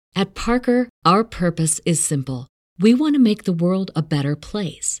At Parker, our purpose is simple. We want to make the world a better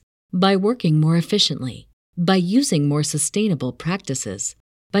place by working more efficiently, by using more sustainable practices,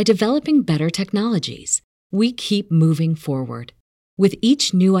 by developing better technologies. We keep moving forward. With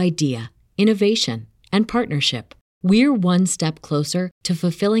each new idea, innovation, and partnership, we're one step closer to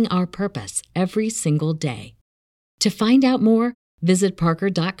fulfilling our purpose every single day. To find out more, visit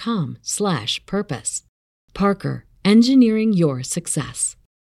parker.com/purpose. Parker, engineering your success.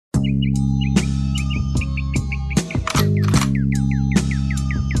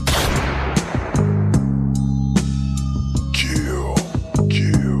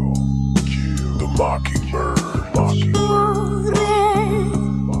 Kill the mockingbird.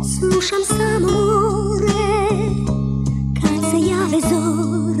 Slušam samo more, kad se jave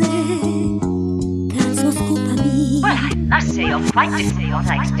zore, kad smo skupa mi. Well, I say you'll fight to say all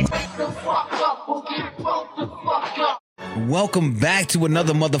night. Welcome back to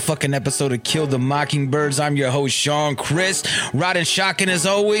another motherfucking episode of Kill the Mockingbirds. I'm your host, Sean Chris. Riding shotgun as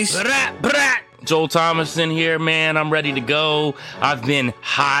always. Joel Thomason here, man. I'm ready to go. I've been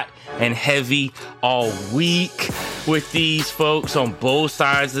hot and heavy all week with these folks on both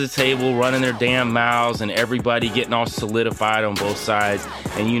sides of the table running their damn mouths and everybody getting all solidified on both sides.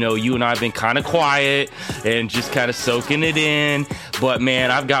 And you know, you and I have been kind of quiet and just kind of soaking it in. But man,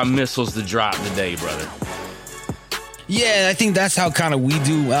 I've got missiles to drop today, brother. Yeah, I think that's how kind of we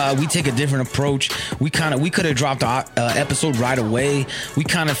do. We take a different approach. We could have dropped the episode right away. We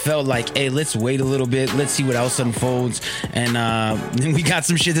kind of felt like, hey, let's wait a little bit. Let's see what else unfolds. And we got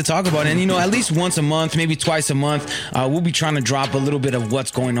some shit to talk about. And, you know, at least once a month, maybe twice a month, we'll be trying to drop a little bit of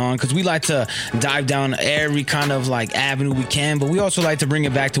what's going on. Because we like to dive down every kind of like avenue we can. But we also like to bring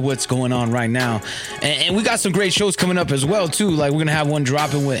it back to what's going on right now. And we got some great shows coming up as well, too. Like, we're going to have one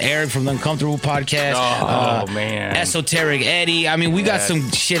dropping with Eric from the Uncomfortable Podcast. Oh, man. Esoteric Eddie. I mean, we got some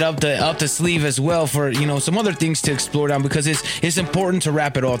shit up the sleeve as well for, you know, some other things to explore down, because it's important to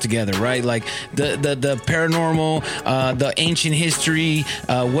wrap it all together, right? Like the paranormal, the ancient history,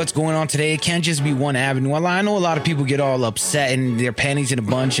 what's going on today. It can't just be one avenue. Well, I know a lot of people get all upset and their panties in a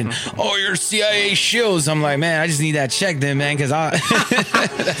bunch and, oh, you're CIA shills. I'm like, man, I just need that check then, man, because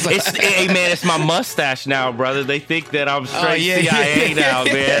hey, man, it's my mustache now, brother. They think that I'm straight CIA now,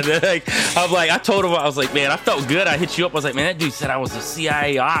 man. I told him, I was like, man, I felt good. I hit you up. I was like, man, that dude said I was a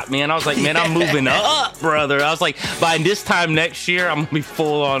CIA op, man. I was like, man, I'm moving up, brother. I was like, by this time next year, I'm going to be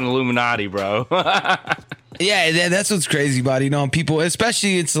full on Illuminati, bro. Yeah, that's what's crazy about it. You know, people,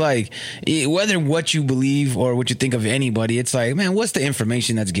 especially, it's like, whether what you believe or what you think of anybody, it's like, man, what's the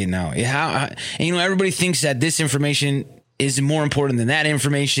information that's getting out? And, you know, everybody thinks that this information is more important than that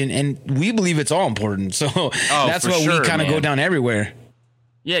information, and we believe it's all important. So that's why we kind of go down everywhere.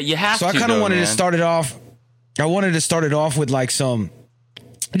 Yeah, you have to. So I kind of wanted to start it off. I wanted to start it off with like some,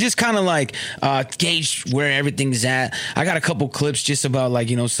 just kind of like gauge where everything's at. I got a couple clips just about like,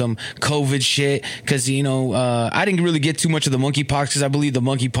 you know, some COVID shit, because, you know, I didn't really get too much of the monkeypox, because I believe the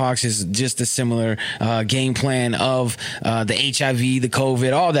monkeypox is just a similar game plan of the HIV, the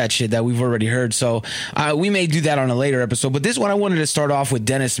COVID, all that shit that we've already heard. So we may do that on a later episode. But this one, I wanted to start off with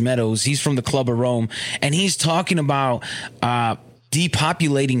Dennis Meadows. He's from the Club of Rome, and he's talking about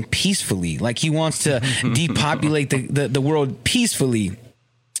depopulating peacefully. Like, he wants to depopulate the world peacefully.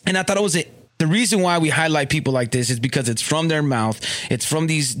 And I thought it was the reason why we highlight people like this is because it's from their mouth. It's from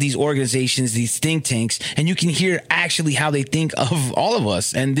these organizations, these think tanks, and you can hear actually how they think of all of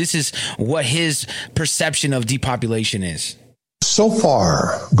us. And this is what his perception of depopulation is. So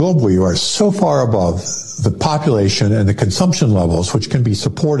far, globally, we are so far above the population and the consumption levels, which can be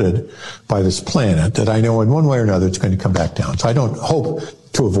supported by this planet, that I know in one way or another it's going to come back down. So I don't hope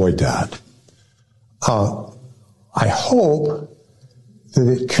to avoid that. I hope that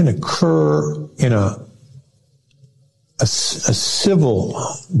it can occur in a civil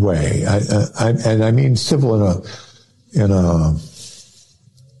way. And I mean civil in a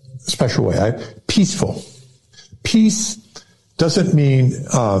special way. Peaceful. Peace doesn't mean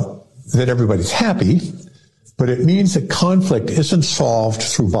that everybody's happy, but it means that conflict isn't solved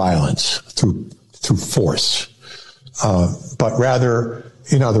through violence, through force, but rather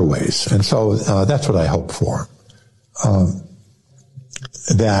in other ways. And so that's what I hope for.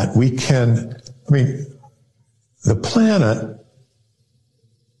 That we can, I mean, the planet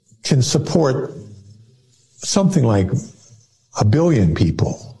can support something like 1 billion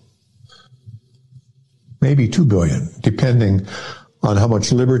people. Maybe 2 billion, depending on how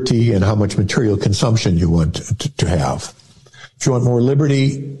much liberty and how much material consumption you want to have. If you want more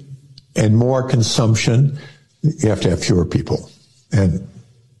liberty and more consumption, you have to have fewer people. And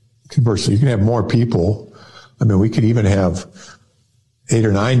conversely, you can have more people. I mean, we could even have 8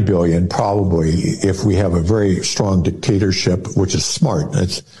 or 9 billion, probably, if we have a very strong dictatorship, which is smart.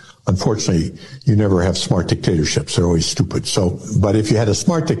 It's unfortunately, you never have smart dictatorships. They're always stupid. So, but if you had a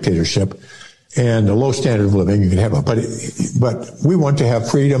smart dictatorship and a low standard of living, you can have but we want to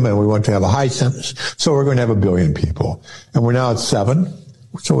have freedom and we want to have a high sentence. So we're going to have 1 billion people, and we're now at 7.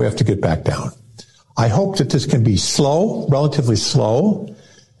 So we have to get back down. I hope that this can be slow, relatively slow,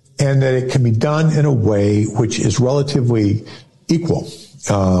 and that it can be done in a way which is relatively equal,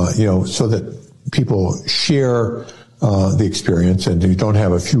 so that people share the experience, and you don't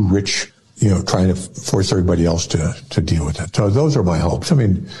have a few rich, trying to force everybody else to deal with it. So those are my hopes. I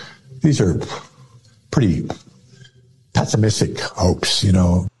mean, these are pretty pessimistic hopes,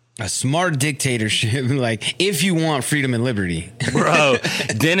 A smart dictatorship, like, if you want freedom and liberty. Bro,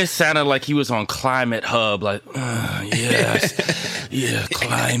 Dennis sounded like he was on Climate Hub, like, yes, yeah,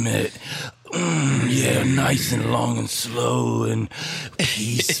 climate. Yeah, nice and long and slow and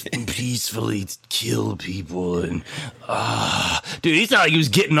peacefully kill people and dude, he sounded like he was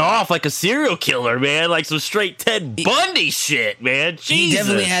getting off like a serial killer, man, like some straight Ted Bundy shit, man. Jesus. He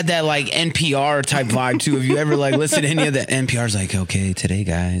definitely had that like NPR type vibe too. If you ever like listen to any of that, NPR's like, okay, today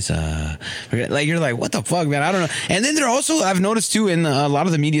guys, like you're like, what the fuck, man? I don't know. And then there also, I've noticed too in a lot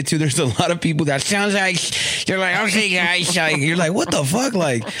of the media too, there's a lot of people that sounds like you're like, okay guys, like, you're like, what the fuck,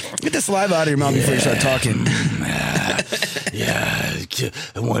 like get the saliva out of your mouth before you start talking. Yeah,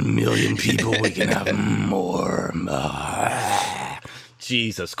 1 million people, we can have more.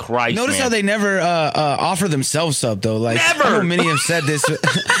 Jesus Christ! Notice man. how they never offer themselves up though. Like, never. I know many have said this.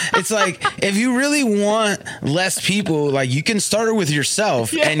 It's like, if you really want less people, like, you can start with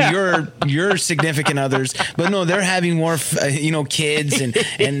yourself and your significant others. But no, they're having more, kids and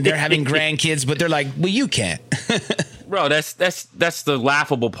they're having grandkids. But they're like, well, you can't. Bro, that's the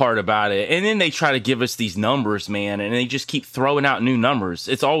laughable part about it. And then they try to give us these numbers, man, and they just keep throwing out new numbers.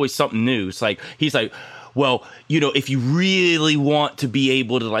 It's always something new. It's like, he's like, well, if you really want to be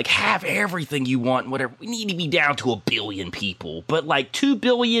able to like have everything you want, whatever, we need to be down to 1 billion people. But like 2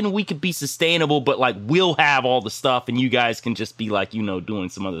 billion, we could be sustainable, but like we'll have all the stuff and you guys can just be like, doing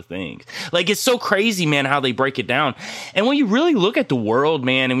some other things. Like, it's so crazy, man, how they break it down. And when you really look at the world,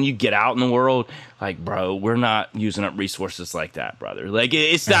 man, and when you get out in the world, like, bro, we're not using up resources like that, brother. Like,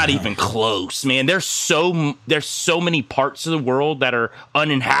 it's not even close, man. There's so many parts of the world that are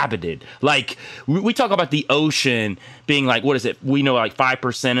uninhabited. Like, we talk about the ocean being like, what is it? We know like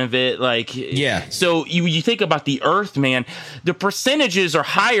 5% of it. Like, yeah. So you think about the Earth, man. The percentages are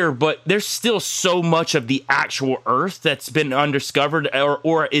higher, but there's still so much of the actual Earth that's been undiscovered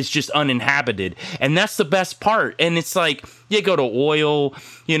or is just uninhabited, and that's the best part. And it's like, you go to oil.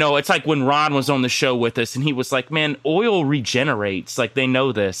 It's like when Ron was on the show with us and he was like, man, oil regenerates. Like, they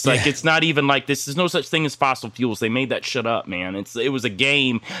know this. Like, it's not even like this. There's no such thing as fossil fuels. They made that shit up, man. It was a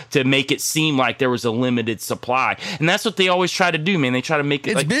game to make it seem like there was a limited supply. And that's what they always try to do, man. They try to make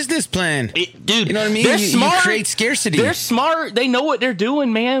it like business plan. Dude, you know what I mean? They're smart. You create scarcity. They're smart. They know what they're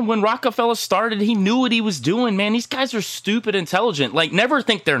doing, man. When Rockefeller started, he knew what he was doing, man. These guys are stupid intelligent. Like, never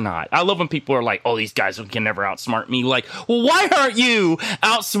think they're not. I love when people are like, oh, these guys can never outsmart me. Like, well, why aren't you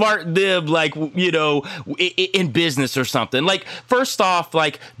outsmart them, like, in business or something? Like, first off,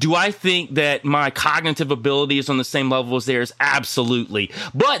 like, do I think that my cognitive ability is on the same level as theirs? Absolutely.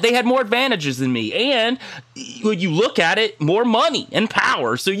 But they had more advantages than me. And when you look at it, more money and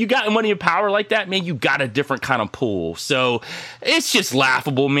power. So you got money and power like that, man, you got a different kind of pull. So it's just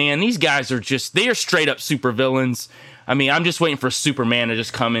laughable, man. These guys they are straight up super villains. I mean, I'm just waiting for Superman to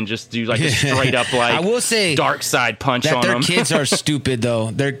just come and just do like a straight up, like, I will say, dark side punch on them. Their kids are stupid, though.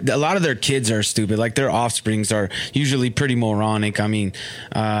 A lot of their kids are stupid. Like, their offsprings are usually pretty moronic. I mean,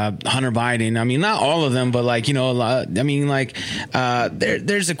 Hunter Biden. I mean, not all of them, but like, I mean, like,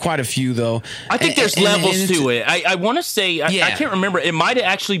 there's quite a few though. I think there's levels to it. I want to say, I can't remember. It might have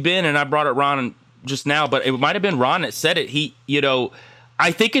actually been, and I brought it Ron just now, but it might have been Ron that said it.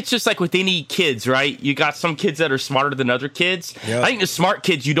 I think it's just like with any kids, right? You got some kids that are smarter than other kids. Yep. I think the smart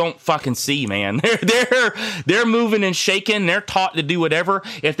kids you don't fucking see, man. They're moving and shaking. They're taught to do whatever.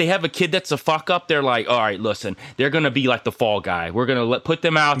 If they have a kid that's a fuck up, they're like, all right, listen, they're going to be like the fall guy. We're going to put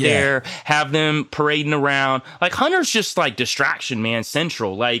them out there, have them parading around. Like, Hunter's just like distraction, man,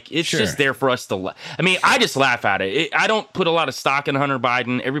 central. Like, it's just there for us to I mean, I just laugh at it. I don't put a lot of stock in Hunter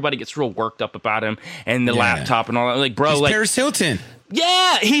Biden. Everybody gets real worked up about him and the laptop and all that. Like, bro, he's like Paris Hilton.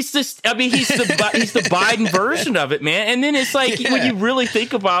 Yeah, he's the Biden version of it, man. And then it's like, when you really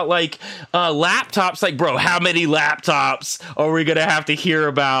think about like laptops, like, bro, how many laptops are we gonna have to hear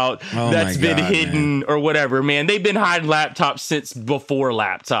about that's been hidden, man, or whatever, man? They've been hiding laptops since before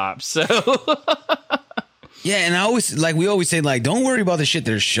laptops. So Yeah, and we always say, like, don't worry about the shit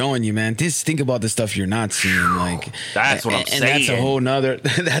they're showing you, man. Just think about the stuff you're not seeing. Like, that's what I'm saying. And that's a whole nother,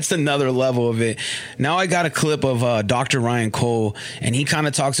 that's another level of it. Now I got a clip of Dr. Ryan Cole, and he kind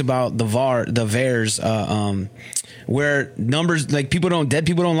of talks about the VAERS, where numbers, like, dead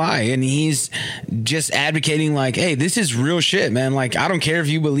people don't lie. And he's just advocating, like, hey, this is real shit, man. Like, I don't care if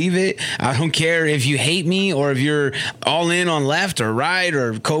you believe it. I don't care if you hate me or if you're all in on left or right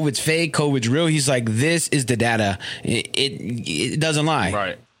or COVID's fake, COVID's real. He's like, this is the data. It doesn't lie.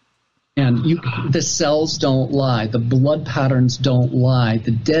 Right. And the cells don't lie. The blood patterns don't lie.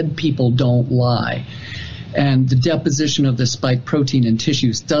 The dead people don't lie. And the deposition of the spike protein in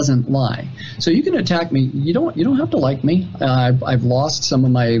tissues doesn't lie. So you can attack me. You don't have to like me. I've lost some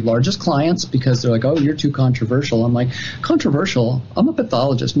of my largest clients because they're like, oh, you're too controversial. I'm like, controversial? I'm a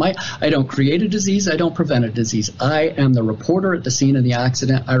pathologist. I don't create a disease. I don't prevent a disease. I am the reporter at the scene of the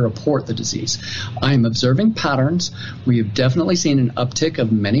accident. I report the disease. I'm observing patterns. We have definitely seen an uptick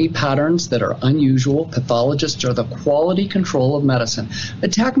of many patterns that are unusual. Pathologists are the quality control of medicine.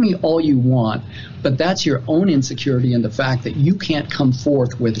 Attack me all you want, but that's your own insecurity in the fact that you can't come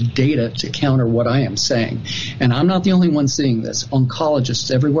forth with data to counter what I am saying. And I'm not the only one seeing this. Oncologists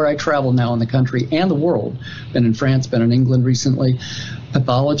everywhere I travel now in the country and the world, been in France, been in England recently,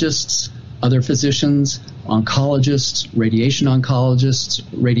 pathologists, other physicians, oncologists, radiation oncologists,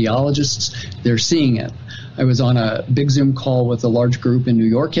 radiologists, they're seeing it. I was on a big Zoom call with a large group in New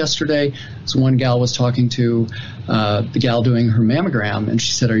York yesterday. So one gal was talking to the gal doing her mammogram, and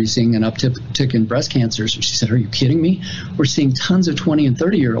she said, are you seeing an uptick in breast cancers? And she said, are you kidding me? We're seeing tons of 20 and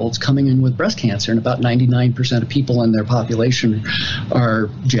 30-year-olds coming in with breast cancer, and about 99% of people in their population are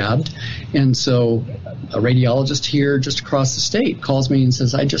jabbed. And so a radiologist here just across the state calls me and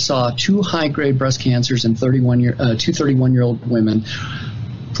says, I just saw 2 high-grade breast cancers in 2 31-year-old women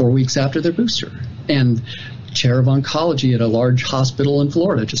 4 weeks after their booster. And chair of oncology at a large hospital in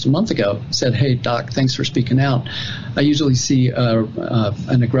Florida just a month ago said, hey, doc, thanks for speaking out. I usually see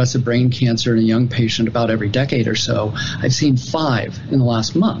an aggressive brain cancer in a young patient about every decade or so. I've seen 5 in the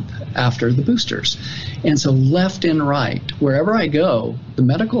last month after the boosters. And so left and right, wherever I go, the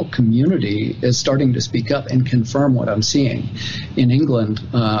medical community is starting to speak up and confirm what I'm seeing. In England,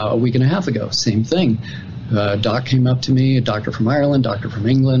 a week and a half ago, same thing. Doc came up to me, a doctor from Ireland, doctor from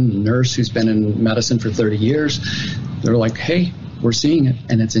England, a nurse who's been in medicine for 30 years. They're like, hey, we're seeing it,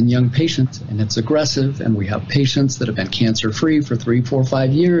 and it's in young patients, and it's aggressive, and we have patients that have been cancer-free for 3, 4,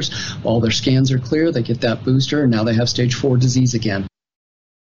 5 years. All their scans are clear. They get that booster, and now they have stage 4 disease again.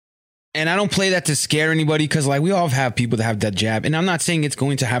 And I don't play that to scare anybody, because like we all have people that have that jab, and I'm not saying it's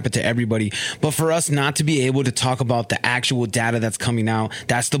going to happen to everybody, but for us not to be able to talk about the actual data that's coming out,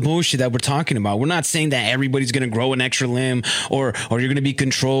 that's the bullshit that we're talking about. We're not saying that everybody's going to grow an extra limb or you're going to be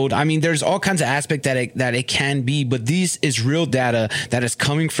controlled. I mean, there's all kinds of aspects that it can be, but this is real data that is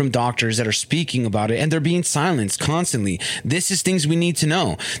coming from doctors that are speaking about it, and they're being silenced constantly. This is things we need to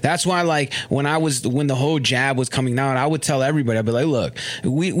know. That's why, like, when the whole jab was coming out, I would tell everybody, I'd be like, look,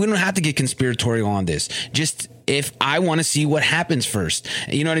 we don't have to get conspiratorial on this. Just if I want to see what happens first,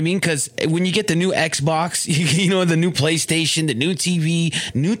 you know what I mean? Because when you get the new Xbox, you know, the new PlayStation, the new TV,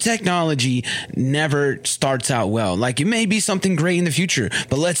 new technology never starts out well. Like, it may be something great in the future,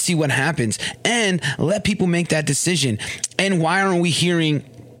 but let's see what happens and let people make that decision. And why aren't we hearing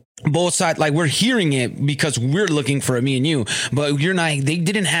both sides? Like, we're hearing it because we're looking for it, me and you, but you're not. They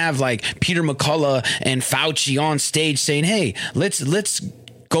didn't have like Peter McCullough and Fauci on stage saying, hey, let's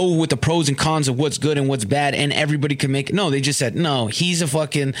go with the pros and cons of what's good and what's bad, and everybody can make it. No, they just said, no, he's a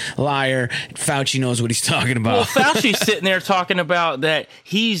fucking liar. Fauci knows what he's talking about. Well, Fauci's sitting there talking about that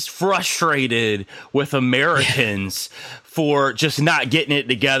he's frustrated with Americans for just not getting it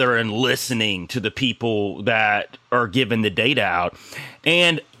together and listening to the people that are giving the data out.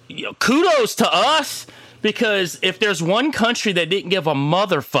 And kudos to us, because if there's one country that didn't give a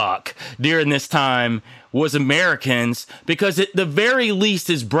motherfuck during this time, was Americans, because at the very least,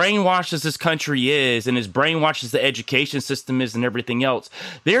 as brainwashed as this country is, and as brainwashed as the education system is and everything else,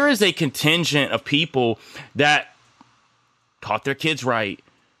 there is a contingent of people that taught their kids right,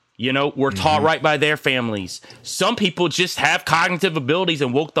 you know, were taught right by their families. Some people just have cognitive abilities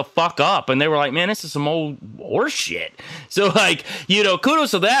and woke the fuck up, and they were like, man, this is some old horse shit. So, like, you know,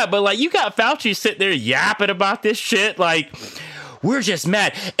 kudos to that, but like, you got Fauci sitting there yapping about this shit, like, we're just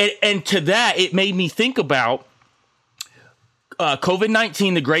mad. And to that, it made me think about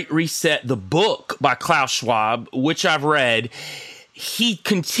COVID-19, The Great Reset, the book by Klaus Schwab, which I've read. He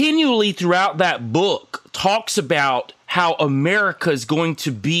continually throughout that book talks about how America is going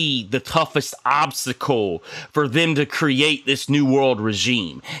to be the toughest obstacle for them to create this new world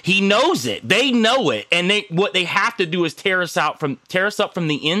regime. He knows it. They know it. And what they have to do is tear us up from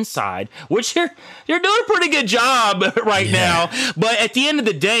the inside, which you're doing a pretty good job right now. But at the end of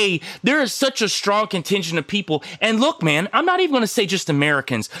the day, there is such a strong contingent of people. And look, man, I'm not even going to say just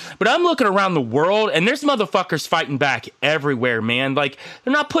Americans, but I'm looking around the world and there's motherfuckers fighting back everywhere, man. Like,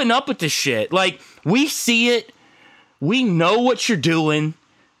 they're not putting up with this shit. Like, we see it. We know what you're doing,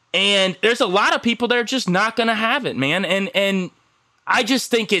 and there's a lot of people that are just not going to have it, man. And I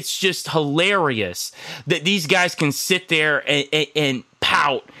just think it's just hilarious that these guys can sit there and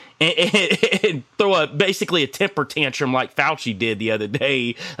pout and throw basically a temper tantrum like Fauci did the other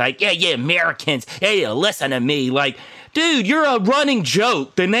day. Like, yeah, Americans, hey, listen to me. Like, dude, you're a running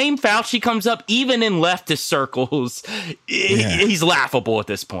joke. The name Fauci comes up even in leftist circles. He's laughable at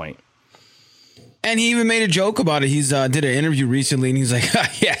this point. And he even made a joke about it. He's did an interview recently, and he's like,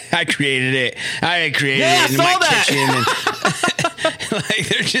 "Yeah, I created it. I created it in my kitchen." Like,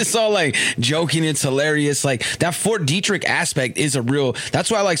 they're just all like joking. It's hilarious. Like, that Fort Detrick aspect is a real. That's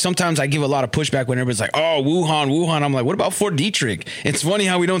why, like, sometimes I give a lot of pushback when everybody's like, "Oh, Wuhan." I'm like, what about Fort Detrick? It's funny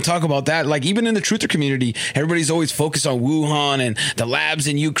how we don't talk about that. Like, even in the truther community, everybody's always focused on Wuhan and the labs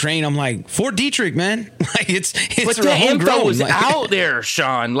in Ukraine. I'm like, Fort Detrick, man. Like, it's but the info was out there,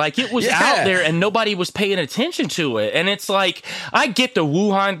 Sean. Like, it was out there, and nobody was paying attention to it. And it's like, I get the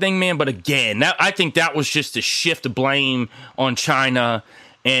Wuhan thing, man, but again, I think that was just to shift blame on China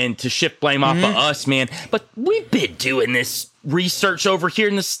and to shift blame off of us, man. But we've been doing this research over here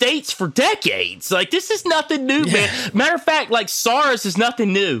in the States for decades. Like, this is nothing new, man. Matter of fact, like, SARS is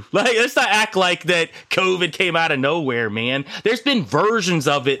nothing new. Like, let's not act like that COVID came out of nowhere, man. There's been versions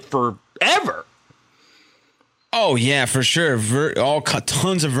of it forever. Oh, yeah, for sure.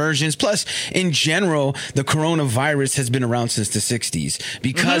 Tons of versions. Plus, in general, the coronavirus has been around since the 60s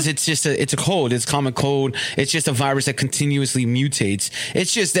because it's a cold. It's common cold. It's just a virus that continuously mutates.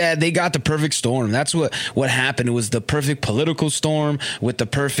 It's just that they got the perfect storm. That's what happened. It was the perfect political storm with the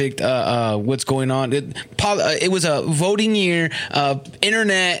perfect what's going on. It was a voting year,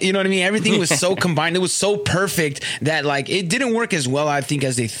 internet, you know what I mean? Everything was so combined. It was so perfect that, like, it didn't work as well, I think,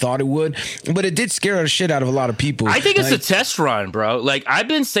 as they thought it would. But it did scare the shit out of a lot of people. I think it's a test run, bro. Like, I've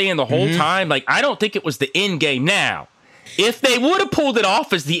been saying the whole time, like, I don't think it was the end game. Now, if they would have pulled it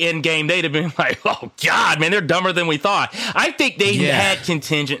off as the end game, they'd have been like, oh, God, man, they're dumber than we thought. I think they had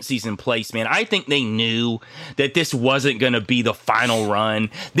contingencies in place, man. I think they knew that this wasn't going to be the final run.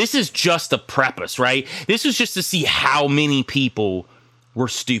 This is just a preface, right? This was just to see how many people were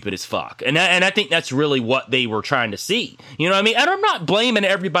stupid as fuck. And I think that's really what they were trying to see. You know what I mean? And I'm not blaming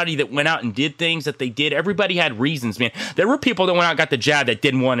everybody that went out and did things that they did. Everybody had reasons, man. There were people that went out and got the jab that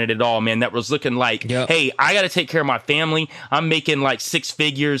didn't want it at all, man, that was looking like, hey, I got to take care of my family. I'm making like 6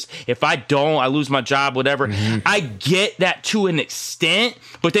 figures. If I don't, I lose my job, whatever. I get that to an extent,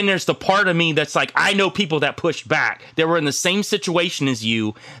 but then there's the part of me that's like, I know people that pushed back. They were in the same situation as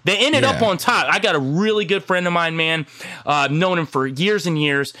you. They ended up on top. I got a really good friend of mine, man. Known him for years and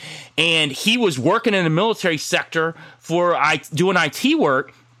years, and he was working in the military sector for doing IT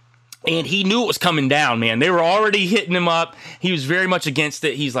work, and he knew it was coming down, man. They were already hitting him up. He was very much against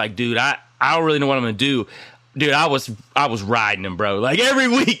it. He's like, dude, I don't really know what I'm gonna do. Dude, I was riding him, bro. Like, every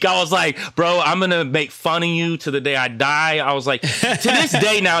week I was like, bro, I'm going to make fun of you to the day I die. I was like, to this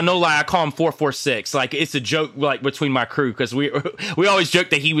day now, no lie, I call him 446. Like, it's a joke, like, between my crew, because we always joke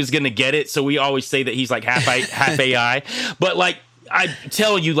that he was going to get it. So we always say that he's like half AI. But, like, I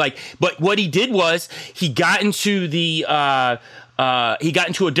tell you, like, but what he did was he got into a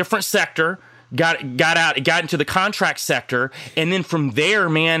different sector, got into the contract sector, and then from there,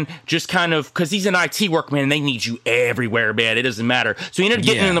 man, just kind of, because he's an IT worker, man, they need you everywhere, man. It doesn't matter. So he ended up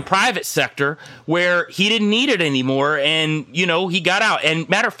getting in the private sector where he didn't need it anymore, and, you know, he got out. And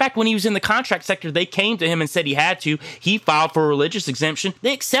matter of fact, when he was in the contract sector, they came to him and said he had to. He filed for a religious exemption.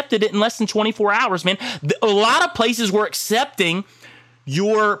 They accepted it in less than 24 hours, man. A lot of places were accepting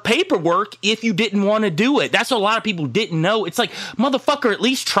your paperwork if you didn't want to do it. That's what a lot of people didn't know. It's like, motherfucker, at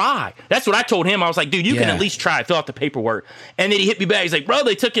least try. That's what I told him. I was like, dude, you can at least try. Fill out the paperwork. And then he hit me back. He's like, bro,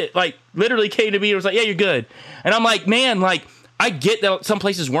 they took it. Like, literally came to me and was like, yeah, you're good. And I'm like, man, like, I get that some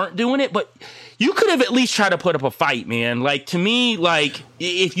places weren't doing it, but you could have at least tried to put up a fight, man. Like, to me, like,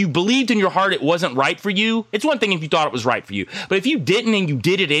 if you believed in your heart it wasn't right for you, it's one thing if you thought it was right for you. But if you didn't and you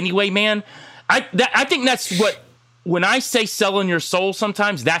did it anyway, man, I think that's what, when I say selling your soul,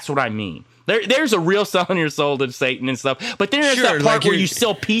 sometimes that's what I mean. There's a real selling your soul to Satan and stuff. But then there's that part where you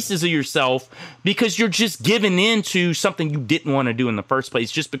sell pieces of yourself because you're just giving in to something you didn't want to do in the first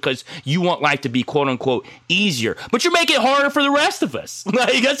place, just because you want life to be quote unquote easier. But you're making it harder for the rest of us.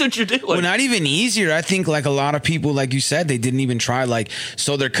 Like, that's what you're doing. Well, not even easier. I think like a lot of people, like you said, they didn't even try. Like,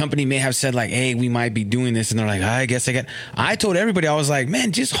 so their company may have said like, hey, we might be doing this. And they're like, I guess I told everybody, I was like,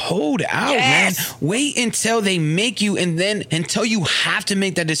 man, just hold out, man. Wait until they make you, and then until you have to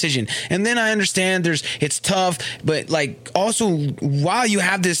make that decision. And then I understand it's tough, but like also while you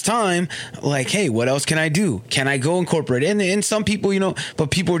have this time, like, hey, what else can I do? Can I go incorporate? And some people,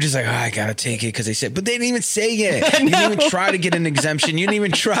 but people were just like, I gotta take it because they said, but they didn't even say it. You didn't even try to get an exemption. You didn't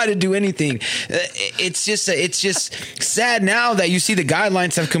even try to do anything. It's just sad now that you see the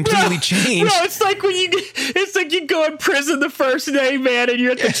guidelines have completely changed. No, it's like you go in prison the first day, man, and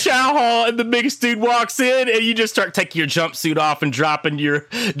you're at the chow hall, and the biggest dude walks in, and you just start taking your jumpsuit off and dropping your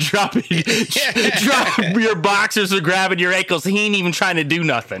boxers or grabbing your ankles. He ain't even trying to do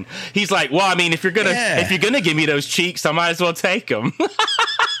nothing. He's like, well, I mean, if you're gonna give me those cheeks, I might as well take them.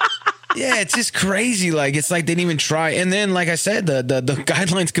 Yeah, it's just crazy. Like, it's like they didn't even try. And then, like I said, the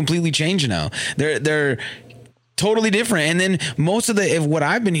guidelines completely changed now. They're totally different. And then most of what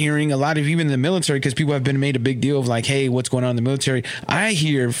I've been hearing, a lot of even in the military, because people have been made a big deal of like, hey, what's going on in the military? I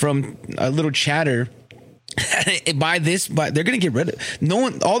hear from a little chatter by they're going to get rid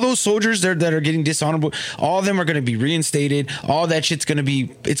of all those soldiers that are getting dishonorable. All of them are going to be reinstated. All that shit's going to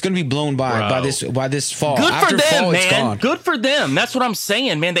be blown by this fall. Good After for them, fall, man. it's gone. Good for them. That's what I'm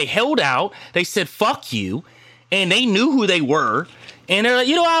saying, man. They held out. They said, fuck you. And they knew who they were. And they're like,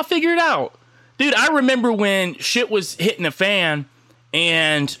 I'll figure it out. Dude, I remember when shit was hitting the fan,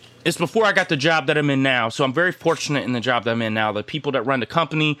 and it's before I got the job that I'm in now. So I'm very fortunate in the job that I'm in now. The people that run the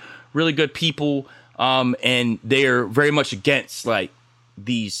company, really good people. And they're very much against like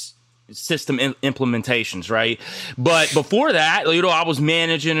these system implementations, right? But before that, I was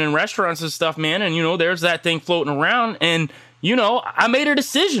managing in restaurants and stuff, man. And, there's that thing floating around. And, I made a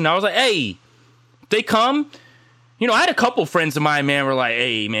decision. I was like, hey, they come. I had a couple friends of mine, man, were like,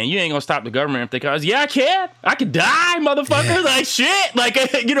 hey, man, you ain't gonna stop the government if they come. I was, yeah, I can. I could die, motherfucker. Yeah. Like, shit. Like,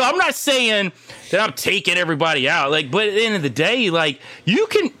 I'm not saying that I'm taking everybody out. Like, but at the end of the day, like, you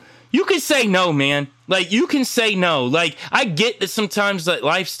can say no, man. Like, you can say no. Like, I get that sometimes like,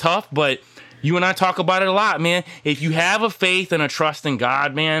 life's tough, but you and I talk about it a lot, man. If you have a faith and a trust in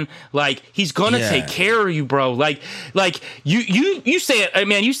God, man, like, he's going to take care of you, bro. Like you say it,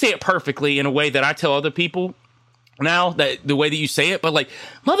 man, you say it perfectly in a way that I tell other people now, that the way that you say it, but like,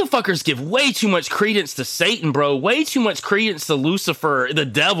 motherfuckers give way too much credence to Satan, bro. Way too much credence to Lucifer, the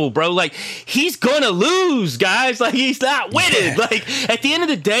devil, bro. Like, he's gonna lose, guys. Like, he's not winning. Like, at the end of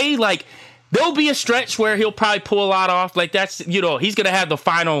the day, like, there'll be a stretch where he'll probably pull a lot off. Like, that's, he's gonna have the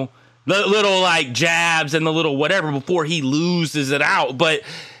final little like jabs and the little whatever before he loses it out. But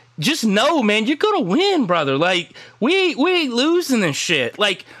just know, man, you're gonna win, brother. Like, we ain't losing this shit.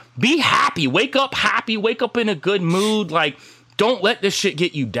 Like, be happy. Wake up happy. Wake up in a good mood. Like, don't let this shit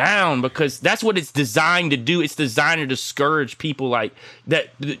get you down, because that's what it's designed to do. It's designed to discourage people like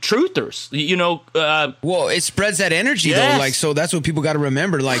that, the truthers, well, it spreads that energy though. Like, so that's what people got to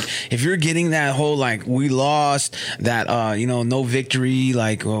remember. Like, if you're getting that whole, like, we lost, that, no victory,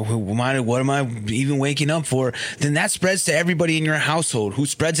 like, what am I even waking up for? Then that spreads to everybody in your household, who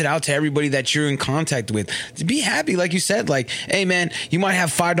spreads it out to everybody that you're in contact with. To be happy. Like you said, like, hey man, you might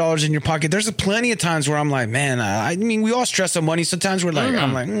have $5 in your pocket. There's plenty of times where I'm like, man, I mean, we all stress on money. Sometimes we're like,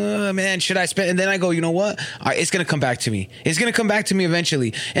 I'm like, man, should I spend? And then I go, you know what? It's going to come back to me. It's going to come back to me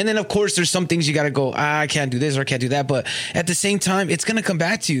eventually. And then, of course, there's some things you got to go, I can't do this or I can't do that. But at the same time, it's going to come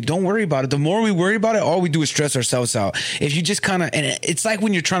back to you. Don't worry about it. The more we worry about it, all we do is stress ourselves out. If you just kind of, and it's like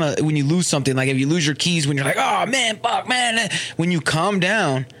when you lose something, like if you lose your keys, when you're like, oh man, fuck, man. When you calm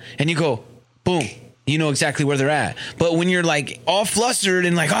down and you go, boom, you know exactly where they're at. But when you're like all flustered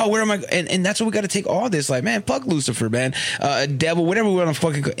and like, oh, where am I? And that's what we got to take all this. Like, man, fuck Lucifer, man, devil, whatever we want to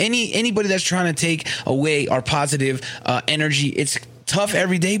fucking go. Anybody that's trying to take away our positive energy. It's tough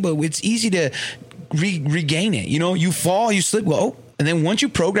every day, but it's easy to regain it. You fall, you slip, well, and then once you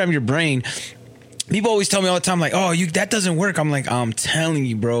program your brain. People always tell me all the time, like, oh, that doesn't work. I'm like, I'm telling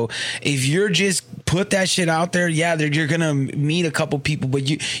you, bro, if you're just put that shit out there, you're going to meet a couple people, but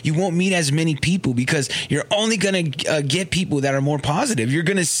you won't meet as many people, because you're only going to get people that are more positive. You're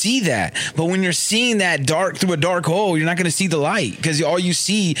going to see that. But when you're seeing that through a dark hole, you're not going to see the light, because all you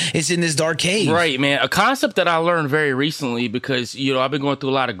see is in this dark cave. Right, man. A concept that I learned very recently, because, I've been going through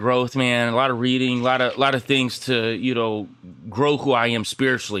a lot of growth, man, a lot of reading, a lot of things to, grow who I am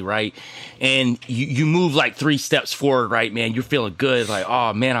spiritually, right? And you move like 3 steps forward, right, man? You're feeling good, like,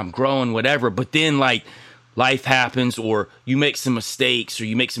 oh man, I'm growing, whatever. But then like life happens, or you make some mistakes, or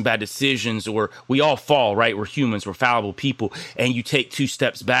you make some bad decisions, or we all fall, right? We're humans, we're fallible people, and you take 2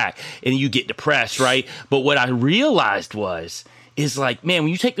 steps back and you get depressed, right? But what I realized is like, man,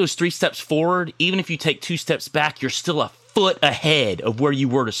 when you take those 3 steps forward, even if you take 2 steps back, you're still a foot ahead of where you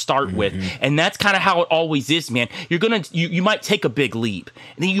were to start with. And that's kind of how it always is, man. You might take a big leap,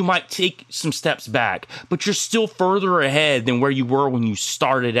 and then you might take some steps back, but you're still further ahead than where you were when you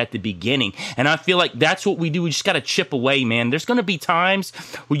started at the beginning. And I feel like that's what we do. We just got to chip away, man. There's going to be times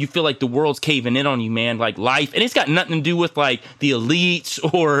where you feel like the world's caving in on you, man, like life. And it's got nothing to do with like the elites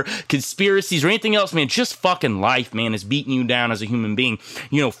or conspiracies or anything else, man. Just fucking life, man, is beating you down as a human being,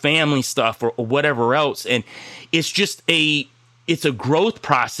 family stuff or whatever else. And it's just it's a growth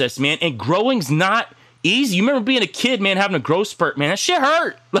process, man. And growing's not easy. You remember being a kid, man, having a growth spurt, man. That shit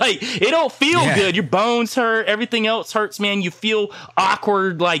hurt. Like, it don't feel good. Your bones hurt. Everything else hurts, man. You feel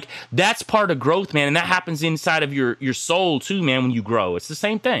awkward. Like, that's part of growth, man. And that happens inside of your soul, too, man, when you grow. It's the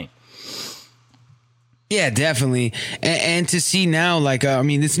same thing. Yeah, definitely. And to see now, like,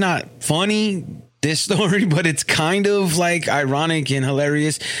 it's not funny, this story, but it's kind of like ironic and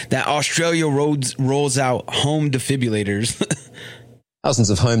hilarious that Australia rolls out home defibrillators.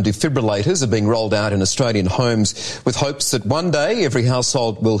 Thousands of home defibrillators are being rolled out in Australian homes with hopes that one day every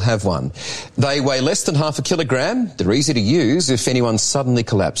household will have one. They weigh less than half a kilogram. They're easy to use if anyone suddenly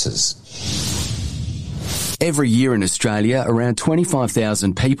collapses. Every year in Australia, around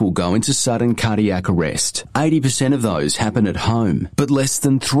 25,000 people go into sudden cardiac arrest. 80% of those happen at home, but less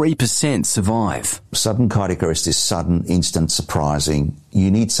than 3% survive. Sudden cardiac arrest is sudden, instant, surprising. You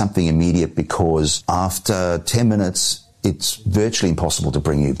need something immediate because after 10 minutes, it's virtually impossible to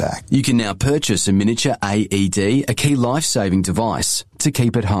bring you back. You can now purchase a miniature AED, a key life-saving device, to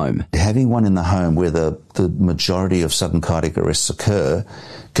keep at home. Having one in the home where the majority of sudden cardiac arrests occur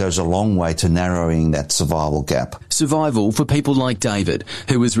goes a long way to narrowing that survival gap. Survival for people like David,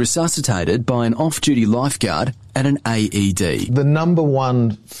 who was resuscitated by an off-duty lifeguard at an AED. The number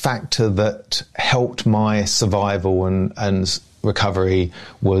one factor that helped my survival and recovery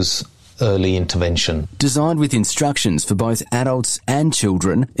was early intervention. Designed with instructions for both adults and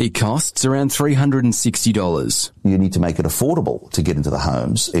children, it costs around $360. You need to make it affordable to get into the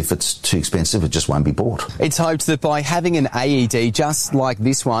homes. If it's too expensive, it just won't be bought. It's hoped that by having an AED just like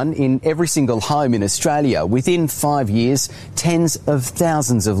this one in every single home in Australia, within 5 years, tens of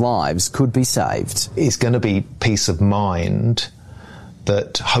thousands of lives could be saved. It's going to be peace of mind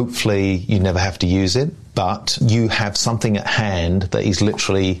that hopefully you never have to use it, but you have something at hand that is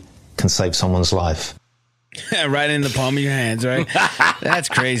literally can save someone's life. Right in the palm of your hands, right? That's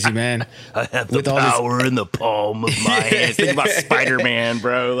crazy, man. I have the power in the palm of my hands. Think about Spider-Man,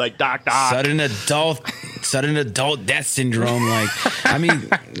 bro. Like Doc. Sudden adult death syndrome. Like,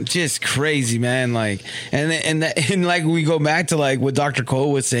 just crazy, man. Like, and like we go back to like what Dr.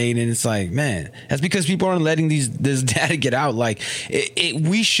 Cole was saying, and it's like, man, that's because people aren't letting this data get out. Like,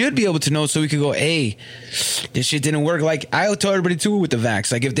 we should be able to know so we could go, hey, this shit didn't work. Like, I tell everybody too with the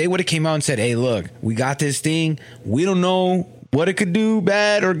vax. Like, if they would have came out and said, hey, look, we got this thing, we don't know what it could do,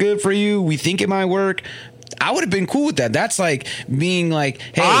 bad or good for you, we think it might work, I would have been cool with that. That's like being like,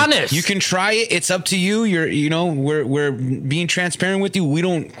 hey, honest. You can try it. It's up to you. We're being transparent with you. We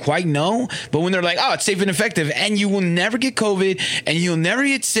don't quite know. But when they're like, oh, it's safe and effective and you will never get COVID and you'll never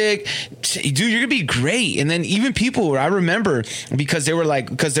get sick, dude, you're going to be great. And then even people, I remember because they were like,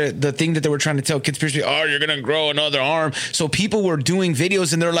 because the thing that they were trying to tell kids, oh, you're going to grow another arm. So people were doing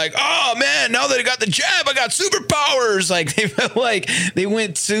videos and they're like, oh man, now that I got the jab, I got superpowers. Like they felt like they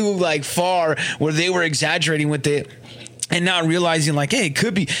went too like far where they were exaggerating with it and not realizing like, hey, it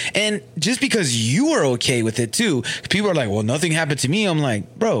could be. And just because you are okay with it too, people are like, well, nothing happened to me. I'm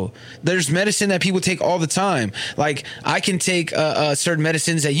like, bro, there's medicine that people take all the time. Like I can take certain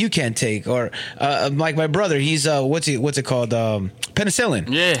medicines that you can't take, or like my brother, he's what's it called, penicillin.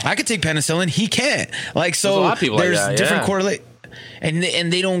 Yeah, I could take penicillin, he can't. Like, so there's a lot of people there's like that, different correlate.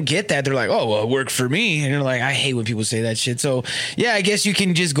 And they don't get that. They're like, oh, well, it worked for me. And they're like, I hate when people say that shit. So, yeah, I guess you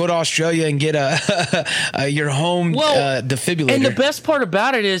can just go to Australia and get your home defibrillator. And the best part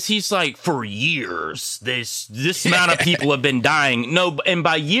about it is he's like, for years, this amount of people have been dying. No, and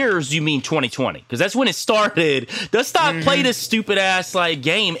by years, you mean 2020. Because that's when it started. Let's stop play this stupid-ass like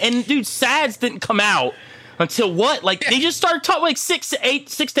game. And, dude, SADS didn't come out until what? Like, they just started talking like 6 to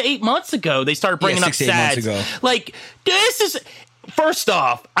 8 months ago. They started bringing up SADS. Like, this is... First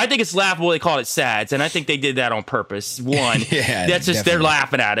off, I think it's laughable they call it SADS, and I think they did that on purpose. One, Yeah, that's just, definitely. they're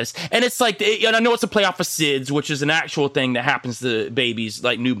laughing at us. And it's like, and I know it's a play off of SIDS, which is an actual thing that happens to babies,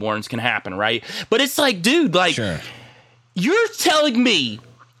 like newborns can happen, right? But it's like, dude, like, Sure. you're telling me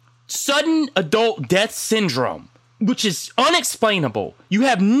sudden adult death syndrome, which is unexplainable. You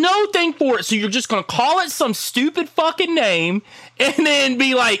have no thing for it, so you're just going to call it some stupid fucking name and then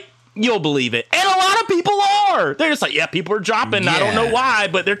be like, you'll believe it. And a lot of people are. They're just like, yeah, people are dropping. I don't know Yeah. why,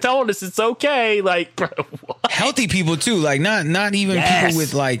 but they're telling us it's okay. Like, bro, what? Healthy people too, like not even Yes. people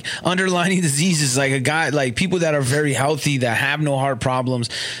with like underlying diseases, like a guy, like people that are very healthy that have no heart problems,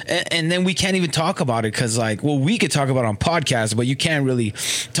 and then we can't even talk about it because like, well, we could talk about it on podcasts, but you can't really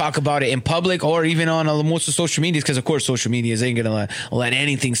talk about it in public or even on most of social medias because of course social medias ain't gonna let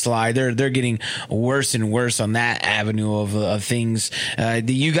anything slide. They're getting worse and worse on that avenue of things.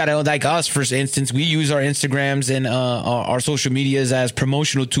 You gotta, like us, for instance, we use our Instagrams and our social medias as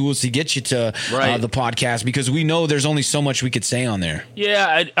promotional tools to get you to the podcast because we know there's only so much we could say on there.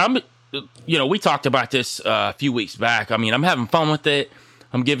 Yeah, I'm. You know, we talked about this a few weeks back. I mean, I'm having fun with it.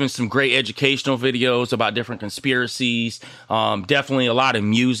 I'm giving some great educational videos about different conspiracies. Definitely a lot of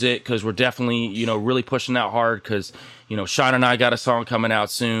music because we're definitely, you know, really pushing out hard because, you know, Sean and I got a song coming out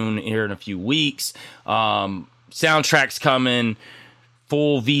soon here in a few weeks. Soundtracks coming.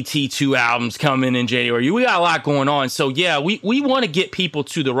 Full VT2 albums coming in January. We got a lot going on. So, yeah, we want to get people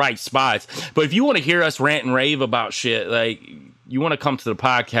to the right spots. But if you want to hear us rant and rave about shit, like, you want to come to the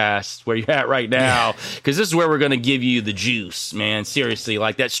podcast where you're at right now, because this is where we're going to give you the juice, man. Seriously,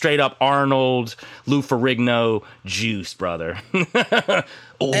 like that straight up Arnold, Lou Ferrigno juice, brother.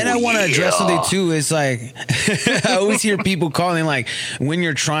 And I want to address something too. Is like I always hear people calling like when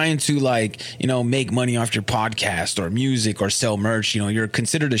you're trying to like, you know, make money off your podcast or music or sell merch, you know, you're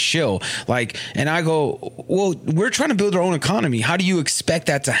considered a shill. Like, and I go, well, we're trying to build our own economy. How do you expect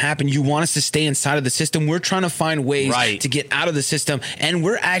that to happen? You want us to stay inside of the system. We're trying to find ways to get out of the system, and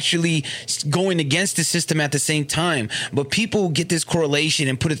we're actually going against the system at the same time. But people get this correlation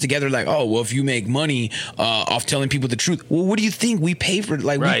and put it together like, oh, well, if you make money off telling people the truth, well, what do you think? We pay for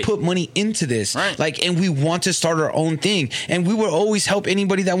it. Like we put money into this, like, and we want to start our own thing, and we will always help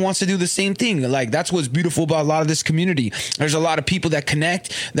anybody that wants to do the same thing. Like that's what's beautiful about a lot of this community. There's a lot of people that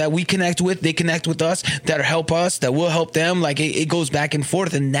we connect with, they connect with us, that help us, that will help them. Like it goes back and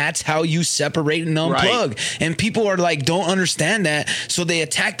forth, and that's how you separate and unplug. And people are like, don't understand that, so they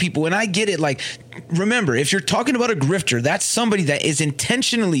attack people. And I get it. Like, remember, if you're talking about a grifter, that's somebody that is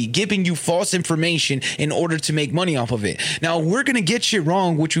intentionally giving you false information in order to make money off of it. Now, we're going to get shit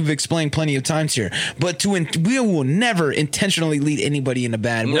wrong, which we've explained plenty of times here, but we will never intentionally lead anybody in a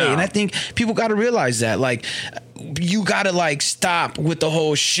bad way. And I think people got to realize that, like, you got to like stop with the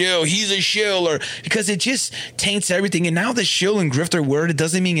whole shill. He's a shill, or because it just taints everything. And now the shill and grifter word, it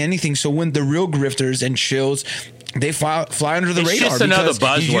doesn't mean anything. So when the real grifters and shills, they fly under the radar. It's just another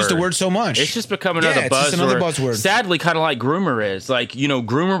buzzword. You use the word so much. It's just become another buzzword. Just another buzzword. Sadly, kind of like groomer is. Like, you know,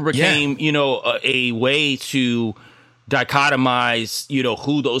 groomer became, you know, a way to dichotomize, you know,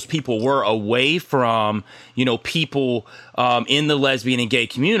 who those people were away from, you know, people in the lesbian and gay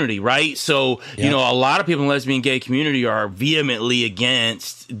community, right? So, you know, a lot of people in the lesbian and gay community are vehemently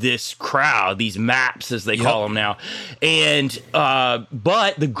against this crowd, these maps as they call them now. And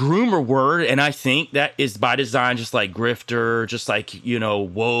but the groomer word, and I think that is by design, just like grifter, just like, you know,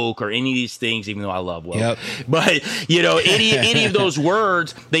 woke or any of these things, even though I love woke. But, you know, any of those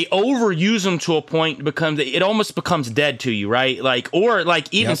words, they overuse them to a point it almost becomes dead to you, right? Like, or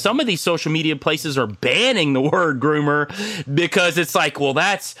like even some of these social media places are banning the word groomer because it's like, well,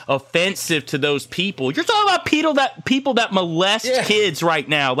 that's offensive to those people. You're talking about people that molest kids right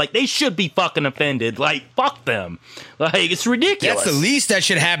now. Like, they should be fucking offended. Like, fuck them. Like, it's ridiculous. That's the least that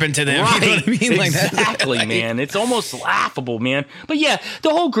should happen to them. Right. You know what I mean? Like exactly, that. Man. It's almost laughable, man. But yeah, the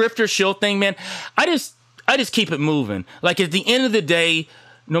whole grifter shill thing, man, I just keep it moving. Like, at the end of the day,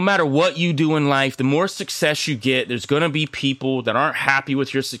 no matter what you do in life, the more success you get, there's going to be people that aren't happy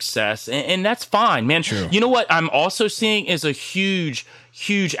with your success. And that's fine, man. True. You know what I'm also seeing is a huge,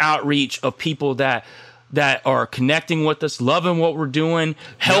 huge outreach of people that are connecting with us, loving what we're doing,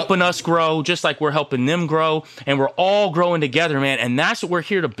 helping us grow, just like we're helping them grow. And we're all growing together, man. And that's what we're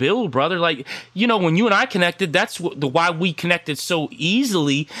here to build, brother. Like, you know, when you and I connected, that's why we connected so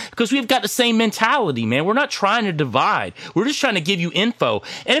easily, because we've got the same mentality, man. We're not trying to divide. We're just trying to give you info.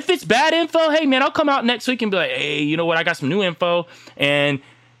 And if it's bad info, hey, man, I'll come out next week and be like, hey, you know what? I got some new info. And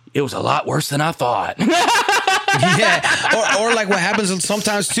it was a lot worse than I thought. Yeah, or like what happens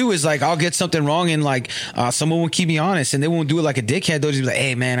sometimes too is like I'll get something wrong and like someone will keep me honest and they won't do it like a dickhead. They'll just be like,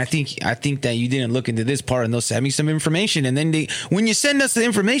 hey man, I think that you didn't look into this part, and they'll send me some information. And then when you send us the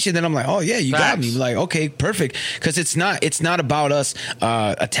information, then I'm like, oh yeah, you got me. Like, okay, perfect. Because it's not about us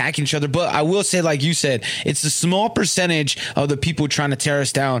attacking each other. But I will say, like you said, it's a small percentage of the people trying to tear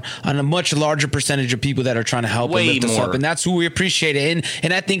us down on a much larger percentage of people that are trying to help and lift us up. And that's who we appreciate it.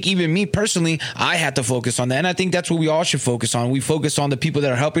 And I think even me personally, I had to focus on that. And I think that's what we all should focus on. We focus on the people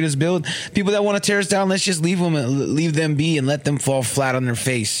that are helping us build. People that want to tear us down, let's just leave them be and let them fall flat on their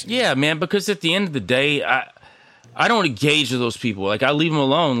face. Yeah, man, because at the end of the day, I don't engage with those people. Like, I leave them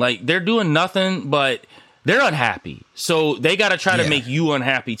alone. Like, they're doing nothing, but they're unhappy. So they got to try to make you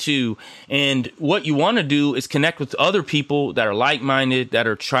unhappy too. And what you want to do is connect with other people that are like-minded, that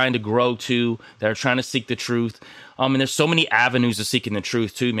are trying to grow too, that are trying to seek the truth. And there's so many avenues of seeking the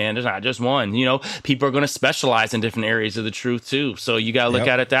truth too, man. There's not just one. You know, people are going to specialize in different areas of the truth too. So you got to look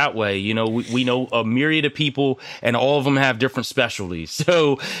at it that way. You know, we know a myriad of people, and all of them have different specialties.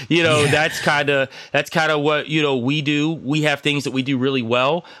 So you know, that's kind of what, you know, we do. We have things that we do really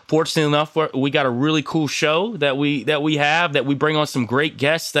well. Fortunately enough, we got a really cool show that we bring on some great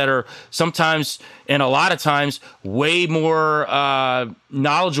guests that are sometimes, and a lot of times, way more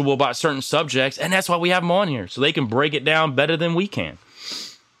knowledgeable about certain subjects, and that's why we have them on here, so they can break it down better than we can.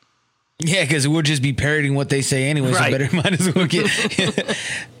 Yeah, because we'll just be parroting what they say anyway, so better might as well get...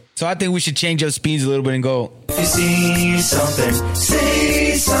 So I think we should change up speeds a little bit and go, if you see something,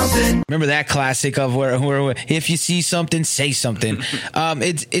 say something. Remember that classic of where if you see something, say something.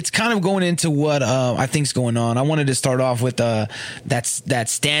 It's kind of going into what I think's going on. I wanted to start off with that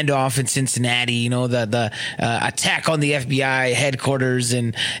standoff in Cincinnati, you know, the attack on the FBI headquarters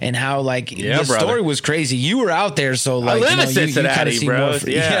and how like the story was crazy. You were out there, so like, I live in Cincinnati, bro.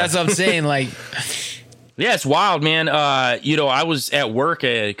 Yeah, that's what I'm saying. Like, yeah, it's wild, man. You know, I was at work.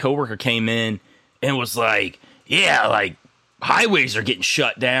 A coworker came in and was like, yeah, like highways are getting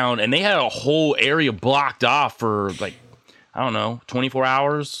shut down. And they had a whole area blocked off for like, I don't know, 24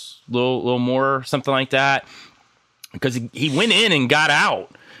 hours, a little more, something like that. Because he went in and got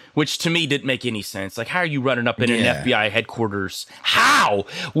out, which to me didn't make any sense. Like, how are you running up in an FBI headquarters? How?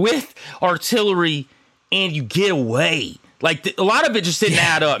 With artillery, and you get away? Like, a lot of it just didn't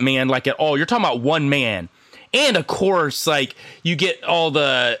add up, man, like at all. You're talking about one man. And, of course, like, you get all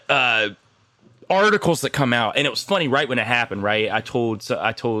the articles that come out. And it was funny right when it happened, right? I told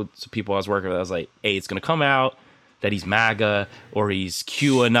some people I was working with, I was like, hey, it's going to come out that he's MAGA or he's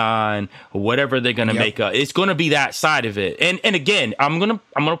QAnon or whatever they're going to make up. It's going to be that side of it. And again, I'm going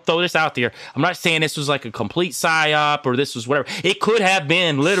to throw this out there. I'm not saying this was like a complete psyop or this was whatever. It could have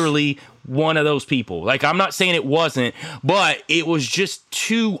been literally one of those people. Like, I'm not saying it wasn't, but it was just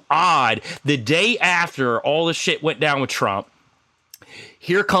too odd. The day after all the shit went down with Trump,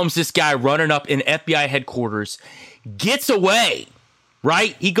 here comes this guy running up in FBI headquarters, gets away.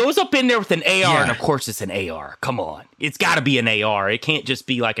 Right? He goes up in there with an AR, and of course it's an AR. Come on. It's got to be an AR. It can't just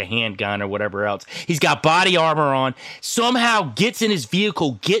be like a handgun or whatever else. He's got body armor on, somehow gets in his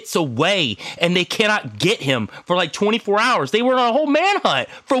vehicle, gets away, and they cannot get him for like 24 hours. They were on a whole manhunt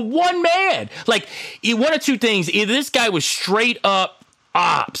for one man. Like, one of two things. Either this guy was straight up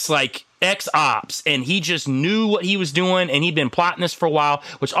ops, like ex-ops, and he just knew what he was doing, and he'd been plotting this for a while,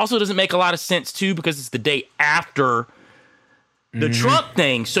 which also doesn't make a lot of sense, too, because it's the day after the Trump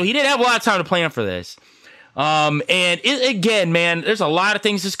thing. So he didn't have a lot of time to plan for this. Again, man, there's a lot of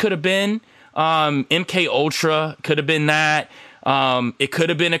things this could have been. MK Ultra could have been that. It could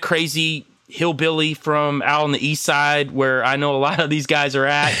have been a crazy hillbilly from out on the east side where I know a lot of these guys are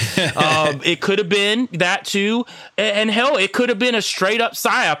at. It could have been that too. And hell, it could have been a straight up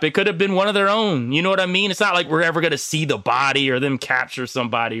psyop. It could have been one of their own. You know what I mean? It's not like we're ever going to see the body or them capture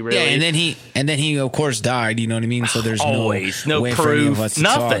somebody, really. Yeah, and then he of course died, you know what I mean? So there's no way proof, for us to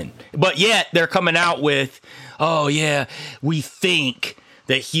nothing. talk. But yet they're coming out with, oh yeah, we think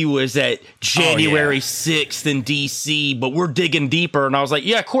that he was at January 6th in D.C., but we're digging deeper. And I was like,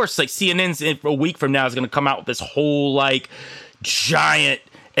 yeah, of course. Like, CNN's a week from now is going to come out with this whole, like, giant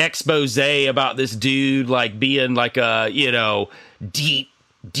expose about this dude, like, being, like, a, you know, deep,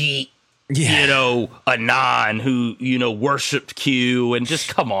 you know, Anon who, you know, worshipped Q. And just,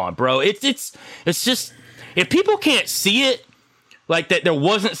 come on, bro. It's just, if people can't see it, like that there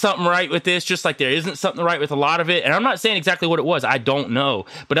wasn't something right with this, just like there isn't something right with a lot of it. And I'm not saying exactly what it was. I don't know.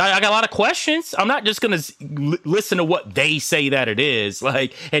 But I got a lot of questions. I'm not just going to listen to what they say that it is,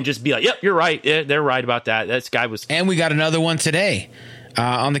 like, and just be like, yep, you're right. Yeah, they're right about that. This guy was. And we got another one today.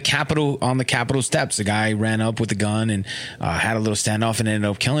 on the Capitol steps. The guy ran up with a gun and had a little standoff and ended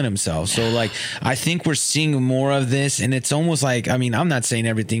up killing himself. So like, I think we're seeing more of this, and it's almost like, I mean, I'm not saying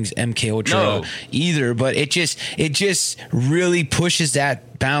everything's MK Ultra either, but it just really pushes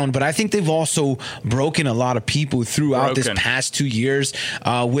that bound. But I think they've also broken a lot of people throughout this past 2 years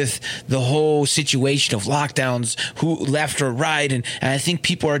with the whole situation of lockdowns, who left or right, and I think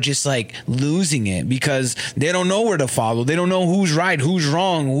people are just like losing it because they don't know where to follow. They don't know who's right, who's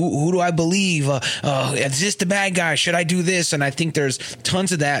wrong, who do I believe? Is this the bad guy? Should I do this? And I think there's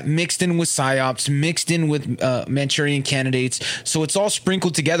tons of that mixed in with psyops, mixed in with Manchurian candidates. So it's all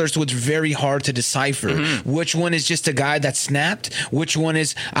sprinkled together. So it's very hard to decipher which one is just a guy that snapped, which one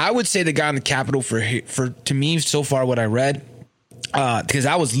is. I would say the guy on the Capitol for to me so far what I read, because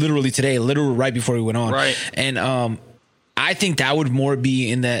I was literally right before we went on, right, and I think that would more be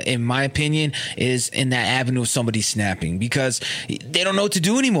in my opinion, is in that avenue of somebody snapping, because they don't know what to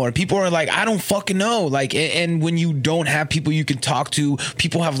do anymore. People are like, I don't fucking know. Like, and when you don't have people you can talk to,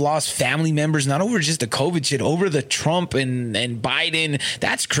 people have lost family members, not over just the COVID shit, over the Trump and Biden.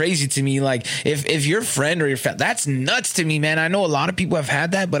 That's crazy to me. Like, if your friend or your family, that's nuts to me, man. I know a lot of people have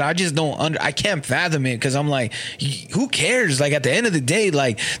had that, but I just I can't fathom it, because I'm like, who cares? Like, at the end of the day,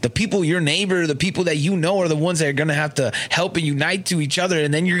 like, the people, your neighbor, the people that you know are the ones that are gonna have to help and unite to each other,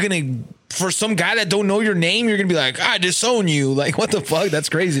 and then you're gonna, for some guy that don't know your name, you're gonna be like, I disown you. Like, what the fuck? That's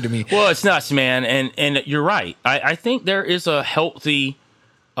crazy to me. Well, it's nuts, man, and you're right. I think there is a healthy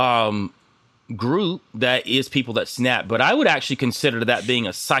group that is people that snap, but I would actually consider that being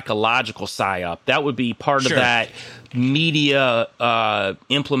a psychological psyop. That would be part of that media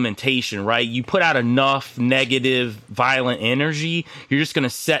implementation, right? You put out enough negative, violent energy, you're just going to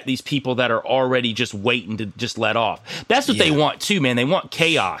set these people that are already just waiting to just let off. That's what they want too, man. They want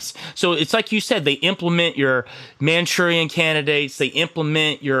chaos. So it's like you said, they implement your Manchurian candidates, they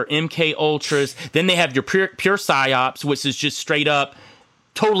implement your MK Ultras, then they have your pure psyops, which is just straight up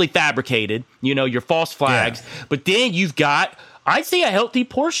totally fabricated, your false flags. But then you've got, I'd say, a healthy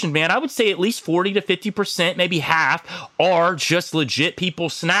portion, man. I would say at least 40 to 50%, maybe half, are just legit people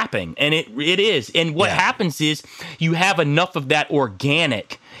snapping. And it is. And what happens is you have enough of that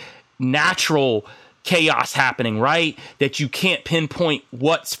organic, natural chaos happening, right? That you can't pinpoint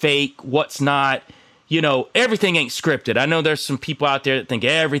what's fake, what's not. Everything ain't scripted. I know there's some people out there that think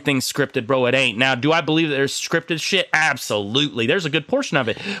everything's scripted, bro. It ain't. Now, do I believe that there's scripted shit? Absolutely. There's a good portion of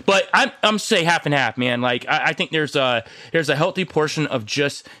it, but I'm say half and half, man. Like, I think there's a healthy portion of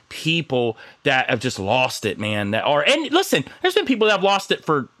just people that have just lost it, man. And listen, there's been people that have lost it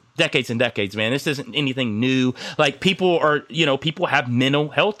for decades and decades, man. This isn't anything new. Like, people have mental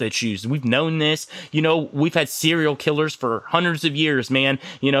health issues. We've known this. We've had serial killers for hundreds of years, man.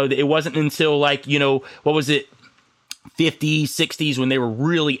 It wasn't until what was it? 50s, 60s, when they were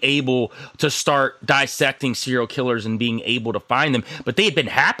really able to start dissecting serial killers and being able to find them. But they had been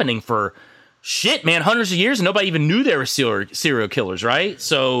happening for shit, man, hundreds of years, and nobody even knew they were serial killers, right?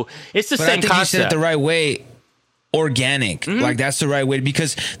 So it's the same concept. You said it the right way. Organic, like, that's the right way,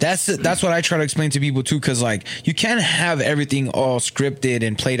 because that's what I try to explain to people too, because like, you can't have everything all scripted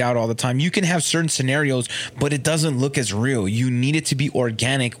and played out all the time. You can have certain scenarios, but it doesn't look as real. You need it to be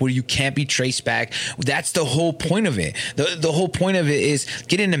organic, where you can't be traced back. That's the whole point of it. The whole point of it is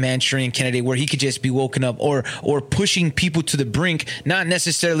getting a Manchurian candidate where he could just be woken up, or pushing people to the brink, not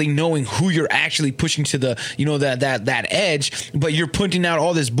necessarily knowing who you're actually pushing to the that edge, but you're putting out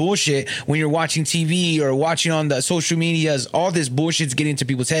all this bullshit when you're watching TV or watching on the social medias. All this bullshit's getting into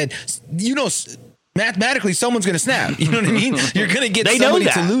people's head. Mathematically, someone's going to snap. You know what I mean? You're going to get somebody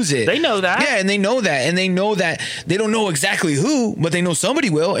to lose it. They know that. Yeah, and they know that. And they know that they don't know exactly who, but they know somebody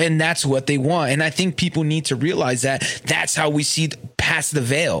will, and that's what they want. And I think people need to realize that that's how we see past the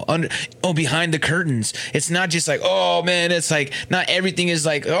veil, behind the curtains. It's not just like, oh man, it's like, not everything is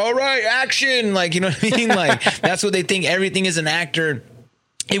like, all right, action. Like, you know what I mean? Like, that's what they think. Everything is an actor.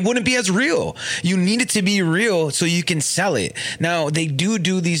 It wouldn't be as real. You need it to be real so you can sell it. Now, they do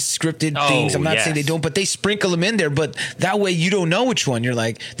these scripted things. I'm not saying they don't, but they sprinkle them in there. But that way you don't know which one. You're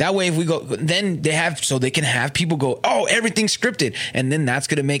like, that way if we go, then they can have people go, oh, everything's scripted. And then that's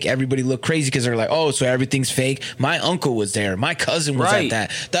going to make everybody look crazy, because they're like, oh, so everything's fake. My uncle was there. My cousin was at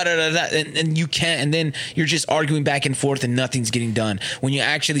that. And you can't. And then you're just arguing back and forth and nothing's getting done when you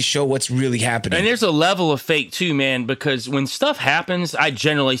actually show what's really happening. And there's a level of fake too, man, because when stuff happens, I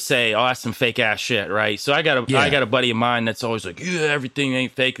generally say, oh, that's some fake ass shit, right? So I got a buddy of mine that's always like, yeah, everything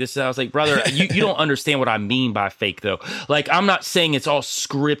ain't fake. This, I was like, brother, you don't understand what I mean by fake, though. Like, I'm not saying it's all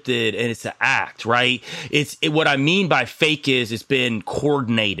scripted and it's an act, right? What I mean by fake is it's been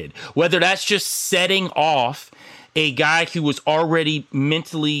coordinated. Whether that's just setting off a guy who was already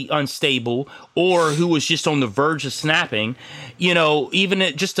mentally unstable or who was just on the verge of snapping, you know, even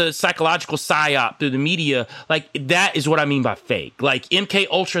just a psychological psyop through the media, like that is what I mean by fake. Like MK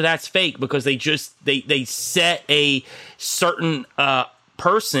Ultra, that's fake because they set a certain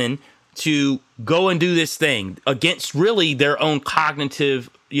person to go and do this thing against really their own cognitive,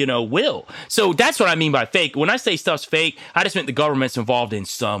 you know, will. So that's what I mean by fake. When I say stuff's fake, I just meant the government's involved in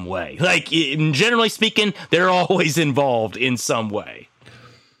some way. Like, generally speaking, they're always involved in some way.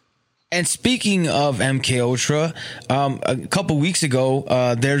 And speaking of MK Ultra, a couple weeks ago,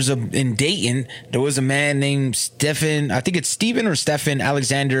 in Dayton, there was a man named Stephen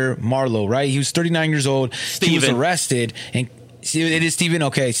Alexander Marlowe, right? He was 39 years old. He was arrested, and it is Stephen.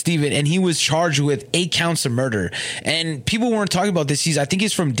 Okay, Stephen. And he was charged with 8 counts of murder. And people weren't talking about this. I think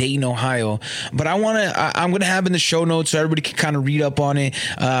he's from Dayton, Ohio. But I'm going to have in the show notes so everybody can kind of read up on it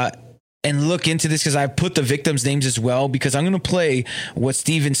and look into this, because I put the victims' names as well, because I'm going to play what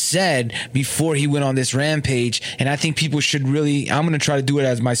Stephen said before he went on this rampage. And I think people should I'm going to try to do it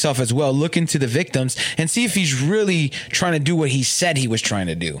as myself as well. Look into the victims and see if he's really trying to do what he said he was trying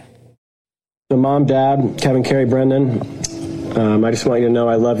to do. So Mom, Dad, Kevin, Carrie, Brendan, I just want you to know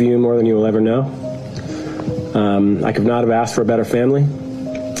I love you more than you will ever know. I could not have asked for a better family.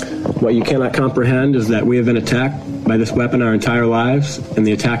 What you cannot comprehend is that we have been attacked by this weapon our entire lives, and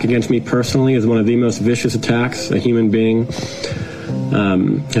the attack against me personally is one of the most vicious attacks a human being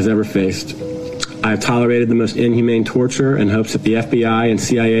has ever faced. I have tolerated the most inhumane torture in hopes that the FBI and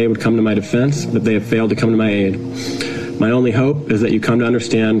CIA would come to my defense, but they have failed to come to my aid. My only hope is that you come to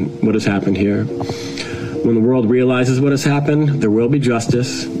understand what has happened here. When the world realizes what has happened, there will be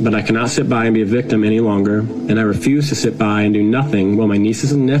justice, but I cannot sit by and be a victim any longer, and I refuse to sit by and do nothing while my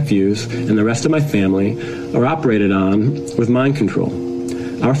nieces and nephews and the rest of my family are operated on with mind control.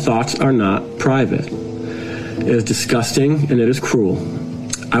 Our thoughts are not private. It is disgusting and it is cruel.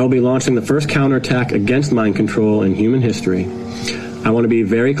 I will be launching the first counterattack against mind control in human history. I want to be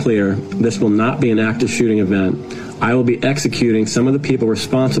very clear, this will not be an active shooting event. I will be executing some of the people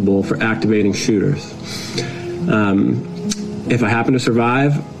responsible for activating shooters. If I happen to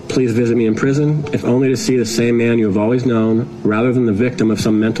survive, please visit me in prison, if only to see the same man you have always known, rather than the victim of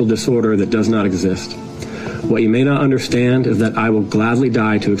some mental disorder that does not exist. What you may not understand is that I will gladly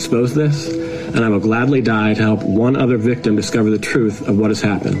die to expose this, and I will gladly die to help one other victim discover the truth of what has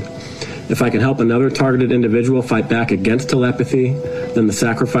happened. If I can help another targeted individual fight back against telepathy, then the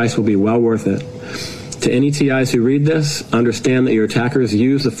sacrifice will be well worth it. To any TIs who read this, understand that your attackers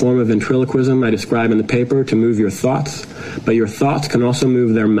use the form of ventriloquism I describe in the paper to move your thoughts, but your thoughts can also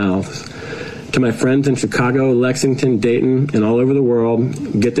move their mouths. To my friends in Chicago, Lexington, Dayton, and all over the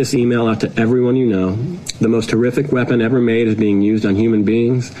world, get this email out to everyone you know. The most horrific weapon ever made is being used on human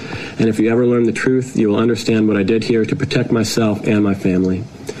beings, and if you ever learn the truth, you will understand what I did here to protect myself and my family.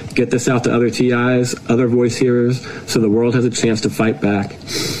 Get this out to other TIs, other voice hearers, so the world has a chance to fight back.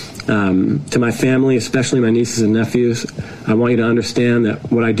 To my family, especially my nieces and nephews, I want you to understand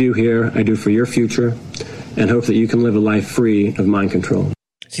that what I do here, I do for your future, and hope that you can live a life free of mind control.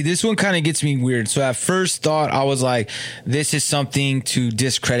 See, this one kind of gets me weird. So at first thought, I was like, this is something to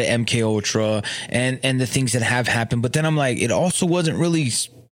discredit MK Ultra and the things that have happened. But then I'm like, it also wasn't really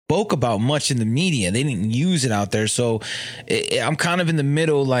spoke about much in the media. They didn't use it out there. So I'm kind of in the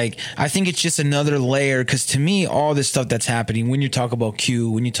middle. Like, I think it's just another layer, because to me, all this stuff that's happening, when you talk about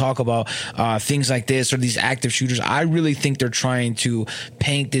Q, when you talk about things like this or these active shooters, I really think they're trying to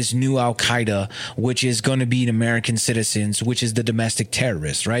paint this new Al-Qaeda, which is going to be American citizens, which is the domestic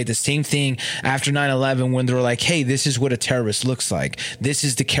terrorists, right? The same thing after 9/11 when they were like, hey, this is what a terrorist looks like. This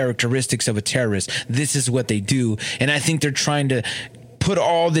is the characteristics of a terrorist. This is what they do. And I think they're trying to put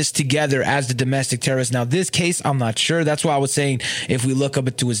all this together as the domestic terrorist. Now, this case, I'm not sure. That's why I was saying, if we look up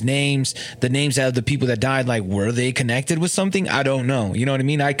into his names, the names of the people that died, like, were they connected with something? I don't know. You know what I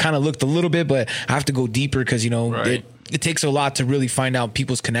mean? I kind of looked a little bit, but I have to go deeper because, you know, right. It takes a lot to really find out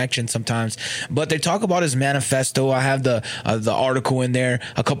people's connections sometimes. But they talk about his manifesto. I have the article in there,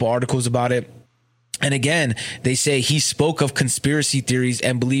 a couple articles about it. And again, they say he spoke of conspiracy theories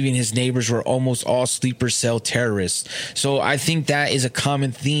and believing his neighbors were almost all sleeper cell terrorists. So I think that is a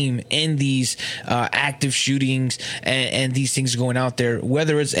common theme in these active shootings and these things going out there,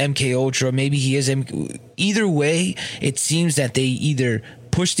 whether it's MK Ultra, maybe he is. Either way, it seems that they either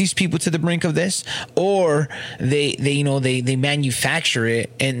push these people to the brink of this, or they manufacture it,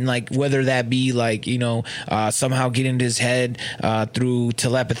 and like whether that be like somehow get into his head through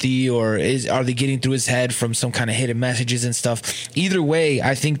telepathy, or are they getting through his head from some kind of hidden messages and stuff. Either way,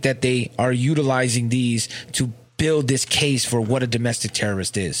 I think that they are utilizing these to build this case for what a domestic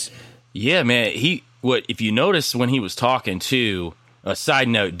terrorist is. Yeah, man, if you notice when he was talking too, a side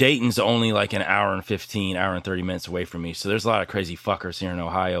note, Dayton's only like an hour and 15, hour and 30 minutes away from me. So there's a lot of crazy fuckers here in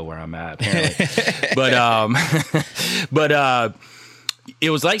Ohio where I'm at, apparently. but it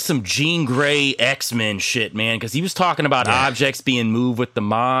was like some Jean Grey X-Men shit, man, because he was talking about objects being moved with the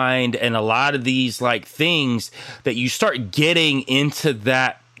mind and a lot of these like things that you start getting into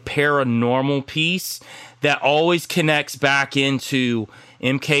that paranormal piece that always connects back into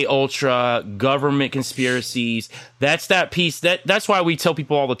MK Ultra, government conspiracies. That's that piece. That's why we tell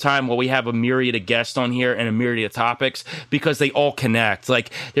people all the time, well, we have a myriad of guests on here and a myriad of topics, because they all connect. Like,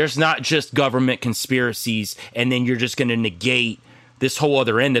 there's not just government conspiracies and then you're just going to negate this whole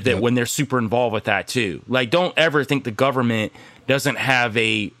other end of it when they're super involved with that too. Like, don't ever think the government doesn't have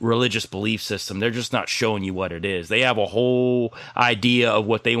a religious belief system. They're just not showing you what it is. They have a whole idea of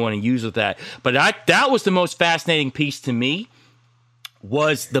what they want to use with that. But that was the most fascinating piece to me,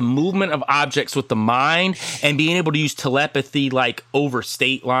 was the movement of objects with the mind and being able to use telepathy like over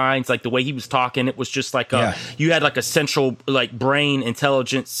state lines. Like the way he was talking, it was just like you had like a central like brain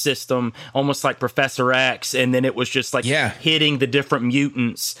intelligence system, almost like Professor X, and then it was just like hitting the different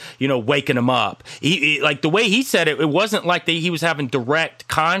mutants, waking them up. He like the way he said it, it wasn't like he was having direct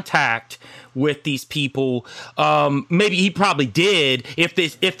contact with these people. Maybe he probably did if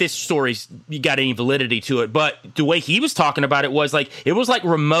this story's got any validity to it, but the way he was talking about it was like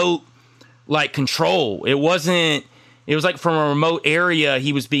remote like control. It was like from a remote area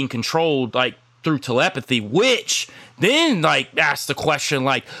he was being controlled like through telepathy, which then like asks the question,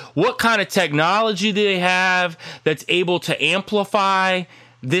 like, what kind of technology do they have that's able to amplify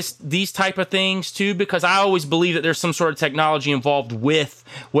these type of things too? Because I always believe that there's some sort of technology involved with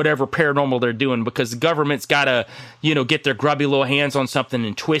whatever paranormal they're doing, because the government's got to, get their grubby little hands on something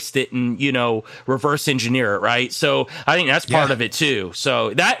and twist it and, reverse engineer it. Right. So I think that's part of it too.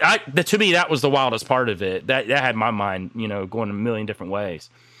 So to me, that was the wildest part of it. That had my mind, going a million different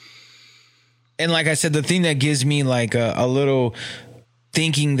ways. And like I said, the thing that gives me like a little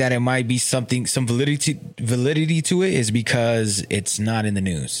thinking that it might be some validity to it is because it's not in the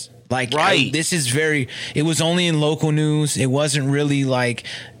news. Like, it was only in local news. It wasn't really like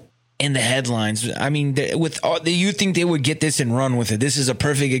in the headlines. I mean, you think they would get this and run with it. This is a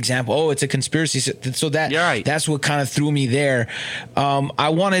perfect example. Oh, it's a conspiracy. So that's what kind of threw me there. I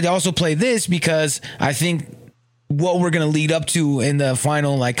wanted to also play this because I think what we're going to lead up to in the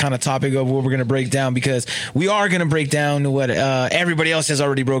final like kind of topic of what we're going to break down, because we are going to break down what everybody else has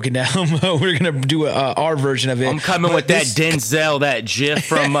already broken down. We're going to do our version of it. I'm coming with that Denzel, that GIF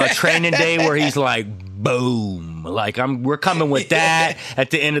from Training Day where he's like, boom. Like we're coming with that at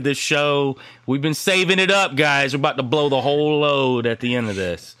the end of this show. We've been saving it up, guys. We're about to blow the whole load at the end of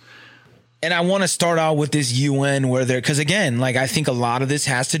this. And I want to start out with this UN because again, like I think a lot of this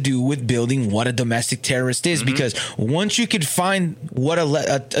has to do with building what a domestic terrorist is, because once you could find what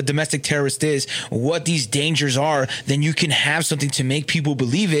a domestic terrorist is, what these dangers are, then you can have something to make people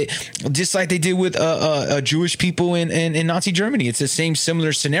believe it, just like they did with Jewish people in Nazi Germany. It's the same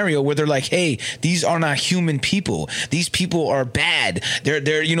similar scenario where they're like, hey, these are not human people. These people are bad.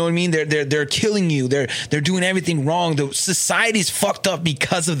 They're you know what I mean? They're killing you. They're doing everything wrong. The society's fucked up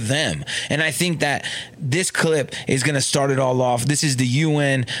because of them. And I think that this clip is going to start it all off. This is the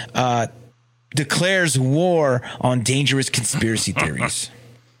UN declares war on dangerous conspiracy theories.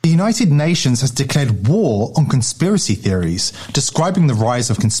 The United Nations has declared war on conspiracy theories, describing the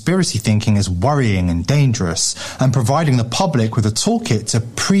rise of conspiracy thinking as worrying and dangerous, and providing the public with a toolkit to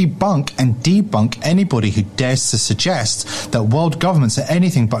pre-bunk and debunk anybody who dares to suggest that world governments are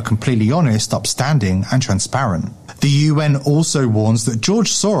anything but completely honest, upstanding, and transparent. The UN also warns that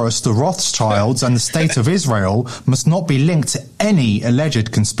George Soros, the Rothschilds, and the State of Israel must not be linked to any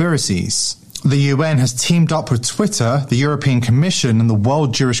alleged conspiracies. The UN has teamed up with Twitter, the European Commission, and the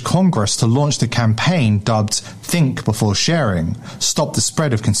World Jewish Congress to launch the campaign dubbed Think Before Sharing, Stop the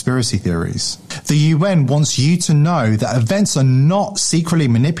Spread of Conspiracy Theories. The UN wants you to know that events are not secretly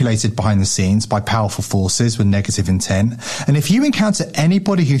manipulated behind the scenes by powerful forces with negative intent, and if you encounter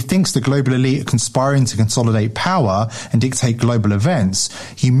anybody who thinks the global elite are conspiring to consolidate power and dictate global events,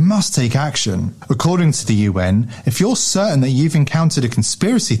 you must take action. According to the UN, if you're certain that you've encountered a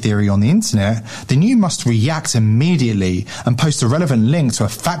conspiracy theory on the internet, then you must react immediately and post a relevant link to a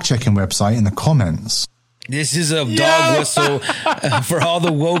fact-checking website in the comments. This is a dog whistle for all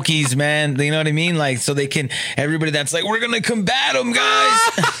the wokies, man. You know what I mean? Like, so they can, everybody that's like, we're going to combat them, guys.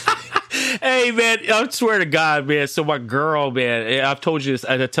 Hey, man, I swear to God, man. So my girl, man, I've told you this.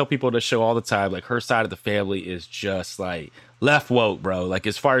 I tell people on the show all the time, like her side of the family is just like left woke, bro. Like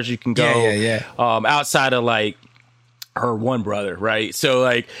as far as you can go. Yeah. Outside of like, her one brother, right? So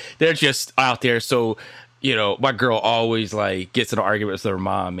like they're just out there. So, you know, my girl always like gets in an argument with her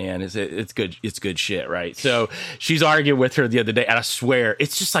mom, man. It's good shit, right? So she's arguing with her the other day, and I swear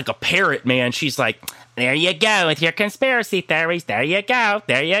it's just like a parrot, man. She's like, there you go with your conspiracy theories. There you go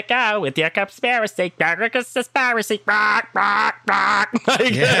with your conspiracy. Conspiracy. Like, bro,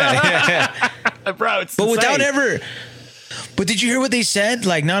 it's but insane. Without ever. But did you hear what they said?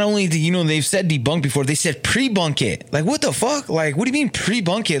 Like, not only do you know they've said debunk before, they said pre-bunk it. Like, what the fuck? Like, what do you mean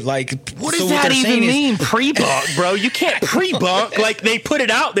pre-bunk it? Like, what does that even mean? Pre-bunk, bro? You can't pre-bunk. Like, they put it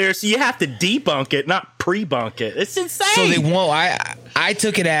out there, so you have to debunk it, not pre-bunk it. It's insane. So they won't. I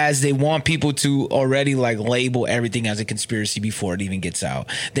took it as they want people to already like label everything as a conspiracy before it even gets out.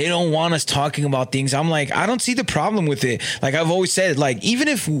 They don't want us talking about things. I'm like, I don't see the problem with it. Like I've always said, like even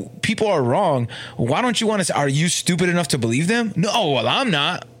if people are wrong, why don't you want to? Are you stupid enough to believe them? No, well I'm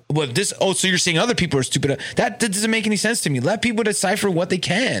not. But this, so you're saying other people are stupid? That doesn't make any sense to me. Let people decipher what they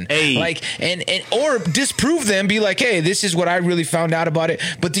can, like, and or disprove them. Be like, hey, this is what I really found out about it.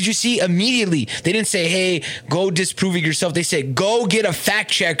 But did you see immediately? They didn't say, hey, go disprove it yourself. They said, go get a fact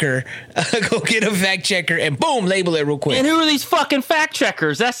checker, and boom, label it real quick. And who are these fucking fact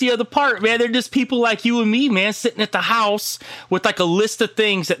checkers? That's the other part, man. They're just people like you and me, man, sitting at the house with like a list of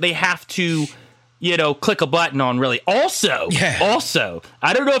things that they have to, you know, click a button on, really. Also,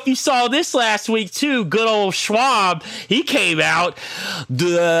 I don't know if you saw this last week, too. Good old Schwab, he came out.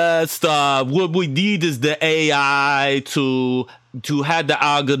 What we need is the AI to have the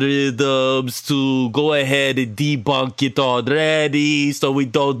algorithms to go ahead and debunk it already, so we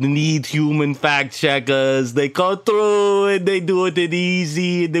don't need human fact checkers. They go through and they do it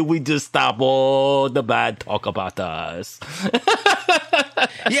easy, and then we just stop all the bad talk about us.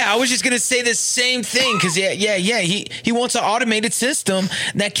 Yeah, I was just gonna say the same thing because he wants an automated system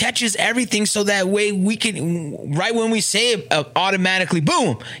that catches everything, so that way we can, right when we say it, automatically,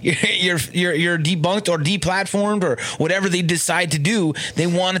 boom, you're debunked or deplatformed or whatever they decide to do. They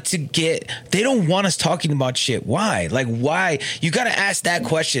want it to get. They don't want us talking about shit. Why? Like, why? You got to ask that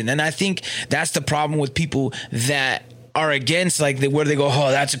question, and I think that's the problem with people that are against, like, where they go,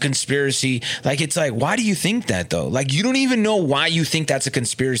 oh, that's a conspiracy. Like, it's like, why do you think that though? Like, you don't even know why you think that's a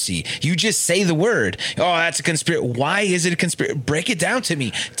conspiracy. You just say the word, oh, that's a conspiracy. Why is it a conspiracy? Break it down to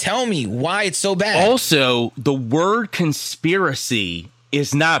me. Tell me why it's so bad. Also, the word conspiracy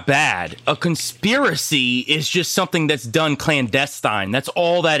is not bad. A conspiracy is just something that's done clandestine. That's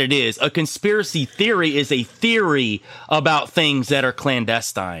all that it is. A conspiracy theory is a theory about things that are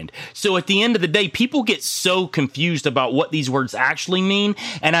clandestine. So at the end of the day, people get so confused about what these words actually mean.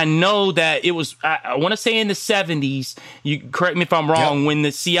 And I know that it was, I want to say in the 70s, you correct me if I'm wrong, when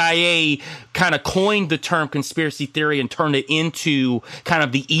the CIA kind of coined the term conspiracy theory and turned it into kind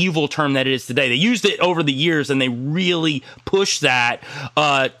of the evil term that it is today. They used it over the years and they really pushed that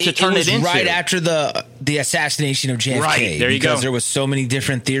to turn it into. Right after the assassination of JFK. Right, there you go. Because there was so many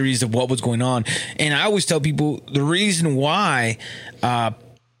different theories of what was going on. And I always tell people the reason why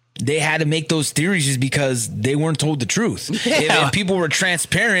they had to make those theories is because they weren't told the truth. Yeah. And people were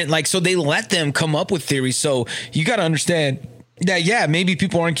transparent, like, so they let them come up with theories. So you got to understand that, yeah, maybe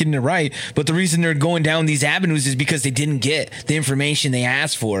people aren't getting it right, but the reason they're going down these avenues is because they didn't get the information they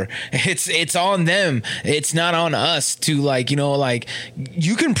asked for. It's on them. It's not on us to, like, you know, like,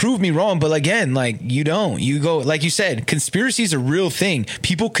 you can prove me wrong, but again, like, you don't. You go, like you said, conspiracy is a real thing.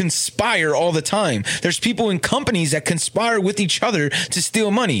 People conspire all the time. There's people in companies that conspire with each other to steal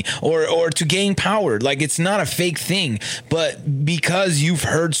money or to gain power. Like, it's not a fake thing, but because you've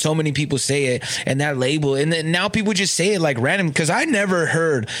heard so many people say it and that label, and then now people just say it like random. Because I never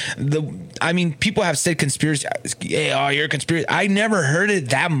heard people have said conspiracy. Hey, oh, you're a conspiracy. I never heard it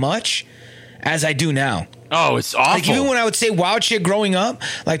that much as I do now. Oh, it's awful. Like, even when I would say wild shit growing up,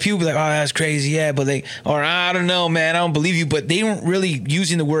 like, people would be like, oh, that's crazy. Yeah, but I don't know, man, I don't believe you. But they weren't really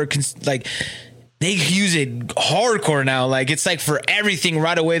using the word, like, they use it hardcore now. Like, it's like for everything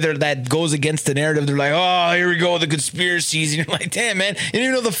right away there that goes against the narrative. They're like, oh, here we go, the conspiracies. And you're like, damn, man, you don't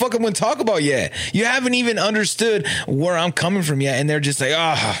even know the fuck I'm going to talk about yet. You haven't even understood where I'm coming from yet. And they're just like,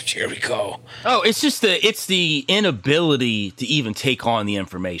 oh, here we go. Oh, it's just the inability to even take on the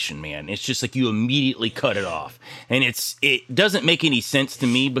information, man. It's just like you immediately cut it off. And it doesn't make any sense to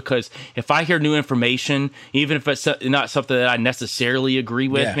me, because if I hear new information, even if it's not something that I necessarily agree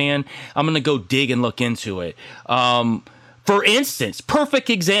with, man, I'm going to go dig and look into it. For instance, perfect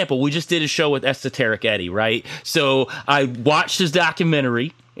example, we just did a show with Esoteric Eddie, right? So I watched his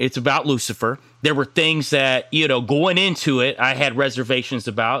documentary. It's about Lucifer. there were things that, going into it, I had reservations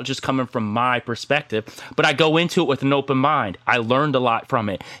about, just coming from my perspective. But I go into it with an open mind. I learned a lot from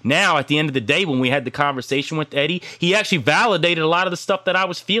it. Now, at the end of the day, when we had the conversation with Eddie, he actually validated a lot of the stuff that I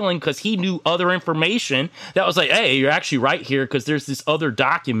was feeling because he knew other information that was like, hey, you're actually right here because there's this other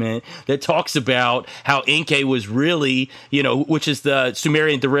document that talks about how Enki was really, which is the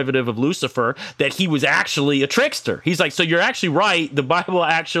Sumerian derivative of Lucifer, that he was actually a trickster. He's like, so you're actually right. The Bible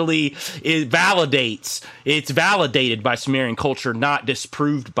actually it's validated by Sumerian culture, not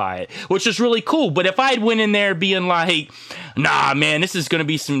disproved by it, which is really cool. But if I had went in there being like, nah, man, this is going to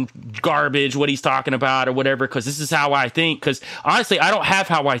be some garbage, what he's talking about or whatever, because this is how I think. Because honestly, I don't have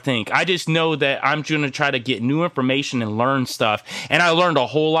how I think. I just know that I'm going to try to get new information and learn stuff. And I learned a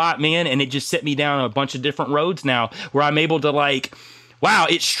whole lot, man. And it just set me down a bunch of different roads now where I'm able to wow,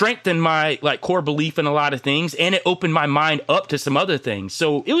 it strengthened my core belief in a lot of things, and it opened my mind up to some other things.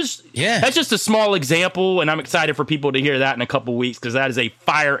 So that's just a small example, and I'm excited for people to hear that in a couple weeks because that is a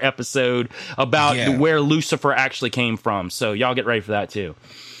fire episode about where Lucifer actually came from. So y'all get ready for that too.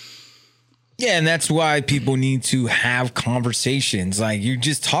 Yeah, and that's why people need to have conversations. Like, you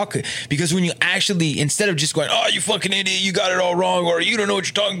just talk, because when you actually, instead of just going, oh, you fucking idiot, you got it all wrong, or you don't know what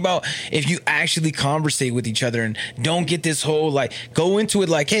you're talking about, if you actually conversate with each other and don't get this whole, go into it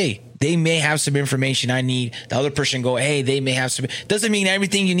like, hey, they may have some information I need. The other person go, hey, they may have some. Doesn't mean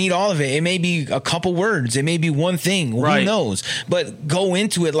everything you need, all of it. It may be a couple words. It may be one thing. Right. Who knows? But go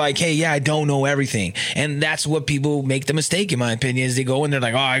into it like, hey, yeah, I don't know everything. And that's what people make the mistake, in my opinion, is they go in there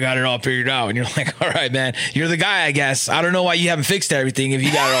like, oh, I got it all figured out. And you're like, all right, man, you're the guy, I guess. I don't know why you haven't fixed everything if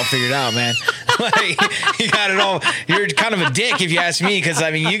you got it all figured out, man. You got it all. You're kind of a dick if you ask me, because,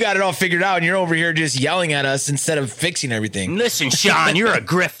 you got it all figured out and you're over here just yelling at us instead of fixing everything. Listen, Sean, you're a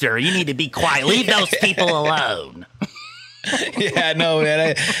grifter. You need to be quiet. Leave those people alone. Yeah, no,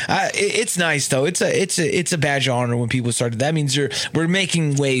 man. It's nice though. It's a badge of honor when people start. That means we're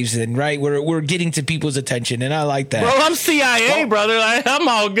making waves, and right, we're getting to people's attention, and I like that. Well, I'm CIA, brother. I'm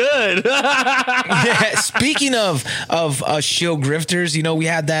all good. Yeah, speaking of shill grifters, we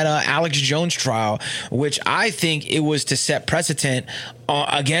had that Alex Jones trial, which I think it was to set precedent.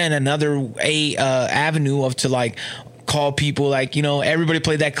 Again, another avenue of call people everybody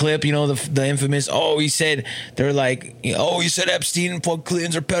played that clip, the infamous, he said Epstein and Paul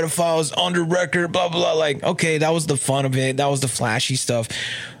Clintons are pedophiles under record, blah, blah, blah. Okay, that was the fun of it. That was the flashy stuff.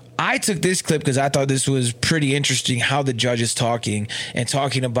 I took this clip because I thought this was pretty interesting, how the judge is talking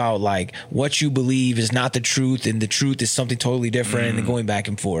about what you believe is not the truth and the truth is something totally different and going back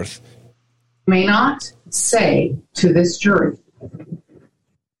and forth. May not say to this jury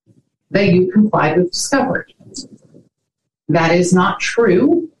that you complied with discovery. That is not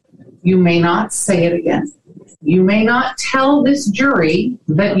true. You may not say it again. You may not tell this jury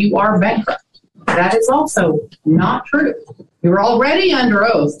that you are bankrupt. That is also not true. You're already under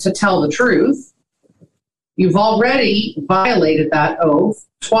oath to tell the truth. You've already violated that oath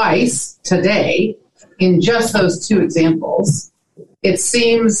twice today in just those two examples. It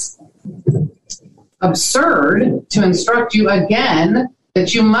seems absurd to instruct you again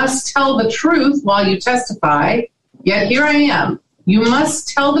that you must tell the truth while you testify. Yet here I am. You must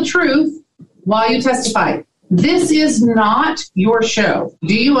tell the truth while you testify. This is not your show.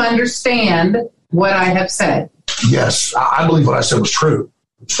 Do you understand what I have said? Yes, I believe what I said was true.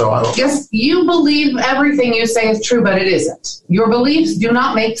 So I don't. Yes, you believe everything you say is true, but it isn't. Your beliefs do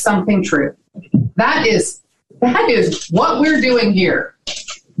not make something true. That is what we're doing here.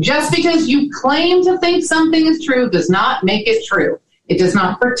 Just because you claim to think something is true does not make it true. It does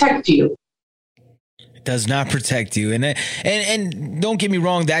not protect you. Does not protect you. And don't get me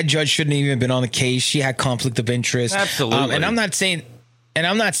wrong, that judge shouldn't have even been on the case. She had conflict of interest. Absolutely. And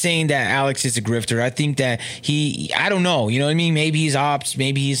I'm not saying that Alex is a grifter. I think that I don't know. You know what I mean? Maybe he's ops.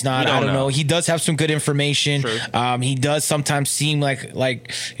 Maybe he's not. I don't know. He does have some good information. He does sometimes seem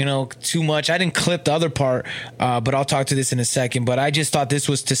like too much. I didn't clip the other part, but I'll talk to this in a second. But I just thought this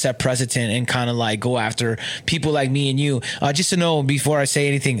was to set precedent and kind of go after people like me and you. Just to know before I say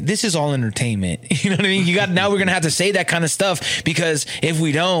anything, this is all entertainment. You know what I mean? Now we're going to have to say that kind of stuff, because if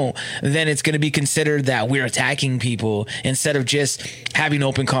we don't, then it's going to be considered that we're attacking people instead of just having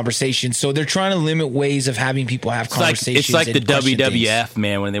open conversations. So they're trying to limit ways of having people have conversations. It's like the WWF,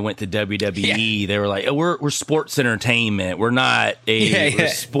 man, when they went to WWE, they were like, we're sports entertainment. We're not a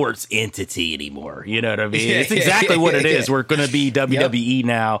sports entity anymore. You know what I mean? It's exactly what it is. We're going to be WWE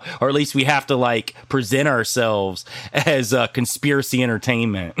now, or at least we have to present ourselves as conspiracy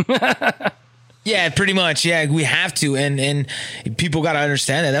entertainment. Yeah, pretty much. Yeah, we have to. And people got to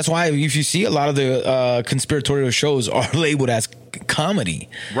understand that. That's why if you see a lot of the conspiratorial shows are labeled as comedy,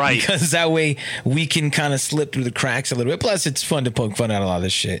 right? Because that way we can kind of slip through the cracks a little bit. Plus, it's fun to poke fun at a lot of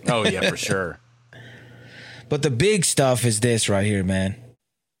this shit. Oh yeah, for sure. But the big stuff is this right here, man.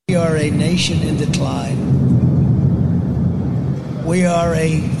 We are a nation in decline. We are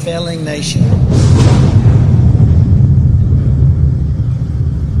a failing nation.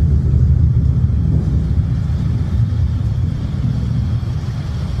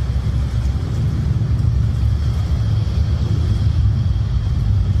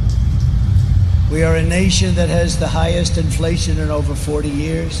 We are a nation that has the highest inflation in over 40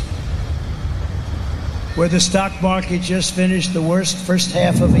 years, where the stock market just finished the worst first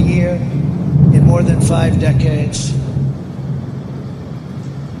half of a year in more than 5 decades.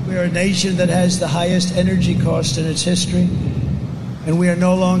 We are a nation that has the highest energy cost in its history, and we are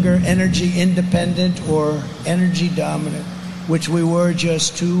no longer energy independent or energy dominant, which we were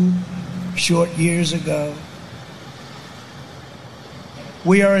just 2 short years ago.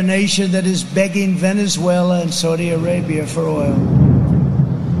 We are a nation that is begging Venezuela and Saudi Arabia for oil.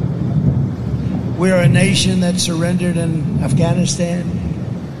 We are a nation that surrendered in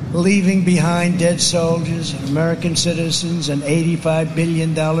Afghanistan, leaving behind dead soldiers, American citizens, and $85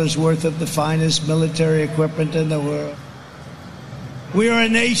 billion worth of the finest military equipment in the world. We are a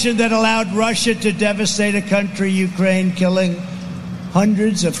nation that allowed Russia to devastate a country, Ukraine, killing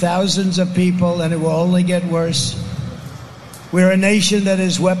hundreds of thousands of people, and it will only get worse. We are a nation that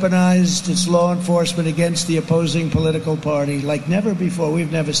has weaponized its law enforcement against the opposing political party like never before.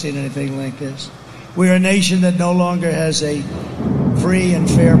 We've never seen anything like this. We are a nation that no longer has a free and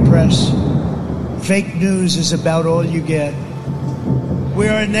fair press. Fake news is about all you get. We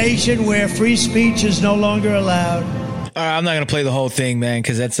are a nation where free speech is no longer allowed. All right, I'm not going to play the whole thing, man,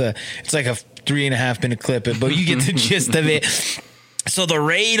 because it's like a 3.5 minute clip, but you get the gist of it. So the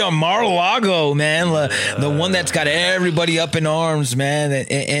raid on Mar-a-Lago, man, the one that's got everybody up in arms, man,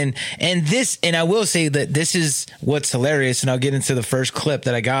 and this, and I will say that this is what's hilarious, and I'll get into the first clip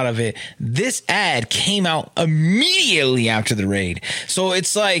that I got of it. This ad came out immediately after the raid, so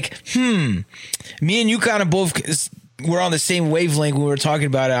it's like, me and you kind of both we're on the same wavelength when we were talking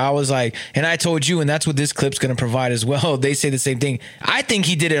about it. I was like, and I told you, and that's what this clip's going to provide as well. They say the same thing. I think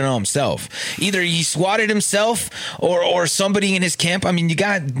he did it on himself. Either he swatted himself or somebody in his camp. I mean, you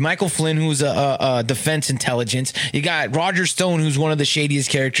got Michael Flynn, who's a defense intelligence. You got Roger Stone, who's one of the shadiest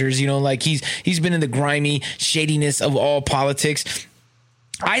characters. You know, like he's been in the grimy shadiness of all politics.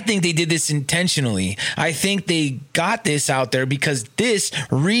 I think they did this intentionally. I think they got this out there because this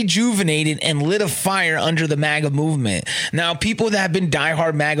rejuvenated and lit a fire under the MAGA movement. Now, people that have been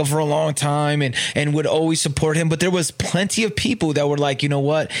diehard MAGA for a long time and would always support him, but there was plenty of people that were like, you know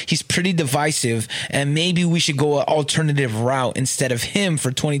what, he's pretty divisive and maybe we should go an alternative route instead of him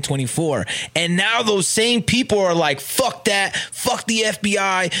for 2024. And now those same people are like, fuck that, fuck the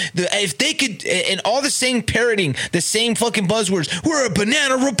FBI. If they could, and all the same parroting, the same fucking buzzwords, we're a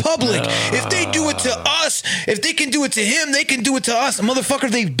banana republic. If they do it to us, if they can do it to him, they can do it to us. Motherfucker,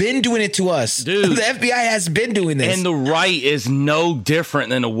 they've been doing it to us. Dude. The FBI has been doing this. And the right is no different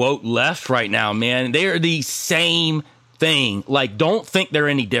than the woke left right now, man. They are the same thing. Like, don't think they're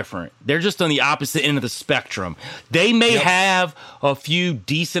any different. They're just on the opposite end of the spectrum. They may have a few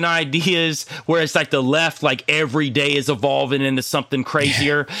decent ideas where it's like the left, like every day is evolving into something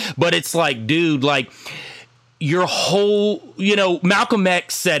crazier. But it's like, dude, like, your whole, you know, Malcolm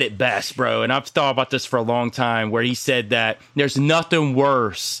X said it best, bro. And I've thought about this for a long time, where he said that there's nothing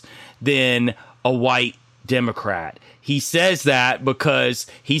worse than a white Democrat. He says that because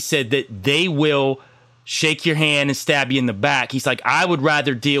he said that they will shake your hand and stab you in the back. He's like, I would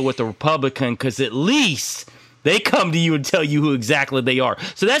rather deal with a Republican because at least they come to you and tell you who exactly they are.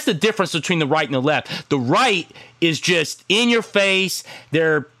 So that's the difference between the right and the left. The right is just in your face.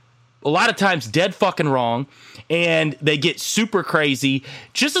 They're a lot of times dead fucking wrong. And they get super crazy,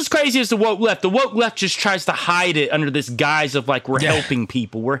 just as crazy as the woke left. The woke left just tries to hide it under this guise of like, we're helping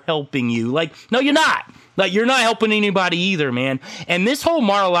people, we're helping you. Like, no, you're not. Like, you're not helping anybody either, man. And this whole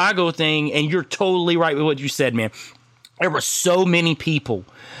Mar-a-Lago thing, and you're totally right with what you said, man. There were so many people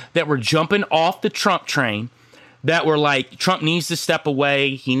that were jumping off the Trump train that were like, Trump needs to step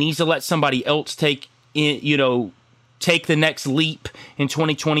away. He needs to let somebody else take the next leap in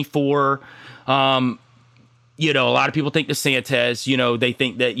 2024. You know, a lot of people think DeSantis, you know, they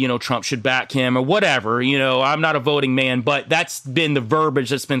think that, you know, Trump should back him or whatever. You know, I'm not a voting man, but that's been the verbiage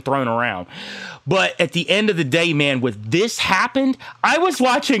that's been thrown around. But at the end of the day, man, when this happened, I was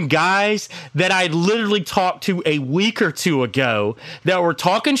watching guys that I literally talked to a week or two ago that were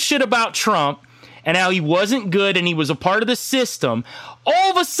talking shit about Trump. and how he wasn't good and he was a part of the system,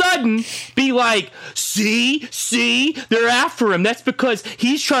 all of a sudden be like, see, they're after him. That's because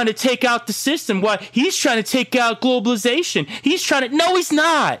he's trying to take out the system. Why? He's trying to take out globalization. No, he's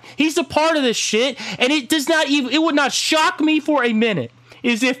not. He's a part of this shit. And it would not shock me for a minute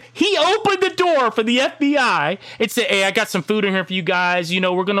is if he opened the door for the FBI and said, hey, I got some food in here for you guys. We're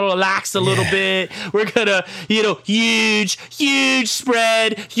going to relax a little bit. We're going to, huge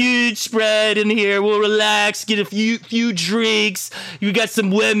spread in here. We'll relax, get a few drinks. You got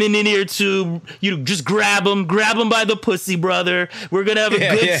some women in here too. Just grab them by the pussy, brother. We're going to have a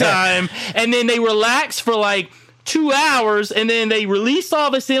good time. And then they relax for like 2 hours, and then they release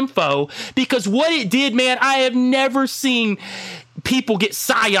all this info because what it did, man, I have never seen people get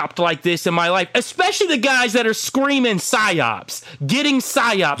psyoped like this in my life, especially the guys that are screaming psyops, getting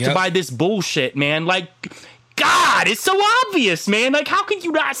psyoped by this bullshit, man. Like, God, it's so obvious, man. Like, how can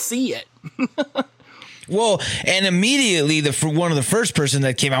you not see it? Well, and immediately one of the first person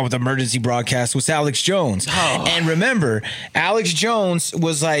that came out with emergency broadcast was Alex Jones. Oh. And remember, Alex Jones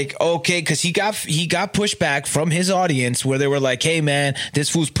was like, okay, because he got pushback from his audience where they were like, hey, man, this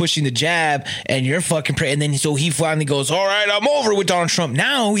fool's pushing the jab and you're fucking and then so he finally goes, all right, I'm over with Donald Trump.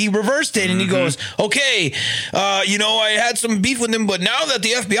 Now he reversed it and he goes, okay, I had some beef with him, but now that the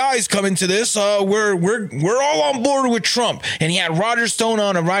FBI is coming to this, we're all on board with Trump. And he had Roger Stone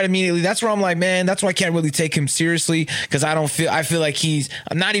on him right immediately. That's where I'm like, man, that's why I can't really take him seriously because I feel like he's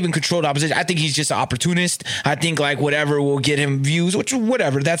not even controlled opposition. I think he's just an opportunist. I think like whatever will get him views,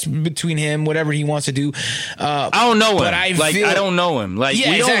 whatever that's between him, whatever he wants to do. I don't know him. I don't know him. Like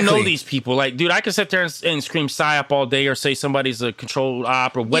we don't know these people. Like, dude, I could sit there and scream psyop all day or say somebody's a controlled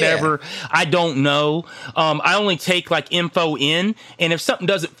op or whatever. Yeah. I don't know. I only take like info in, and if something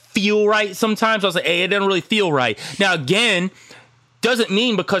doesn't feel right, sometimes I'll say, hey, it doesn't really feel right. Now again, doesn't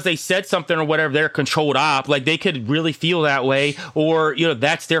mean because they said something or whatever they're controlled op. Like they could really feel that way, or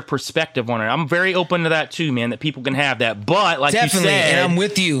that's their perspective on it. I'm very open to that too, man. That people can have that, but like definitely, you said, and I'm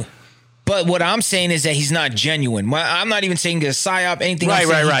with you. But what I'm saying is that he's not genuine. I'm not even saying a psyop, anything.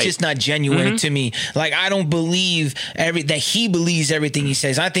 Right. He's just not genuine to me. Like I don't believe that he believes everything he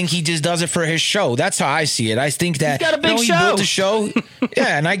says. I think he just does it for his show. That's how I see it. I think that he's got a big show. He built a show.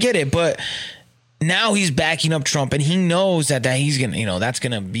 Yeah, and I get it, but. Now he's backing up Trump, and he knows that he's gonna, that's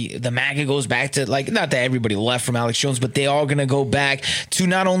gonna be the MAGA goes back to like not that everybody left from Alex Jones, but they all gonna go back to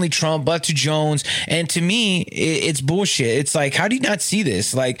not only Trump but to Jones. And to me, it's bullshit. It's like, how do you not see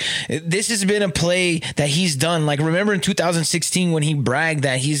this? Like this has been a play that he's done. Like remember in 2016 when he bragged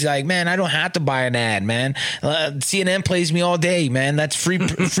that he's like, man, I don't have to buy an ad, man. CNN plays me all day, man. That's free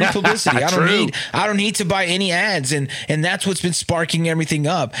publicity. I don't need to buy any ads, and that's what's been sparking everything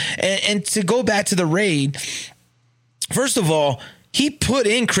up. And to go back to the raid, first of all, he put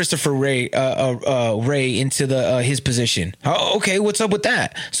in Christopher Wray into his position. Oh, okay, what's up with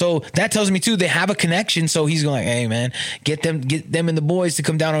that? So that tells me too they have a connection. So he's going like, hey man, get them and the boys to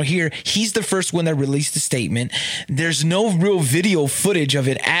come down on here. He's the first one that released the statement. There's no real video footage of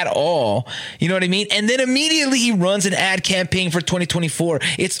it at all. You know what I mean? And then immediately he runs an ad campaign for 2024.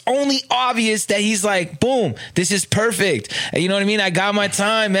 It's only obvious that he's like, boom, this is perfect. You know what I mean? I got my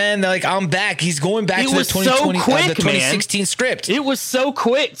time, man. Like I'm back. He's going back to the 2016 script. It was so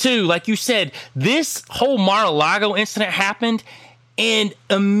quick too. Like you said, this whole Mar-a-Lago incident happened and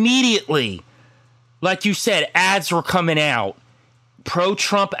immediately, like you said, ads were coming out,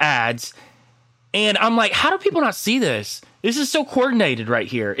 pro-Trump ads. And I'm like, how do people not see this? This is so coordinated right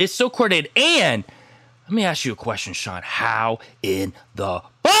here. It's so coordinated. And let me ask you a question, Sean. How in the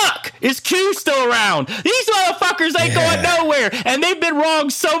fuck is Q still around? These motherfuckers ain't going nowhere, and they've been wrong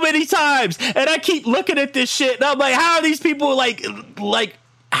so many times. And I keep looking at this shit, and I'm like, how are these people like?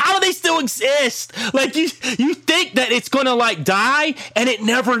 How do they still exist? Like you think that it's gonna like die, and it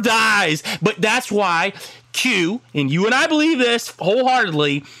never dies. But that's why Q, and you and I believe this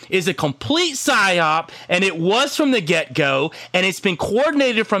wholeheartedly, is a complete psyop, and it was from the get-go, and it's been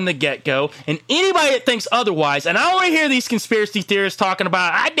coordinated from the get-go, and anybody that thinks otherwise, and I don't want to hear these conspiracy theorists talking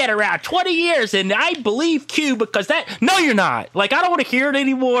about, I've been around 20 years, and I believe Q because that, no, you're not. Like, I don't want to hear it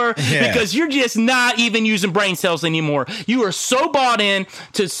anymore, because you're just not even using brain cells anymore. You are so bought in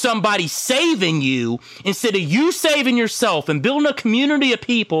to somebody saving you, instead of you saving yourself, and building a community of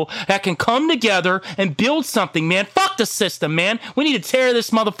people that can come together and build something, man. Fuck the system, man. We need to tear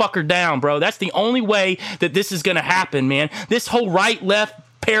this motherfucker down, bro. That's the only way that this is gonna happen, man. This whole right-left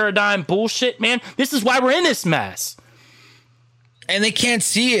paradigm bullshit, man. This is why we're in this mess. And they can't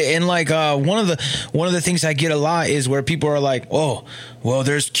see it. And like one of the things I get a lot is where people are like, oh, well,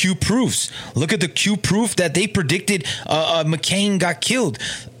 there's Q proofs. Look at the Q proof that they predicted McCain got killed.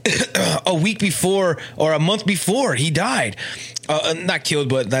 a week before or a month before he died. Not killed,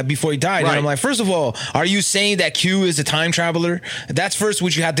 but that before he died. Right. And I'm like, first of all, are you saying that Q is a time traveler? That's first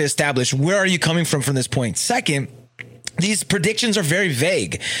what you have to establish. Where are you coming from this point? Second, these predictions are very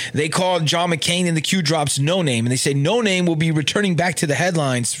vague. They called John McCain in the Q drops No Name, and they say No Name will be returning back to the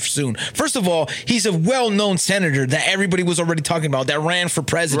headlines soon. First of all, he's a well-known senator that everybody was already talking about that ran for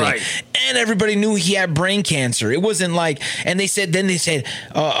president, Right. and everybody knew he had brain cancer. It wasn't like, and they said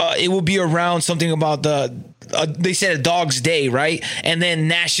it will be around something about they said a Dog's Day, right? And then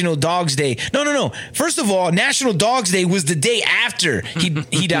National Dogs Day. No. First of all, National Dogs Day was the day after he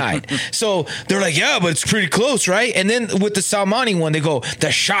died. So they're like, yeah, but it's pretty close, right? And then with the Salmani one, they go,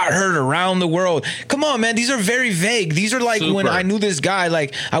 the shot heard around the world. Come on, man. These are very vague. These are like when I knew this guy,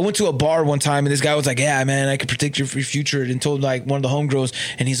 like I went to a bar one time and this guy was like, yeah, man, I could predict your future, and told like one of the homegirls,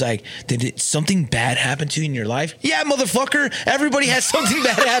 and he's like, did something bad happen to you in your life? Yeah, motherfucker. Everybody has something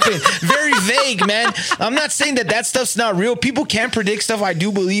bad happen. Very vague, man. I'm not saying that stuff's not real. People can predict stuff. I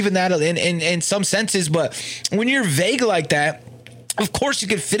do believe in that in some senses, but when you're vague like that, of course you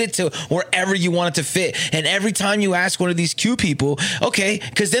can fit it to wherever you want it to fit. And every time you ask one of these Q people, okay,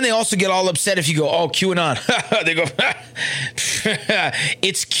 because then they also get all upset if you go, oh, QAnon. They go,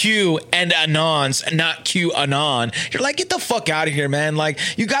 it's Q and Anons, not QAnon. You're like, get the fuck out of here, man. Like,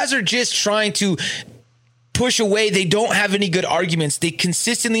 you guys are just trying to push away. They don't have any good arguments. They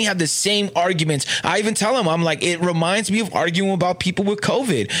consistently have the same arguments. I even tell them, I'm like, it reminds me of arguing about people with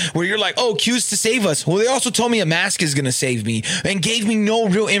COVID, where you're like, oh, Q's to save us. Well, they also told me a mask is going to save me and gave me no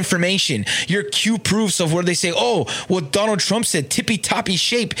real information. Your Q proofs of where they say, oh, well, Donald Trump said tippy toppy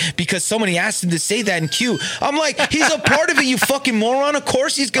shape because somebody asked him to say that in Q. I'm like, he's a part of it, you fucking moron. Of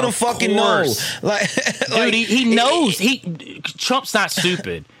course he's going to fucking know. Like, dude, he knows. Trump's not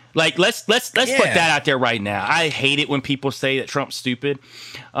stupid. Like, let's put that out there right now. I hate it when people say that Trump's stupid,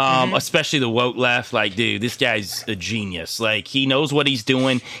 especially the woke left. Like, dude, this guy's a genius. Like, he knows what he's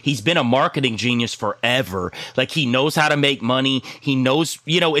doing. He's been a marketing genius forever. Like, he knows how to make money. He knows,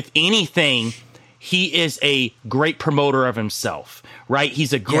 if anything, he is a great promoter of himself, right?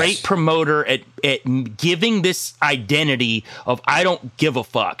 He's a great promoter at giving this identity of I don't give a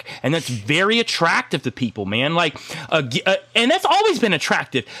fuck. And that's very attractive to people, man. Like, and that's always been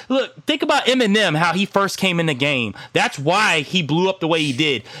attractive. Look, think about Eminem, how he first came in the game. That's why he blew up the way he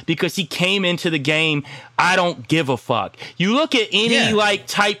did, because he came into the game, I don't give a fuck. You look at any like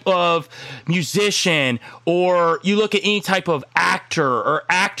type of musician, or you look at any type of actor or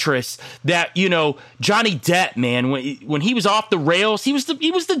actress that, Johnny Depp, man, when he was off the rails, he was the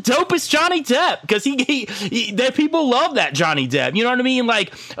dopest Johnny Depp, because that people love that Johnny Depp. You know what I mean?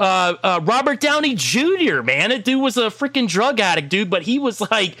 Like Robert Downey Jr., man, that dude was a freaking drug addict, dude, but he was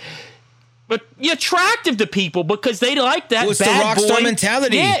like, but attractive to people because they like that. Well, it's bad the rock star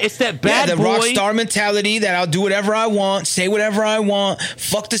mentality. Yeah, it's that bad the boy. rock star mentality that I'll do whatever I want, say whatever I want,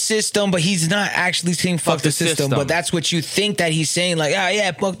 fuck the system. But he's not actually saying fuck the system. But that's what you think that he's saying. Like,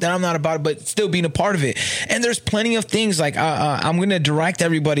 fuck that, I'm not about it, but still being a part of it. And there's plenty of things like I'm going to direct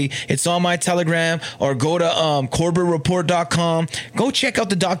everybody. It's on my Telegram, or go to CorbettReport.com. Go check out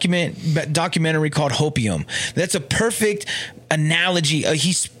the documentary called Hopium. That's a perfect analogy.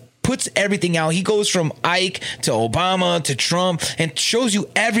 He's puts everything out. He goes from Ike to Obama to Trump and shows you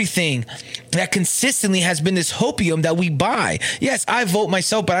everything that consistently has been this hopium that we buy. Yes, I vote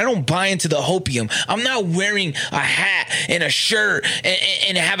myself, but I don't buy into the hopium. I'm not wearing a hat and a shirt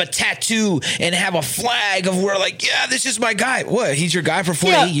and have a tattoo and have a flag of where, like, yeah, this is my guy. What? He's your guy for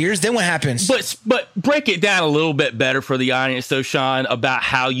 48 years? Then what happens? But break it down a little bit better for the audience, though, Sean, about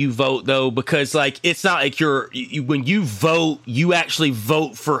how you vote, though, because, like, it's not like when you vote, you actually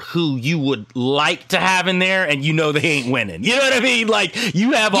vote for who you would like to have in there, and they ain't winning. You know what I mean? Like,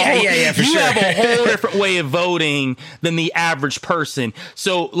 you have a have a whole different way of voting than the average person.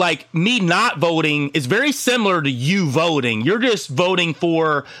 So, like, me not voting is very similar to you voting. You're just voting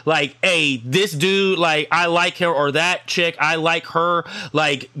for, like, hey, this dude, like, I like her, or that chick, I like her.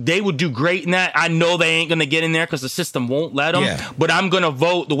 Like, they would do great in that. I know they ain't gonna get in there because the system won't let them. Yeah. But I'm gonna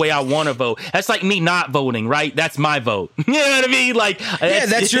vote the way I want to vote. That's like me not voting, right? That's my vote. You know what I mean? Like,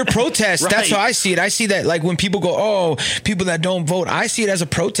 that's your protest. Right. That's how I see it. I see that, like, when people go, oh, people that don't vote, I see it as a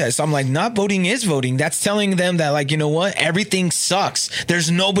protest. I'm like, not voting is voting. That's telling them that, like, you know what? Everything sucks.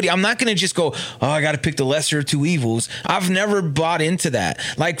 There's nobody. I'm not going to just go, oh, I got to pick the lesser of two evils. I've never bought into that.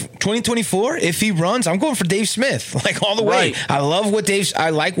 Like, 2024, if he runs, I'm going for Dave Smith, like, all the way. I love what I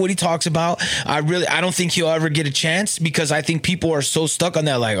like what he talks about. I don't think he'll ever get a chance, because I think people are so stuck on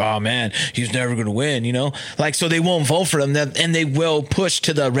that, like, oh man, he's never going to win, like, so they won't vote for him, and they will push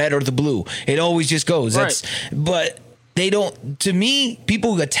to the red or the blue. It always just goes. But they don't, to me,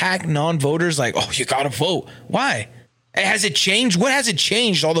 people attack non-voters like, oh, you gotta vote. Why? Has it changed? What has it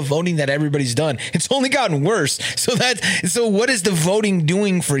changed? All the voting that everybody's done. It's only gotten worse. So what is the voting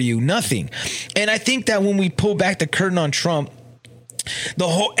doing for you? Nothing. And I think that when we pull back the curtain on Trump,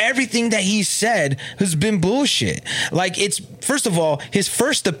 everything that he said has been bullshit. Like, it's, first of all, his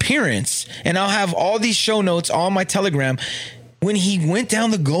first appearance, and I'll have all these show notes on my Telegram, when he went down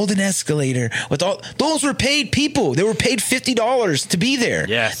the golden escalator with all those were paid people. They were paid $50 to be there.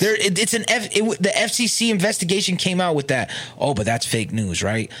 Yes. The FCC investigation came out with that. Oh, but that's fake news,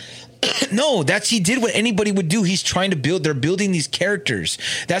 right? No, he did what anybody would do. He's trying to they're building these characters.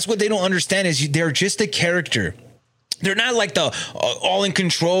 That's what they don't understand is they're just a character. They're not like the all in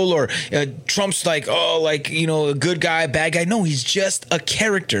control or Trump's like, a good guy, bad guy. No, he's just a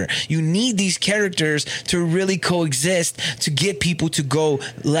character. You need these characters to really coexist to get people to go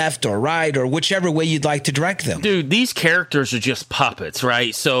left or right or whichever way you'd like to direct them. Dude, these characters are just puppets,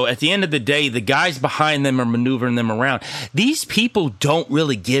 right? So at the end of the day, the guys behind them are maneuvering them around. These people don't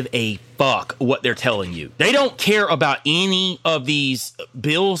really give a fuck what they're telling you. They don't care about any of these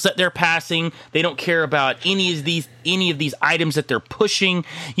bills that they're passing. They don't care about any of these items that they're pushing.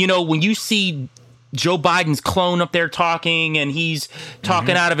 You know, when you see Joe Biden's clone up there talking and he's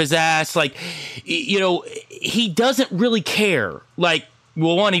talking out of his ass, like, you know, he doesn't really care. Like,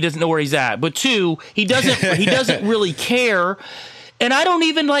 well, one, he doesn't know where he's at, but two, he doesn't really care. And I don't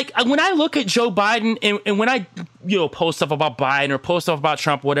even when I look at Joe Biden and when I, post stuff about Biden or post stuff about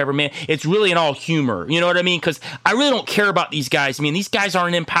Trump, whatever, man, it's really in all humor. You know what I mean? Because I really don't care about these guys. I mean, these guys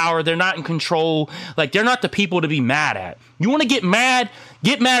aren't in power. They're not in control. Like, they're not the people to be mad at. You want to get mad?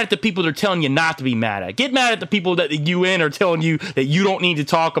 Get mad at the people that are telling you not to be mad at. Get mad at the people that the UN are telling you that you don't need to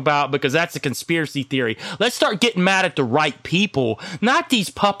talk about because that's a conspiracy theory. Let's start getting mad at the right people, not these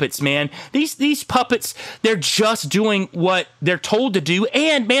puppets, man. These puppets, they're just doing what they're told to do.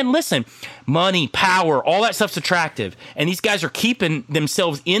 And, man, listen, money, power, all that stuff's attractive. And these guys are keeping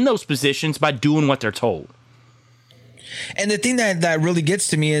themselves in those positions by doing what they're told. And the thing that really gets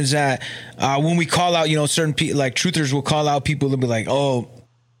to me is that when we call out, certain people, like truthers will call out people, they'll be like, oh,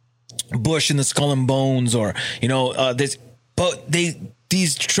 Bush and the Skull and Bones, or, this. But these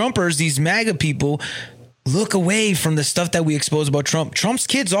Trumpers, these MAGA people, look away from the stuff that we expose about Trump. Trump's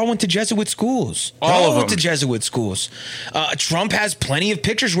kids all went to Jesuit schools. All of them went to Jesuit schools. Trump has plenty of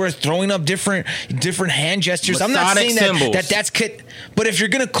pictures where throwing up different hand gestures. Masonic I'm not saying symbols. that's but if you're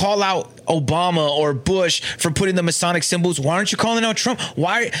going to call out Obama or Bush for putting the Masonic symbols, why aren't you calling out Trump?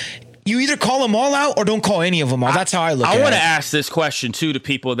 Why? You either call them all out or don't call any of them out. That's how I look at it. I want to ask this question, too, to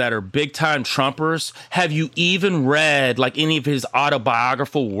people that are big-time Trumpers. Have you even read, any of his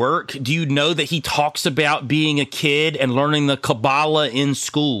autobiographical work? Do you know that he talks about being a kid and learning the Kabbalah in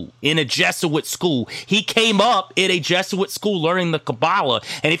school, in a Jesuit school? He came up at a Jesuit school learning the Kabbalah.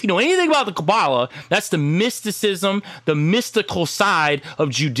 And if you know anything about the Kabbalah, that's the mysticism, the mystical side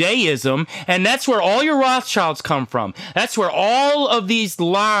of Judaism. And that's where all your Rothschilds come from. That's where all of these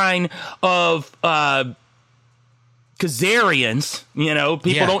line of Khazarians,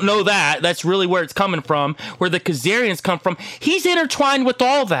 people don't know that. That's really where it's coming from, where the Khazarians come from. He's intertwined with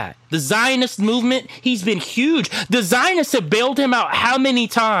all that. The Zionist movement, he's been huge. The Zionists have bailed him out how many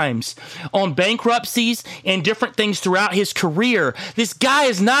times on bankruptcies and different things throughout his career. This guy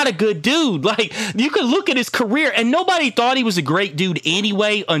is not a good dude. You could look at his career, and nobody thought he was a great dude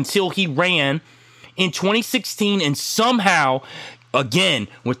anyway until he ran in 2016 and somehow, again,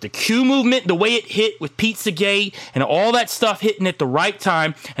 with the Q movement, the way it hit with Pizzagate and all that stuff hitting at the right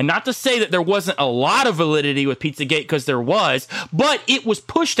time, and not to say that there wasn't a lot of validity with Pizzagate, because there was, but it was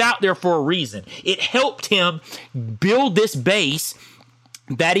pushed out there for a reason. It helped him build this base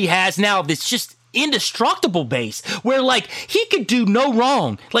that he has now, this just indestructible base, where he could do no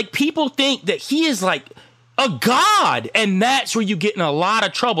wrong. People think that he is a god, and that's where you get in a lot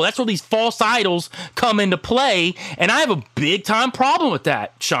of trouble. That's where these false idols come into play, and I have a big time problem with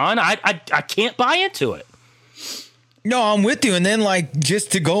that, Sean. I can't buy into it. No, I'm with you. And then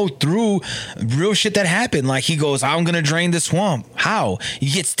just to go through real shit that happened, he goes, I'm going to drain the swamp. How?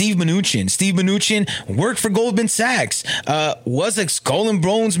 You get Steve Mnuchin. Steve Mnuchin worked for Goldman Sachs, was a Skull and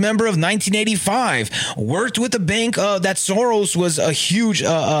Bones member of 1985, worked with a bank that Soros was a huge,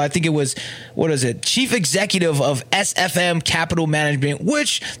 I think it was, chief executive of SFM Capital Management,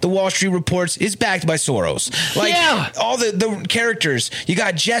 which the Wall Street reports is backed by Soros. All the characters. You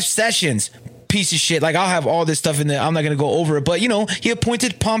got Jeff Sessions, piece of shit. I'll have all this stuff in there. I'm not going to go over it, but he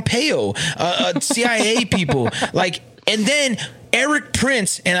appointed Pompeo, CIA people. And then Eric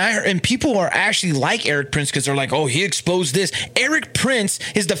Prince, and people are actually like Eric Prince because they're like, oh, he exposed this. Eric Prince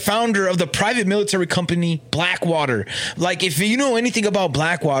is the founder of the private military company Blackwater. Like, if you know anything about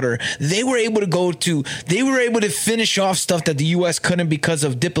Blackwater, they were able to finish off stuff that the U.S. couldn't because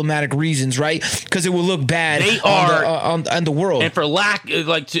of diplomatic reasons, right? Because it would look bad on the world. And for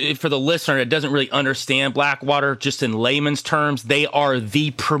for the listener that doesn't really understand Blackwater, just in layman's terms, they are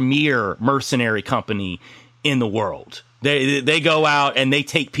the premier mercenary company in the world. They go out and they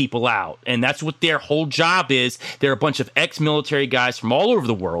take people out, and that's what their whole job is. They're a bunch of ex-military guys from all over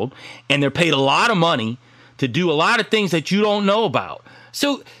the world, and they're paid a lot of money to do a lot of things that you don't know about.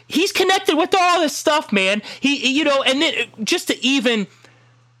 So he's connected with all this stuff, man. And then just to even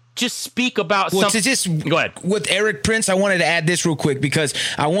just speak about something. Go ahead. With Eric Prince, I wanted to add this real quick because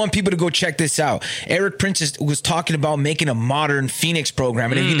I want people to go check this out. Eric Prince was talking about making a modern Phoenix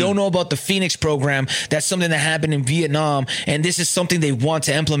program. And if you don't know about the Phoenix program, that's something that happened in Vietnam. And this is something they want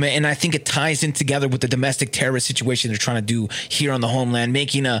to implement. And I think it ties in together with the domestic terrorist situation they're trying to do here on the homeland,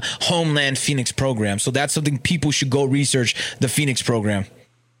 making a homeland Phoenix program. So that's something people should go research, the Phoenix program.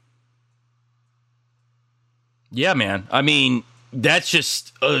 Yeah, man. I mean, that's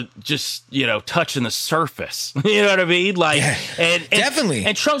just touching the surface. You know what I mean? And definitely.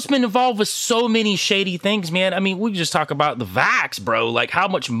 And Trump's been involved with so many shady things, man. I mean, we just talk about the vax, bro. Like how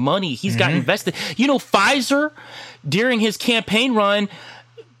much money he's got invested. Pfizer during his campaign run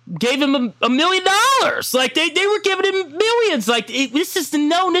gave him $1 million. Like they were giving him millions. Like this is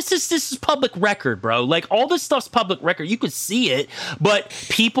known. This is public record, bro. Like all this stuff's public record. You could see it, but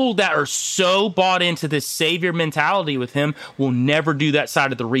people that are so bought into this savior mentality with him will never do that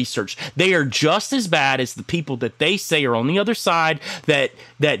side of the research. They are just as bad as the people that they say are on the other side that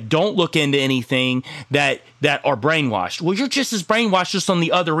don't look into anything, that are brainwashed. Well, you're just as brainwashed, just on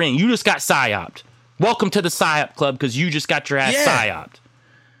the other end. You just got psyoped. Welcome to the psyop club because you just got your ass psyoped.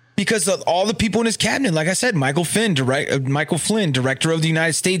 Because of all the people in his cabinet, like I said, Michael Flynn, director of the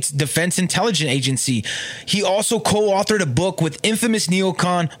United States Defense Intelligence Agency. He also co-authored a book with infamous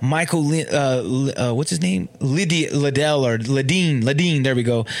neocon Michael, what's his name? Ledeen. There we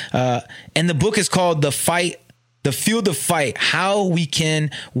go. And the book is called The Field of Fight, How We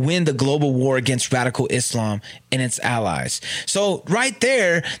Can Win the Global War Against Radical Islam and Its Allies. So right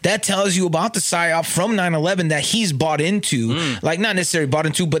there, that tells you about the PSYOP from 9/11 that he's bought into, like not necessarily bought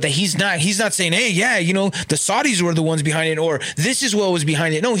into, but that he's not saying, hey, yeah, the Saudis were the ones behind it, or this is what was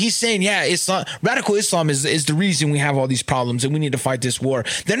behind it. No, he's saying, yeah, radical Islam is the reason we have all these problems and we need to fight this war.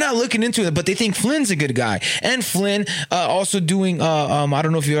 They're not looking into it, but they think Flynn's a good guy. And Flynn also doing, I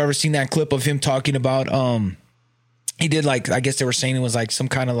don't know if you've ever seen that clip of him talking about, he did I guess they were saying it was like some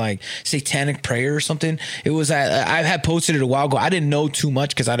kind of satanic prayer or something. It was I had posted it a while ago. I didn't know too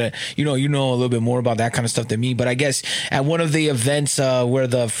much because you know a little bit more about that kind of stuff than me. But I guess at one of the events where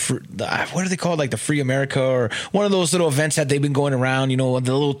what are they called, like the Free America or one of those little events that they've been going around, the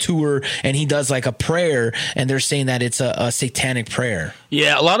little tour, and he does like a prayer, and they're saying that it's a satanic prayer.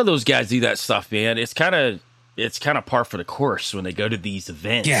 Yeah, a lot of those guys do that stuff, man. It's kind of par for the course when they go to these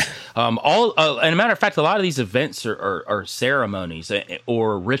events. Yeah. And a matter of fact, a lot of these events are ceremonies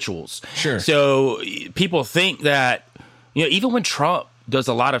or rituals. Sure. So people think that, even when Trump does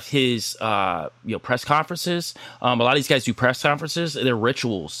a lot of his, press conferences, a lot of these guys do press conferences, they're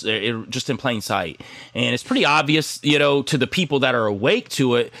rituals, just in plain sight. And it's pretty obvious, to the people that are awake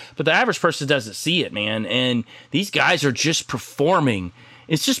to it, but the average person doesn't see it, man. And these guys are just performing.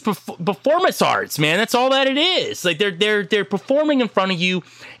 It's just performance arts, man. That's all that it is. Like they're performing in front of you,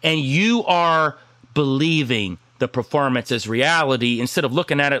 and you are believing the performance as reality instead of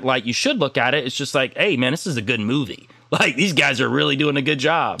looking at it like you should look at it. It's just like, hey, man, this is a good movie. Like these guys are really doing a good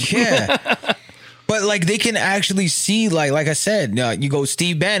job. Yeah. But they can actually see, like I said, you go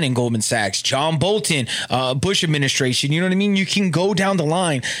Steve Bannon, Goldman Sachs, John Bolton, Bush administration. You know what I mean? You can go down the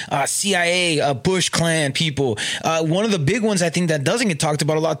line. CIA, Bush clan people. One of the big ones I think that doesn't get talked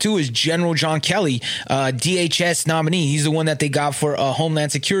about a lot too is General John Kelly, DHS nominee. He's the one that they got for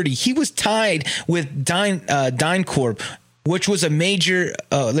Homeland Security. He was tied with DynCorp, which was a major,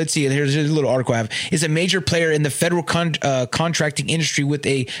 let's see, here's a little article I have, is a major player in the federal contracting industry with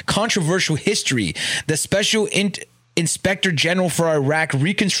a controversial history. The special Inspector General for Iraq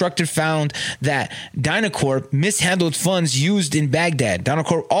reconstructed found that DynCorp mishandled funds used in Baghdad.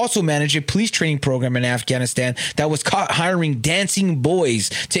 DynCorp also managed a police training program in Afghanistan that was caught hiring dancing boys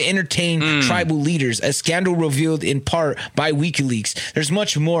to entertain tribal leaders, a scandal revealed in part by WikiLeaks. There's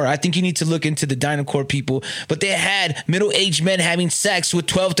much more. I think you need to look into the DynCorp people, but they had middle-aged men having sex with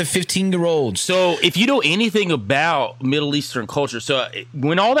 12 to 15-year-olds. So if you know anything about Middle Eastern culture, so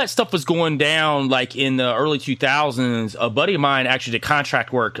when all that stuff was going down, like in the early 2000s, 2000s, a buddy of mine actually did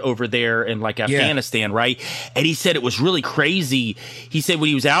contract work over there in like Afghanistan, right? And he said it was really crazy. He said when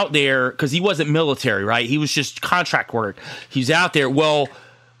he was out there, because he wasn't military, right? He was just contract work. He was out there. Well,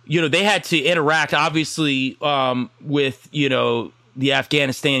 you know, they had to interact, obviously, with, you know, the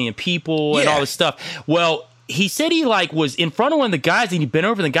Afghanistani people and all this stuff. Well, he said he like was in front of one of the guys and he'd been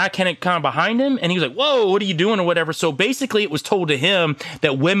over and the guy kind of behind him and he was like, whoa, what are you doing or whatever. So basically it was told to him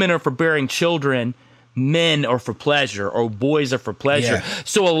that women are for bearing children, men are for pleasure, or boys are for pleasure. Yeah.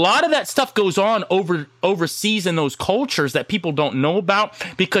 So a lot of that stuff goes on overseas in those cultures that people don't know about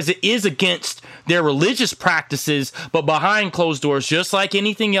because it is against their religious practices, but behind closed doors, just like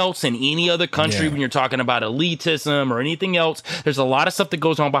anything else in any other country, when you're talking about elitism or anything else, there's a lot of stuff that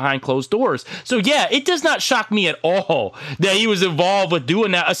goes on behind closed doors. So yeah, it does not shock me at all that he was involved with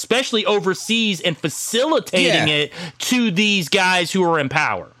doing that, especially overseas and facilitating it to these guys who are in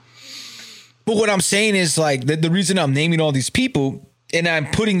power. But what I'm saying is like the reason I'm naming all these people and I'm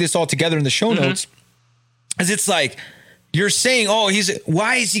putting this all together in the show notes is it's like you're saying, oh,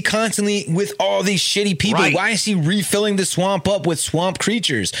 why is he constantly with all these shitty people? Right. Why is he refilling the swamp up with swamp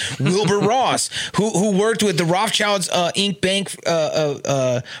creatures? Wilbur Ross, who worked with the Rothschilds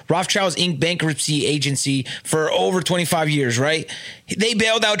Rothschilds Inc. bankruptcy agency for over 25 years, right? They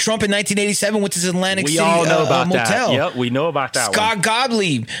bailed out Trump in 1987 with his Atlantic City motel. That. Yep, we know about that. Scott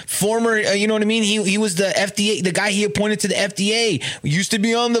Gottlieb, former, you know what I mean? He was the FDA, the guy he appointed to the FDA, used to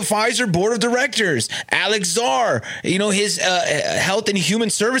be on the Pfizer board of directors. Alex Czar, you know, his health and human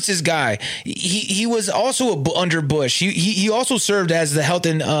services guy. He was also under Bush. He also served as the health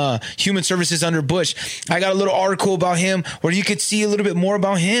and human services under Bush. I got a little article about him where you could see a little bit more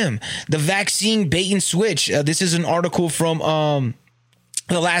about him. The vaccine bait and switch. This is an article from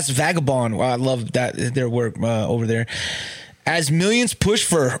The Last Vagabond. Wow, I love their work over there. As millions push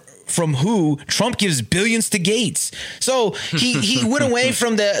from WHO, Trump gives billions to Gates. So he went away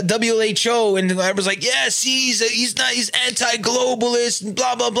from the WHO and I was like, yes, he's anti-globalist,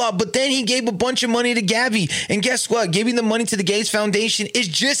 blah, blah, blah. But then he gave a bunch of money to Gavi. And guess what? Giving the money to the Gates Foundation is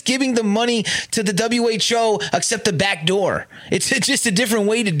just giving the money to the WHO, except the back door. It's just a different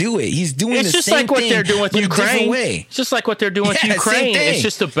way to do it. He's doing the same thing. It's just like what they're doing with Ukraine. It's just like what they're doing with Ukraine. It's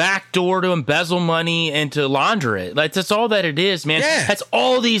just a back door to embezzle money and to launder it. Like, that's all that it is, man. Yeah. That's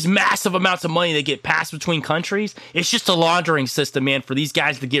all these massive amounts of money that get passed between countries. It's just a laundering system, man, for these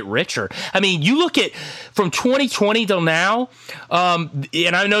guys to get richer. I mean, you look at from 2020 till now, and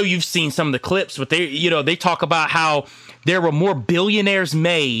I know you've seen some of the clips, but they talk about how there were more billionaires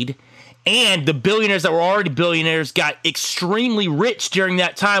made, and the billionaires that were already billionaires got extremely rich during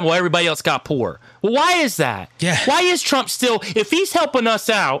that time while everybody else got poor. Well, why is that? Yeah. Why is Trump still, if he's helping us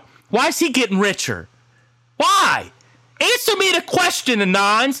out, why is he getting richer? Why? Answer me the question,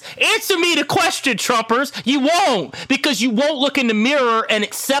 Anons. Answer me the question, Trumpers. You won't, because you won't look in the mirror and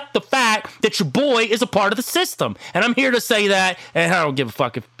accept the fact that your boy is a part of the system. And I'm here to say that, and I don't give a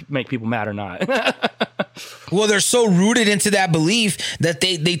fuck if make people mad or not. Well, they're so rooted into that belief that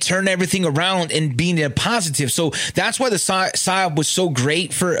they turn everything around and being a positive. So that's why the PSYOP was so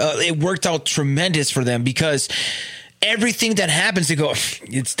great for it worked out tremendous for them, because everything that happens, they go,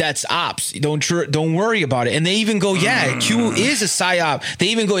 that's ops. Don't worry about it. And they even go, yeah, Q is a psyop. They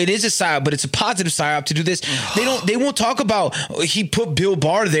even go, it is a psyop, but it's a positive psyop to do this. They won't talk about he put Bill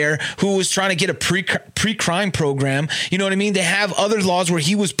Barr there, who was trying to get a pre-crime program. You know what I mean? They have other laws where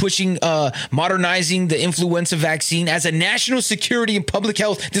he was pushing modernizing the influenza vaccine as a national security and public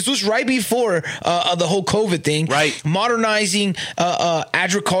health. This was right before the whole COVID thing. Right. Modernizing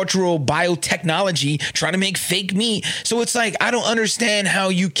agricultural biotechnology, trying to make fake meat. So it's like, I don't understand how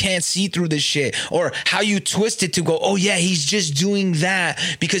you can't see through this shit, or how you twist it to go, oh yeah, he's just doing that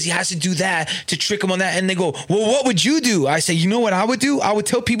because he has to do that to trick him on that. And they go, well, what would you do? I say, you know what I would do? I would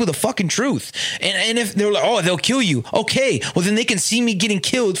tell people the fucking truth. And if they're like, oh, they'll kill you. Okay, well then they can see me getting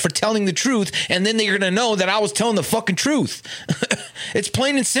killed for telling the truth. And then they're going to know that I was telling the fucking truth. It's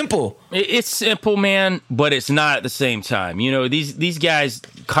plain and simple. It's simple, man, but it's not at the same time. You know, these guys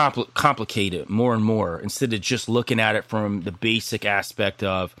complicate it more and more instead of just looking at it from the basic aspect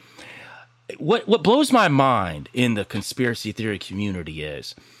of what blows my mind in the conspiracy theory community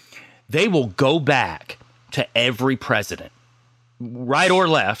is they will go back to every president, right or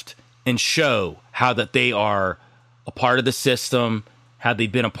left, and show how that they are a part of the system, how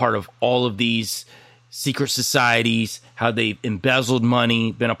they've been a part of all of these secret societies, how they've embezzled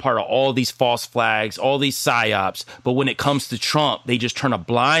money, been a part of all these false flags, all these psyops. But when it comes to Trump, they just turn a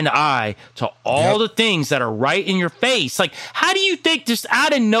blind eye to all the things that are right in your face. Like, how do you think just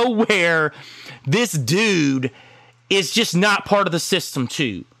out of nowhere, this dude is just not part of the system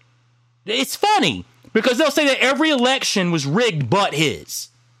too? It's funny Because they'll say that every election was rigged but his.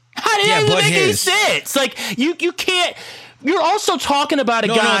 How does that make any sense? Like, you can't. You're also talking about a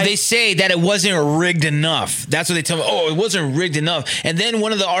guy. No, they say that it wasn't rigged enough. That's what they tell me. Oh, it wasn't rigged enough. And then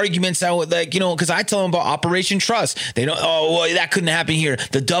one of the arguments I would because I tell them about Operation Trust. They don't. Oh, well, that couldn't happen here.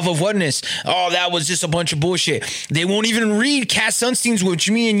 The Dove of Oneness. Oh, that was just a bunch of bullshit. They won't even read Cass Sunstein's,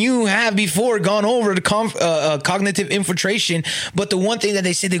 which me and you have before gone over the cognitive infiltration. But the one thing that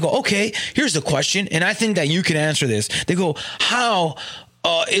they say, they go, okay, here's the question, and I think that you can answer this. They go, how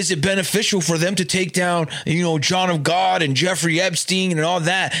is it beneficial for them to take down, John of God and Jeffrey Epstein and all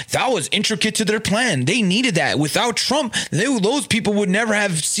that? That was intricate to their plan. They needed that. Without Trump, those people would never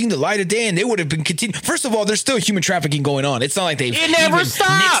have seen the light of day, and they would have been continuing. First of all, there's still human trafficking going on. It's not like they've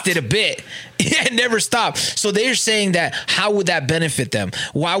nixed it a bit. It never stopped. So they're saying that, how would that benefit them?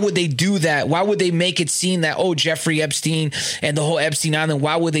 Why would they do that? Why would they make it seem that, Jeffrey Epstein and the whole Epstein Island,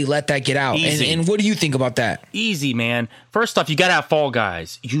 why would they let that get out? And what do you think about that? Easy, man. First off, you got to have fall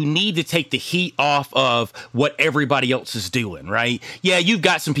guys. You need to take the heat off of what everybody else is doing, right? Yeah, you've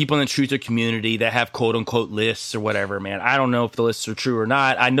got some people in the truther community that have quote unquote lists or whatever, man. I don't know if the lists are true or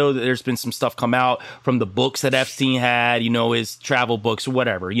not. I know that there's been some stuff come out from the books that Epstein had, his travel books or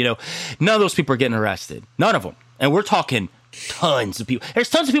whatever. None of those people are getting arrested. None of them. And we're talking tons of people. There's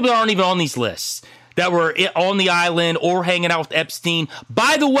tons of people that aren't even on these lists that were on the island or hanging out with Epstein.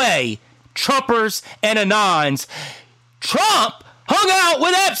 By the way, Trumpers and Anons, Trump hung out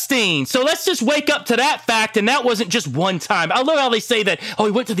with Epstein. So let's just wake up to that fact. And that wasn't just one time. I love how they say that,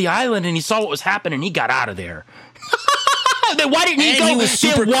 he went to the island and he saw what was happening and he got out of there. Then why didn't he go?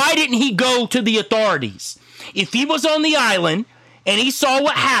 Why didn't he go to the authorities? If he was on the island and he saw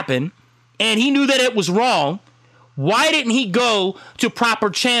what happened and he knew that it was wrong, why didn't he go to proper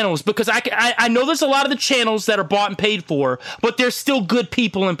channels? Because I know there's a lot of the channels that are bought and paid for, but there's still good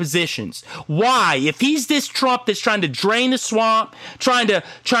people in positions. Why? If he's this Trump that's trying to drain the swamp, trying to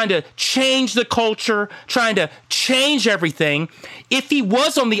change the culture, trying to change everything, if he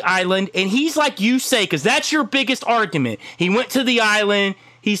was on the island and he's like you say, because that's your biggest argument, he went to the island,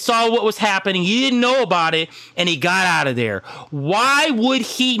 he saw what was happening, he didn't know about it, and he got out of there. Why would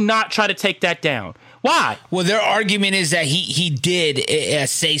he not try to take that down? Why? Well, their argument is that he did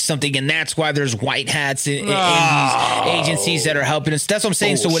say something, and that's why there's white hats in these agencies that are helping us. That's what I'm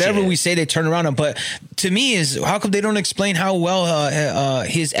saying. Bullshit. So whatever we say, they turn around on. But to me, is how come they don't explain how well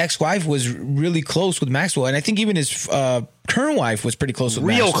his ex-wife was really close with Maxwell, and I think even his current wife was pretty close with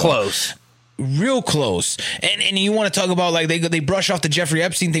Maxwell. Real close. And you want to talk about like they brush off the Jeffrey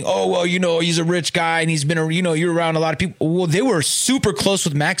Epstein thing. Oh, well, he's a rich guy and he's been, you're around a lot of people. Well, they were super close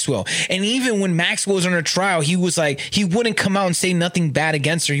with Maxwell. And even when Maxwell was under trial, he was like, he wouldn't come out and say nothing bad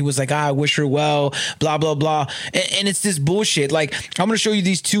against her. He was like, I wish her well, blah, blah, blah. And it's this bullshit. Like, I'm going to show you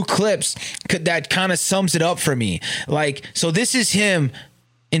these two clips that kind of sums it up for me. Like, so this is him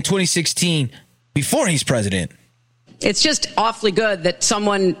in 2016 before he's president. It's just awfully good that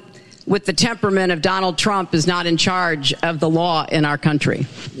someone with the temperament of Donald Trump is not in charge of the law in our country.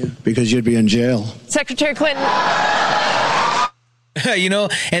 Yeah, because you'd be in jail. Secretary Clinton.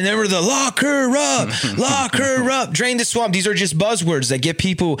 And then we're the lock her up, drain the swamp. These are just buzzwords that get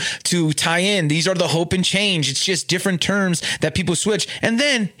people to tie in. These are the hope and change. It's just different terms that people switch. And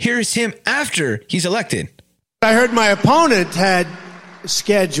then here's him after he's elected. I heard my opponent had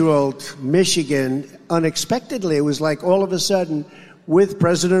scheduled Michigan unexpectedly. It was like all of a sudden, with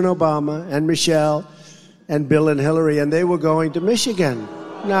President Obama and Michelle and Bill and Hillary, and they were going to Michigan.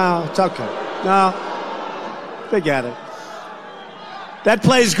 No, it's okay. No, forget it. That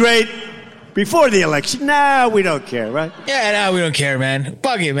plays great before the election. No, we don't care, right? Yeah, no, we don't care, man.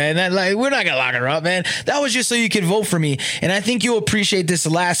 Fuck it, man. We're not going to lock her up, man. That was just so you could vote for me. And I think you'll appreciate this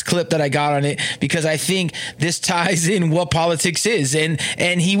last clip that I got on it, because I think this ties in what politics is. And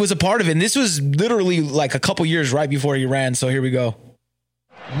he was a part of it. And this was literally like a couple years right before he ran. So here we go.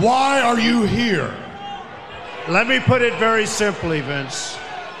 Why are you here? Let me put it very simply, Vince.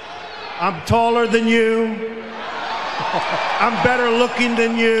 I'm taller than you. I'm better looking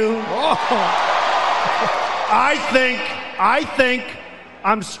than you. I think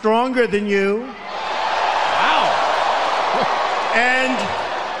I'm stronger than you. Wow. And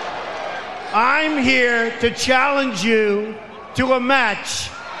I'm here to challenge you to a match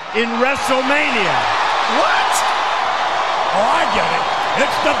in WrestleMania. What? Oh, I get it.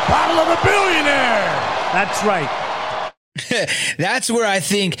 It's the Battle of the Billionaire. That's right. That's where I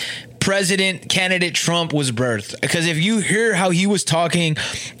think President candidate Trump was birthed. Because if you hear how he was talking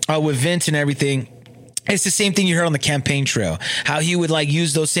with Vince and everything, It's the same thing you heard on the campaign trail, how he would like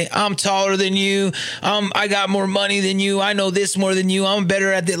use those saying, I'm taller than you. I got more money than you. I know this more than you. I'm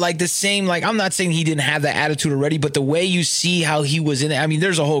better at it. Like the same, like, I'm not saying he didn't have that attitude already, but the way you see how he was in it, I mean,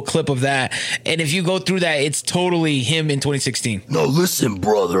 there's a whole clip of that. And if you go through that, it's totally him in 2016. No, listen,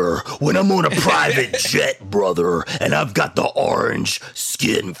 brother, when I'm on a private jet, brother, and I've got the orange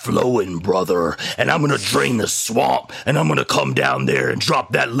skin flowing, brother, and I'm going to drain the swamp and I'm going to come down there and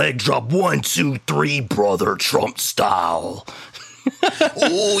drop that leg drop 1, 2, 3, brother, Trump style.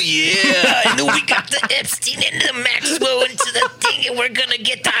 Oh, yeah. And then we got the Epstein and the Maxwell into the thing, and we're going to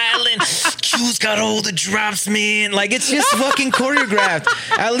get the island. Q's got all the drops, man. Like, it's just fucking choreographed.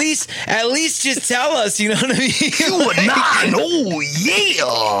 At least just tell us, you know what I mean? You are not. Oh,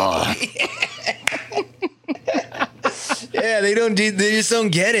 yeah. Yeah, they just don't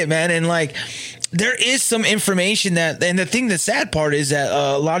get it, man. And like, there is some information that, and the sad part is that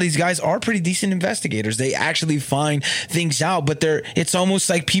a lot of these guys are pretty decent investigators. They actually find things out, but it's almost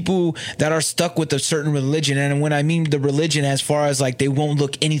like people that are stuck with a certain religion. And when I mean the religion, as far as like, they won't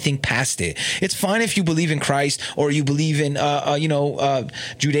look anything past it. It's fine if you believe in Christ or you believe in,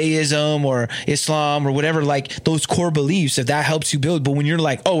 Judaism or Islam or whatever, like those core beliefs, if that helps you build. But when you're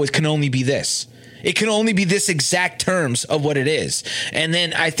like, oh, it can only be this. It can only be this exact terms of what it is. And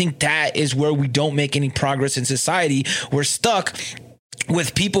then I think that is where we don't make any progress in society. We're stuck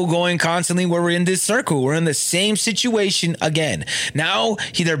with people going constantly where we're in this circle. We're in the same situation again. Now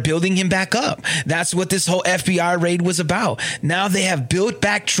they're building him back up. That's what this whole FBI raid was about. Now they have built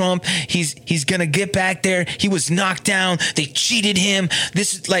back Trump. He's going to get back there. He was knocked down. They cheated him.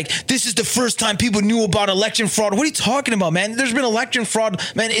 This is the first time people knew about election fraud. What are you talking about, man? There's been election fraud,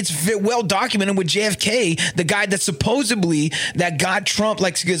 man. It's well documented with JFK, the guy that supposedly that got Trump,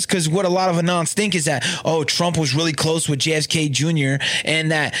 like, because what a lot of anons think is that, oh, Trump was really close with JFK Jr.,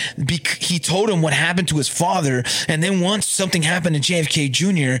 and that he told him what happened to his father. And then once something happened to JFK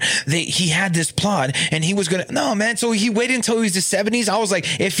Jr., he had this plot and he was going to, no, man. So he waited until he was the 70s. I was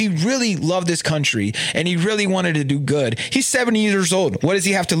like, if he really loved this country and he really wanted to do good, he's 70 years old. What does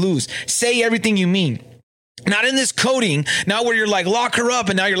he have to lose? Say everything you mean. Not in this coding, now where you're like, lock her up,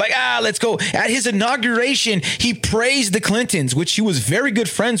 and now you're like, let's go. At his inauguration, he praised the Clintons, which he was very good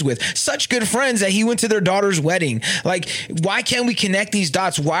friends with. Such good friends that he went to their daughter's wedding. Like, why can't we connect these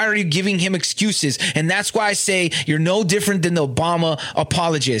dots? Why are you giving him excuses? And that's why I say you're no different than the Obama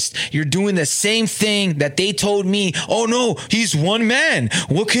apologist. You're doing the same thing that they told me. Oh, no, he's one man.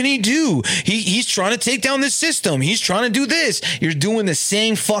 What can he do? He's trying to take down the system. He's trying to do this. You're doing the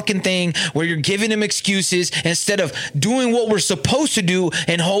same fucking thing where you're giving him excuses instead of doing what we're supposed to do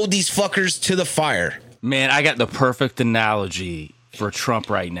and hold these fuckers to the fire. Man, I got the perfect analogy for Trump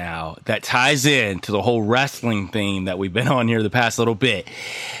right now that ties in to the whole wrestling theme that we've been on here the past little bit.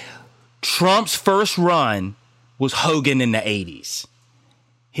 Trump's first run was Hogan in the 80s.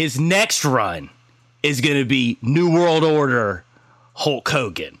 His next run is going to be New World Order Hulk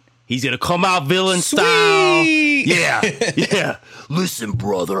Hogan. He's going to come out villain style. Yeah. Listen,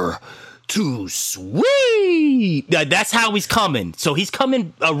 brother. Too sweet. That's how he's coming. So he's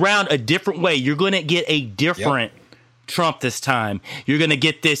coming around a different way. You're going to get a different Trump this time. You're going to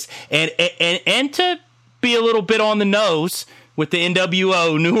get this. And to be a little bit on the nose with the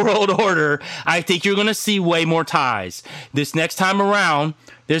NWO, New World Order, I think you're going to see way more ties. This next time around,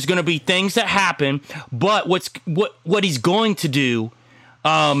 there's going to be things that happen. But what he's going to do,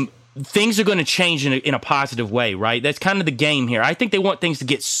 things are going to change in a positive way, right? That's kind of the game here. I think they want things to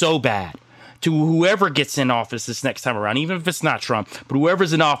get so bad to whoever gets in office this next time around, even if it's not Trump, but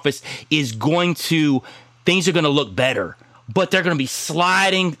whoever's in office things are going to look better. But they're going to be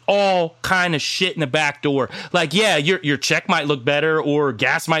sliding all kind of shit in the back door. Like, yeah, your check might look better, or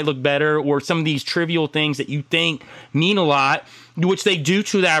gas might look better, or some of these trivial things that you think mean a lot, which they do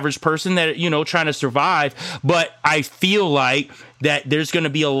to the average person that, trying to survive. But I feel like that there's going to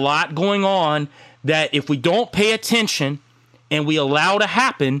be a lot going on that if we don't pay attention and we allow to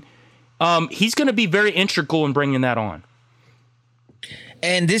happen, he's going to be very integral in bringing that on.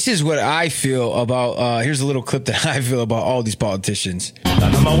 And this is what I feel about, here's a little clip that I feel about all these politicians. The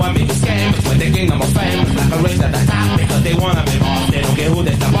number one biggest game is when they gain number fame. It's like a race at the top because they want to be boss. They don't care who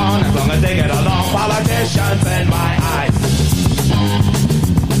they step on as long as they get along. Politicians in my eyes.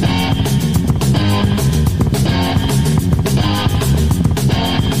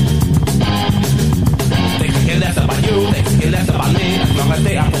 They can care less about you, they can care less about me. As long as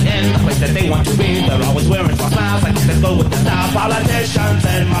they are in the place that they want to be. They're always wearing small smiles like let's go with the style. Politicians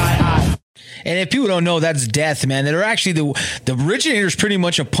in my eyes. And if people don't know, that's Death, man. They're actually the originators, pretty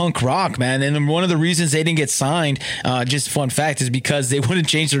much of punk rock, man. And one of the reasons they didn't get signed, just fun fact, is because they wouldn't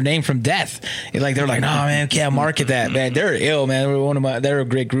change their name from Death. Like they're like, no, man, can't market that, man. They're ill, man. They're a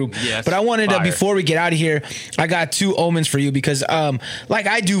great group. Yes, but I wanted to, before we get out of here, I got 2 omens for you because, like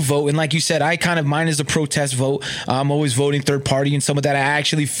I do vote, and like you said, mine is a protest vote. I'm always voting third party, and some of that I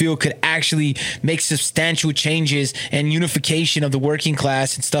actually feel could actually make substantial changes and unification of the working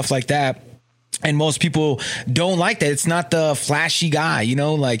class and stuff like that. And most people don't like that. It's not the flashy guy,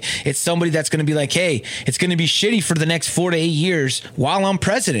 like it's somebody that's going to be like, hey, it's going to be shitty for the next 4 to 8 years while I'm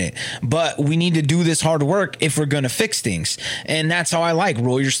president, but we need to do this hard work if we're going to fix things. And that's how I like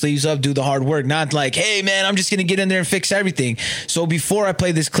roll your sleeves up, do the hard work, not like, hey man, I'm just going to get in there and fix everything. So before I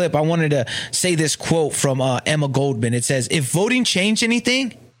play this clip, I wanted to say this quote from Emma Goldman. It says, if voting changed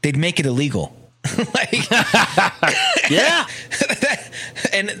anything, they'd make it illegal. Yeah.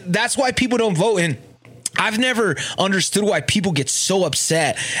 And that's why people don't vote. And I've never understood why people get so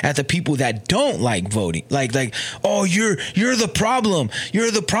upset at the people that don't like voting. Like, oh, you're the problem.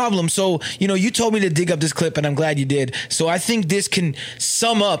 You're the problem. So, you told me to dig up this clip, and I'm glad you did. So I think this can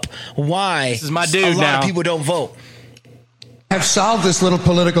sum up why this is my dude a lot of people don't vote. I've solved this little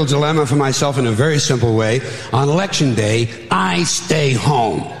political dilemma for myself in a very simple way. On election day, I stay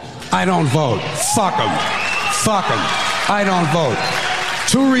home. I don't vote. Fuck them. I don't vote.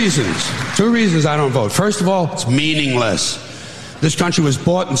 2 reasons I don't vote. First of all, it's meaningless. This country was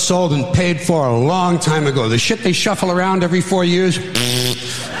bought and sold and paid for a long time ago. The shit they shuffle around every 4 years doesn't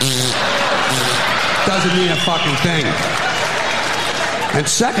mean a fucking thing. And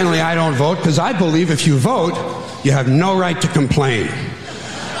secondly, I don't vote because I believe if you vote, you have no right to complain.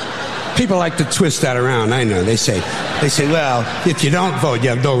 People like to twist that around. I know. They say, well, if you don't vote, you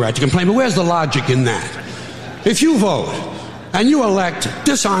have no right to complain. But where's the logic in that? If you vote and you elect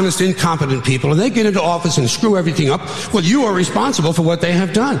dishonest, incompetent people and they get into office and screw everything up, well, you are responsible for what they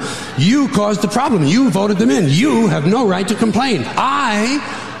have done. You caused the problem. You voted them in. You have no right to complain. I,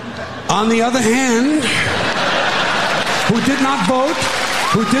 on the other hand, who did not vote,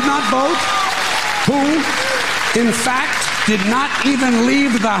 who, in fact, did not even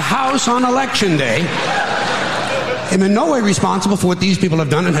leave the house on election day, am in no way responsible for what these people have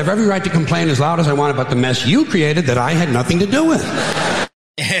done and have every right to complain as loud as I want about the mess you created that I had nothing to do with.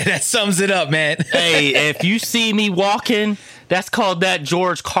 That sums it up, man. Hey, if you see me walking, that's called that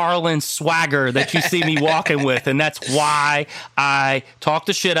George Carlin swagger that you see me walking with. And that's why I talk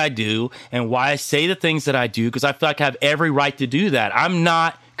the shit I do and why I say the things that I do, because I feel like I have every right to do that. I'm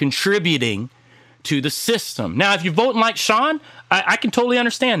not contributing to the system. Now, if you're voting like Sean, I can totally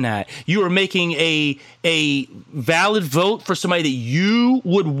understand that. You are making a valid vote for somebody that you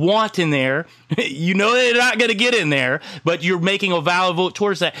would want in there. You know they're not going to get in there, but you're making a valid vote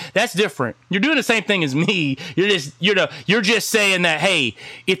towards that. That's different. You're doing the same thing as me. You're just saying that, hey,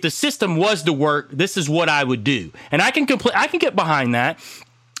 if the system was to work, this is what I would do. And I can get behind that.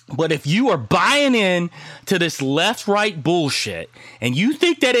 But if you are buying in to this left-right bullshit and you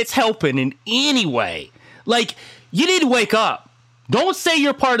think that it's helping in any way, like, you need to wake up. Don't say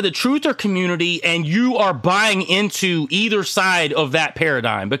you're part of the truther community and you are buying into either side of that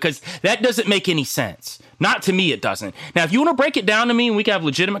paradigm, because that doesn't make any sense. Not to me, it doesn't. Now, if you want to break it down to me and we can have a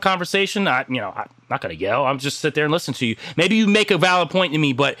legitimate conversation, I'm not going to yell. I'll just sit there and listen to you. Maybe you make a valid point to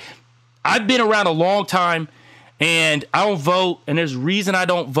me, but I've been around a long time. And I don't vote, and there's a reason I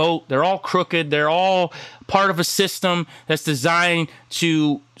don't vote. They're all crooked. They're all part of a system that's designed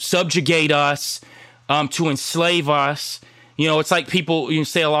to subjugate us, to enslave us. It's like people,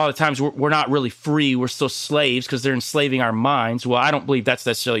 say a lot of times we're not really free. We're still slaves because they're enslaving our minds. Well, I don't believe that's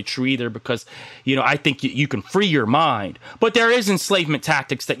necessarily true either, because, I think you can free your mind. But there is enslavement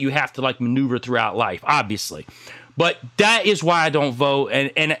tactics that you have to maneuver throughout life, obviously. But that is why I don't vote,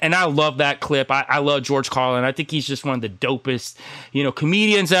 and I love that clip. I love George Carlin. I think he's just one of the dopest,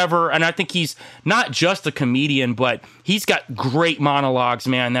 comedians ever. And I think he's not just a comedian, but he's got great monologues,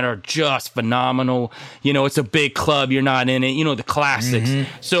 man, that are just phenomenal. It's a big club. You're not in it. The classics. Mm-hmm.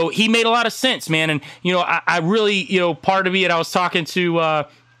 So he made a lot of sense, man. And, I really, part of me, and I was talking to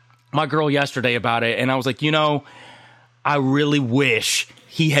my girl yesterday about it, and I was like, I really wish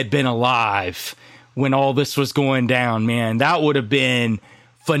he had been alive when all this was going down, man. That would have been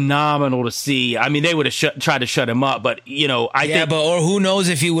phenomenal to see. I mean, they would have tried to shut him up, but I think. Or who knows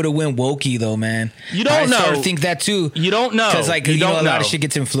if he would have went wokey though, man. You don't know. I think that too. You don't know, because a lot of shit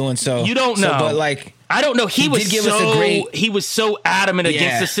gets influenced. So you don't know. But I don't know. He was so adamant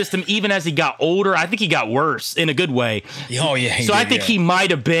against the system, even as he got older. I think he got worse in a good way. Oh yeah. So I think he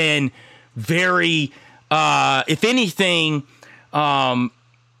might have been very, if anything,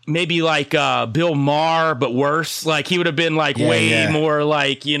 maybe like Bill Maher, but worse. Like he would have been like way more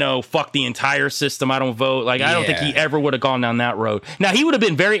like, you know, fuck the entire system. I don't vote. Like I don't think he ever would have gone down that road. Now he would have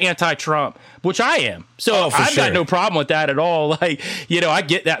been very anti-Trump, which I am. So I've got no problem with that at all. Like, you know, I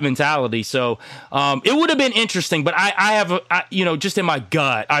get that mentality. So it would have been interesting, but I have, you know, just in my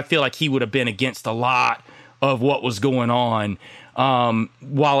gut, I feel like he would have been against a lot of what was going on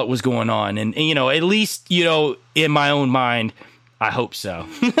while it was going on. And, you know, at least, you know, in my own mind, I hope so.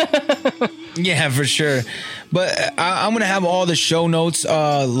 Yeah, for sure. But I'm going to have all the show notes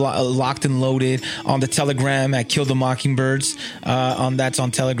locked and loaded on the Telegram at Kill the Mockingbirds. That's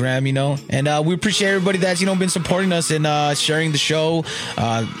on Telegram, you know. And we appreciate everybody that's, you know, been supporting us and sharing the show,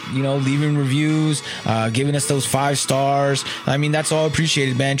 you know, leaving reviews, giving us those 5 stars. I mean, that's all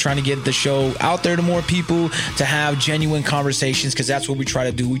appreciated, man. Trying to get the show out there to more people, to have genuine conversations, because that's what we try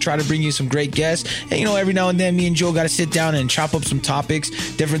to do. We try to bring you some great guests. And, you know, every now and then me and Joe got to sit down and chop up some topics,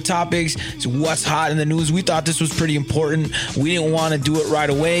 different topics. So what's hot in the news. We thought this was pretty important. We didn't want to do it right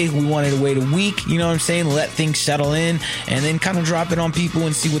away. We wanted to wait a week, you know what I'm saying? Let things settle in and then kind of drop it on people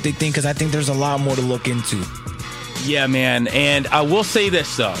and see what they think, because I think there's a lot more to look into. Yeah, man. And I will say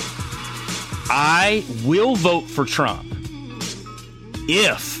this, though. I will vote for Trump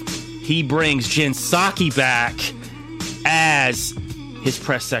if he brings Jen Psaki back as his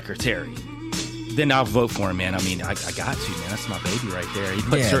press secretary. Then I'll vote for him, man. I mean, I got to, man. That's my baby right there. He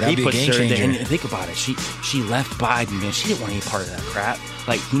puts her there. And think about it. She left Biden, man. She didn't want any part of that crap.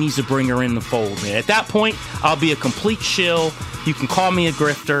 Like, he needs to bring her in the fold, man. At that point, I'll be a complete shill. You can call me a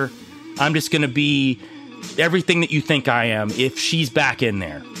grifter. I'm just going to be everything that you think I am if she's back in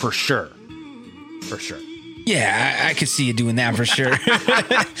there, for sure. For sure. Yeah, I could see you doing that for sure.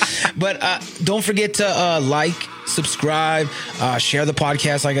 But don't forget to like, subscribe, share the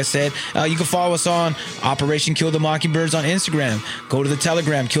podcast. Like I said, you can follow us on Operation Kill the Mockingbirds on Instagram. Go to the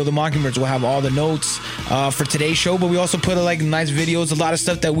Telegram, Kill the Mockingbirds. We'll have all the notes for today's show, but we also put like nice videos, a lot of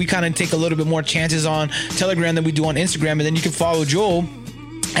stuff that we kind of take a little bit more chances on Telegram than we do on Instagram. And then you can follow Joel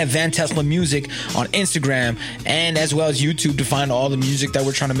at Van Tesla Music on Instagram, and as well as YouTube, to find all the music that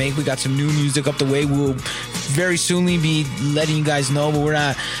we're trying to make. We got some new music up the way. We'll very soonly be letting you guys know, but we're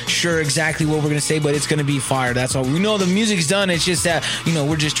not sure exactly what we're going to say, but it's going to be fire. That's all. We know the music's done. It's just that, you know,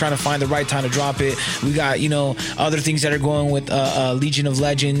 we're just trying to find the right time to drop it. We got, you know, other things that are going with Legion of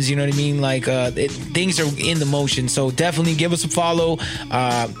Legends, you know what I mean? Like, things are in the motion. So definitely give us a follow.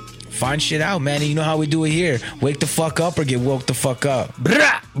 Find shit out, man. And you know how we do it here. Wake the fuck up or get woke the fuck up.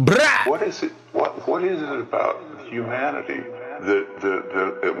 Brah, brah. What is it? What is it about humanity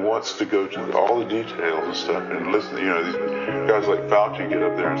that it wants to go to all the details and stuff and listen? You know, these guys like Fauci get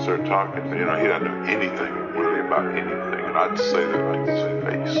up there and start talking. You know, he doesn't know anything really about anything, and I'd say that like his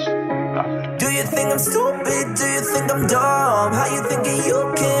face. Nothing. Do you think I'm stupid? Do you think I'm dumb? How you thinking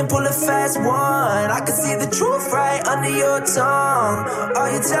you can pull a fast one? I can see the truth right under your tongue.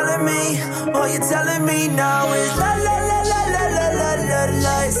 All you telling me now is la la la la la la la la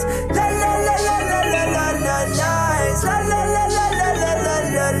lies. La la la la la la la la lies. La la la la la la la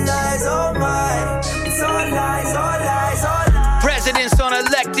la lies. Oh my, it's all lies, all lies, all lies. Presidents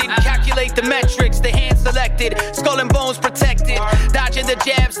unelected, calculate the metrics, the hand selected, skull and bones protected, dodging the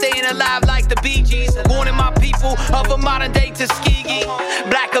jab, staying alive like the Bee Gees, warning my people of a modern day Tuskegee.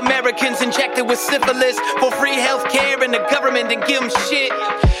 Black Americans injected with syphilis for free health care, and the government didn't give them shit.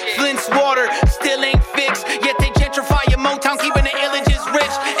 Flint's water still ain't fixed, yet they gentrify your Motown, keeping the images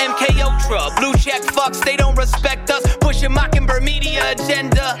rich. MK Ultra, blue check fucks, they don't respect us, pushing Mockingbird media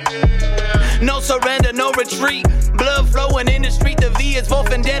agenda. No surrender, no retreat. Blood flowing in the street. The V is for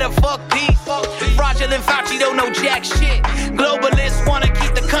vendetta, fuck peace. Fraudulent Fauci don't know jack shit. Globalists wanna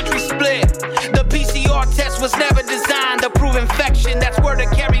keep the country split. The PCR test was never designed to prove infection. That's where to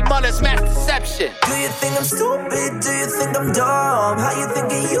carry Muller's mass deception. Do you think I'm stupid? Do you think I'm dumb? How you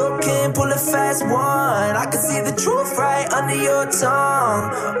thinking you can pull a fast one? I can see the truth right under your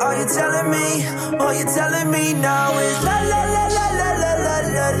tongue. All you telling me now is la la la la la la la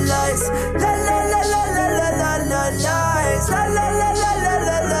la lies. La la la la la la la la lies. La la la la la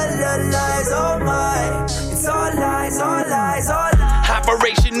la la la lies. Oh my, it's all lies, all lies, all lies.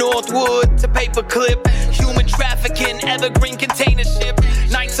 Operation Northwood to paperclip, human trafficking, evergreen container ship.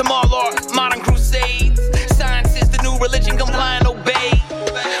 Knights of Marlar, modern crusades. Science is the new religion, comply and obey.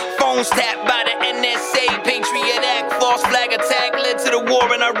 Phones tapped by the NSA, Patriot Act, false flag attack led to the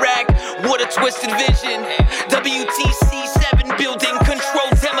war in Iraq. What a twisted vision. WTC 7 building control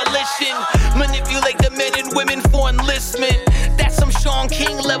demolition. Manipulate the men and women for enlistment. That's some Sean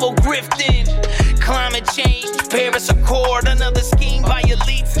King level grifting. Climate change, Paris Accord, another scheme by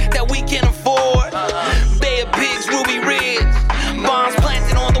elites that we can afford. Bay of Pigs, Ruby Ridge, bombs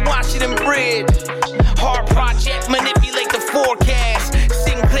planted on the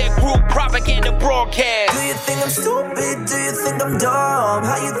cares? Do you think I'm stupid? Do you think I'm dumb?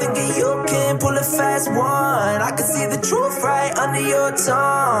 How you thinking you can pull a fast one? I can see the truth right under your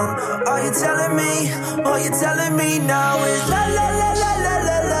tongue. All you telling me now is la la la la la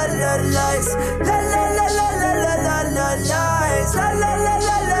la la la lies. La la la la la la la la lies. La la la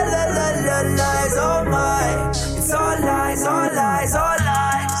la la la la la lies. Oh my, it's all lies, all lies, all lies.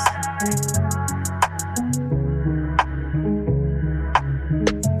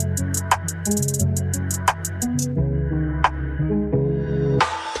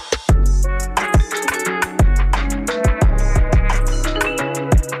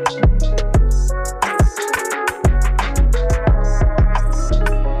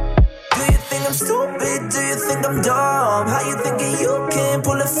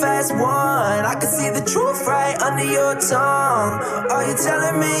 Fast one, I can see the truth right under your tongue. All you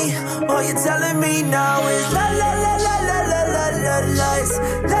telling me now is la la la la la la la la lies.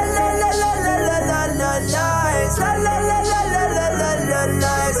 La la la la la la la la lies. La la la la la la la la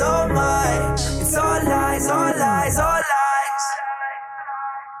lies. Oh my, it's all lies, all lies, all lies.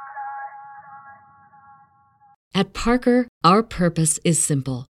 At Parker, our purpose is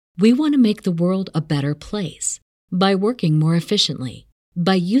simple. We want to make the world a better place by working more efficiently,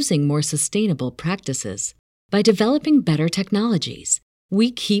 by using more sustainable practices, by developing better technologies.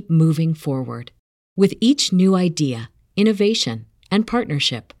 We keep moving forward. With each new idea, innovation, and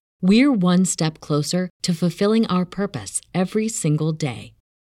partnership, we're one step closer to fulfilling our purpose every single day.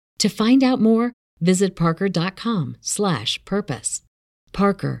 To find out more, visit parker.com/purpose.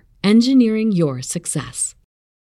 Parker, engineering your success.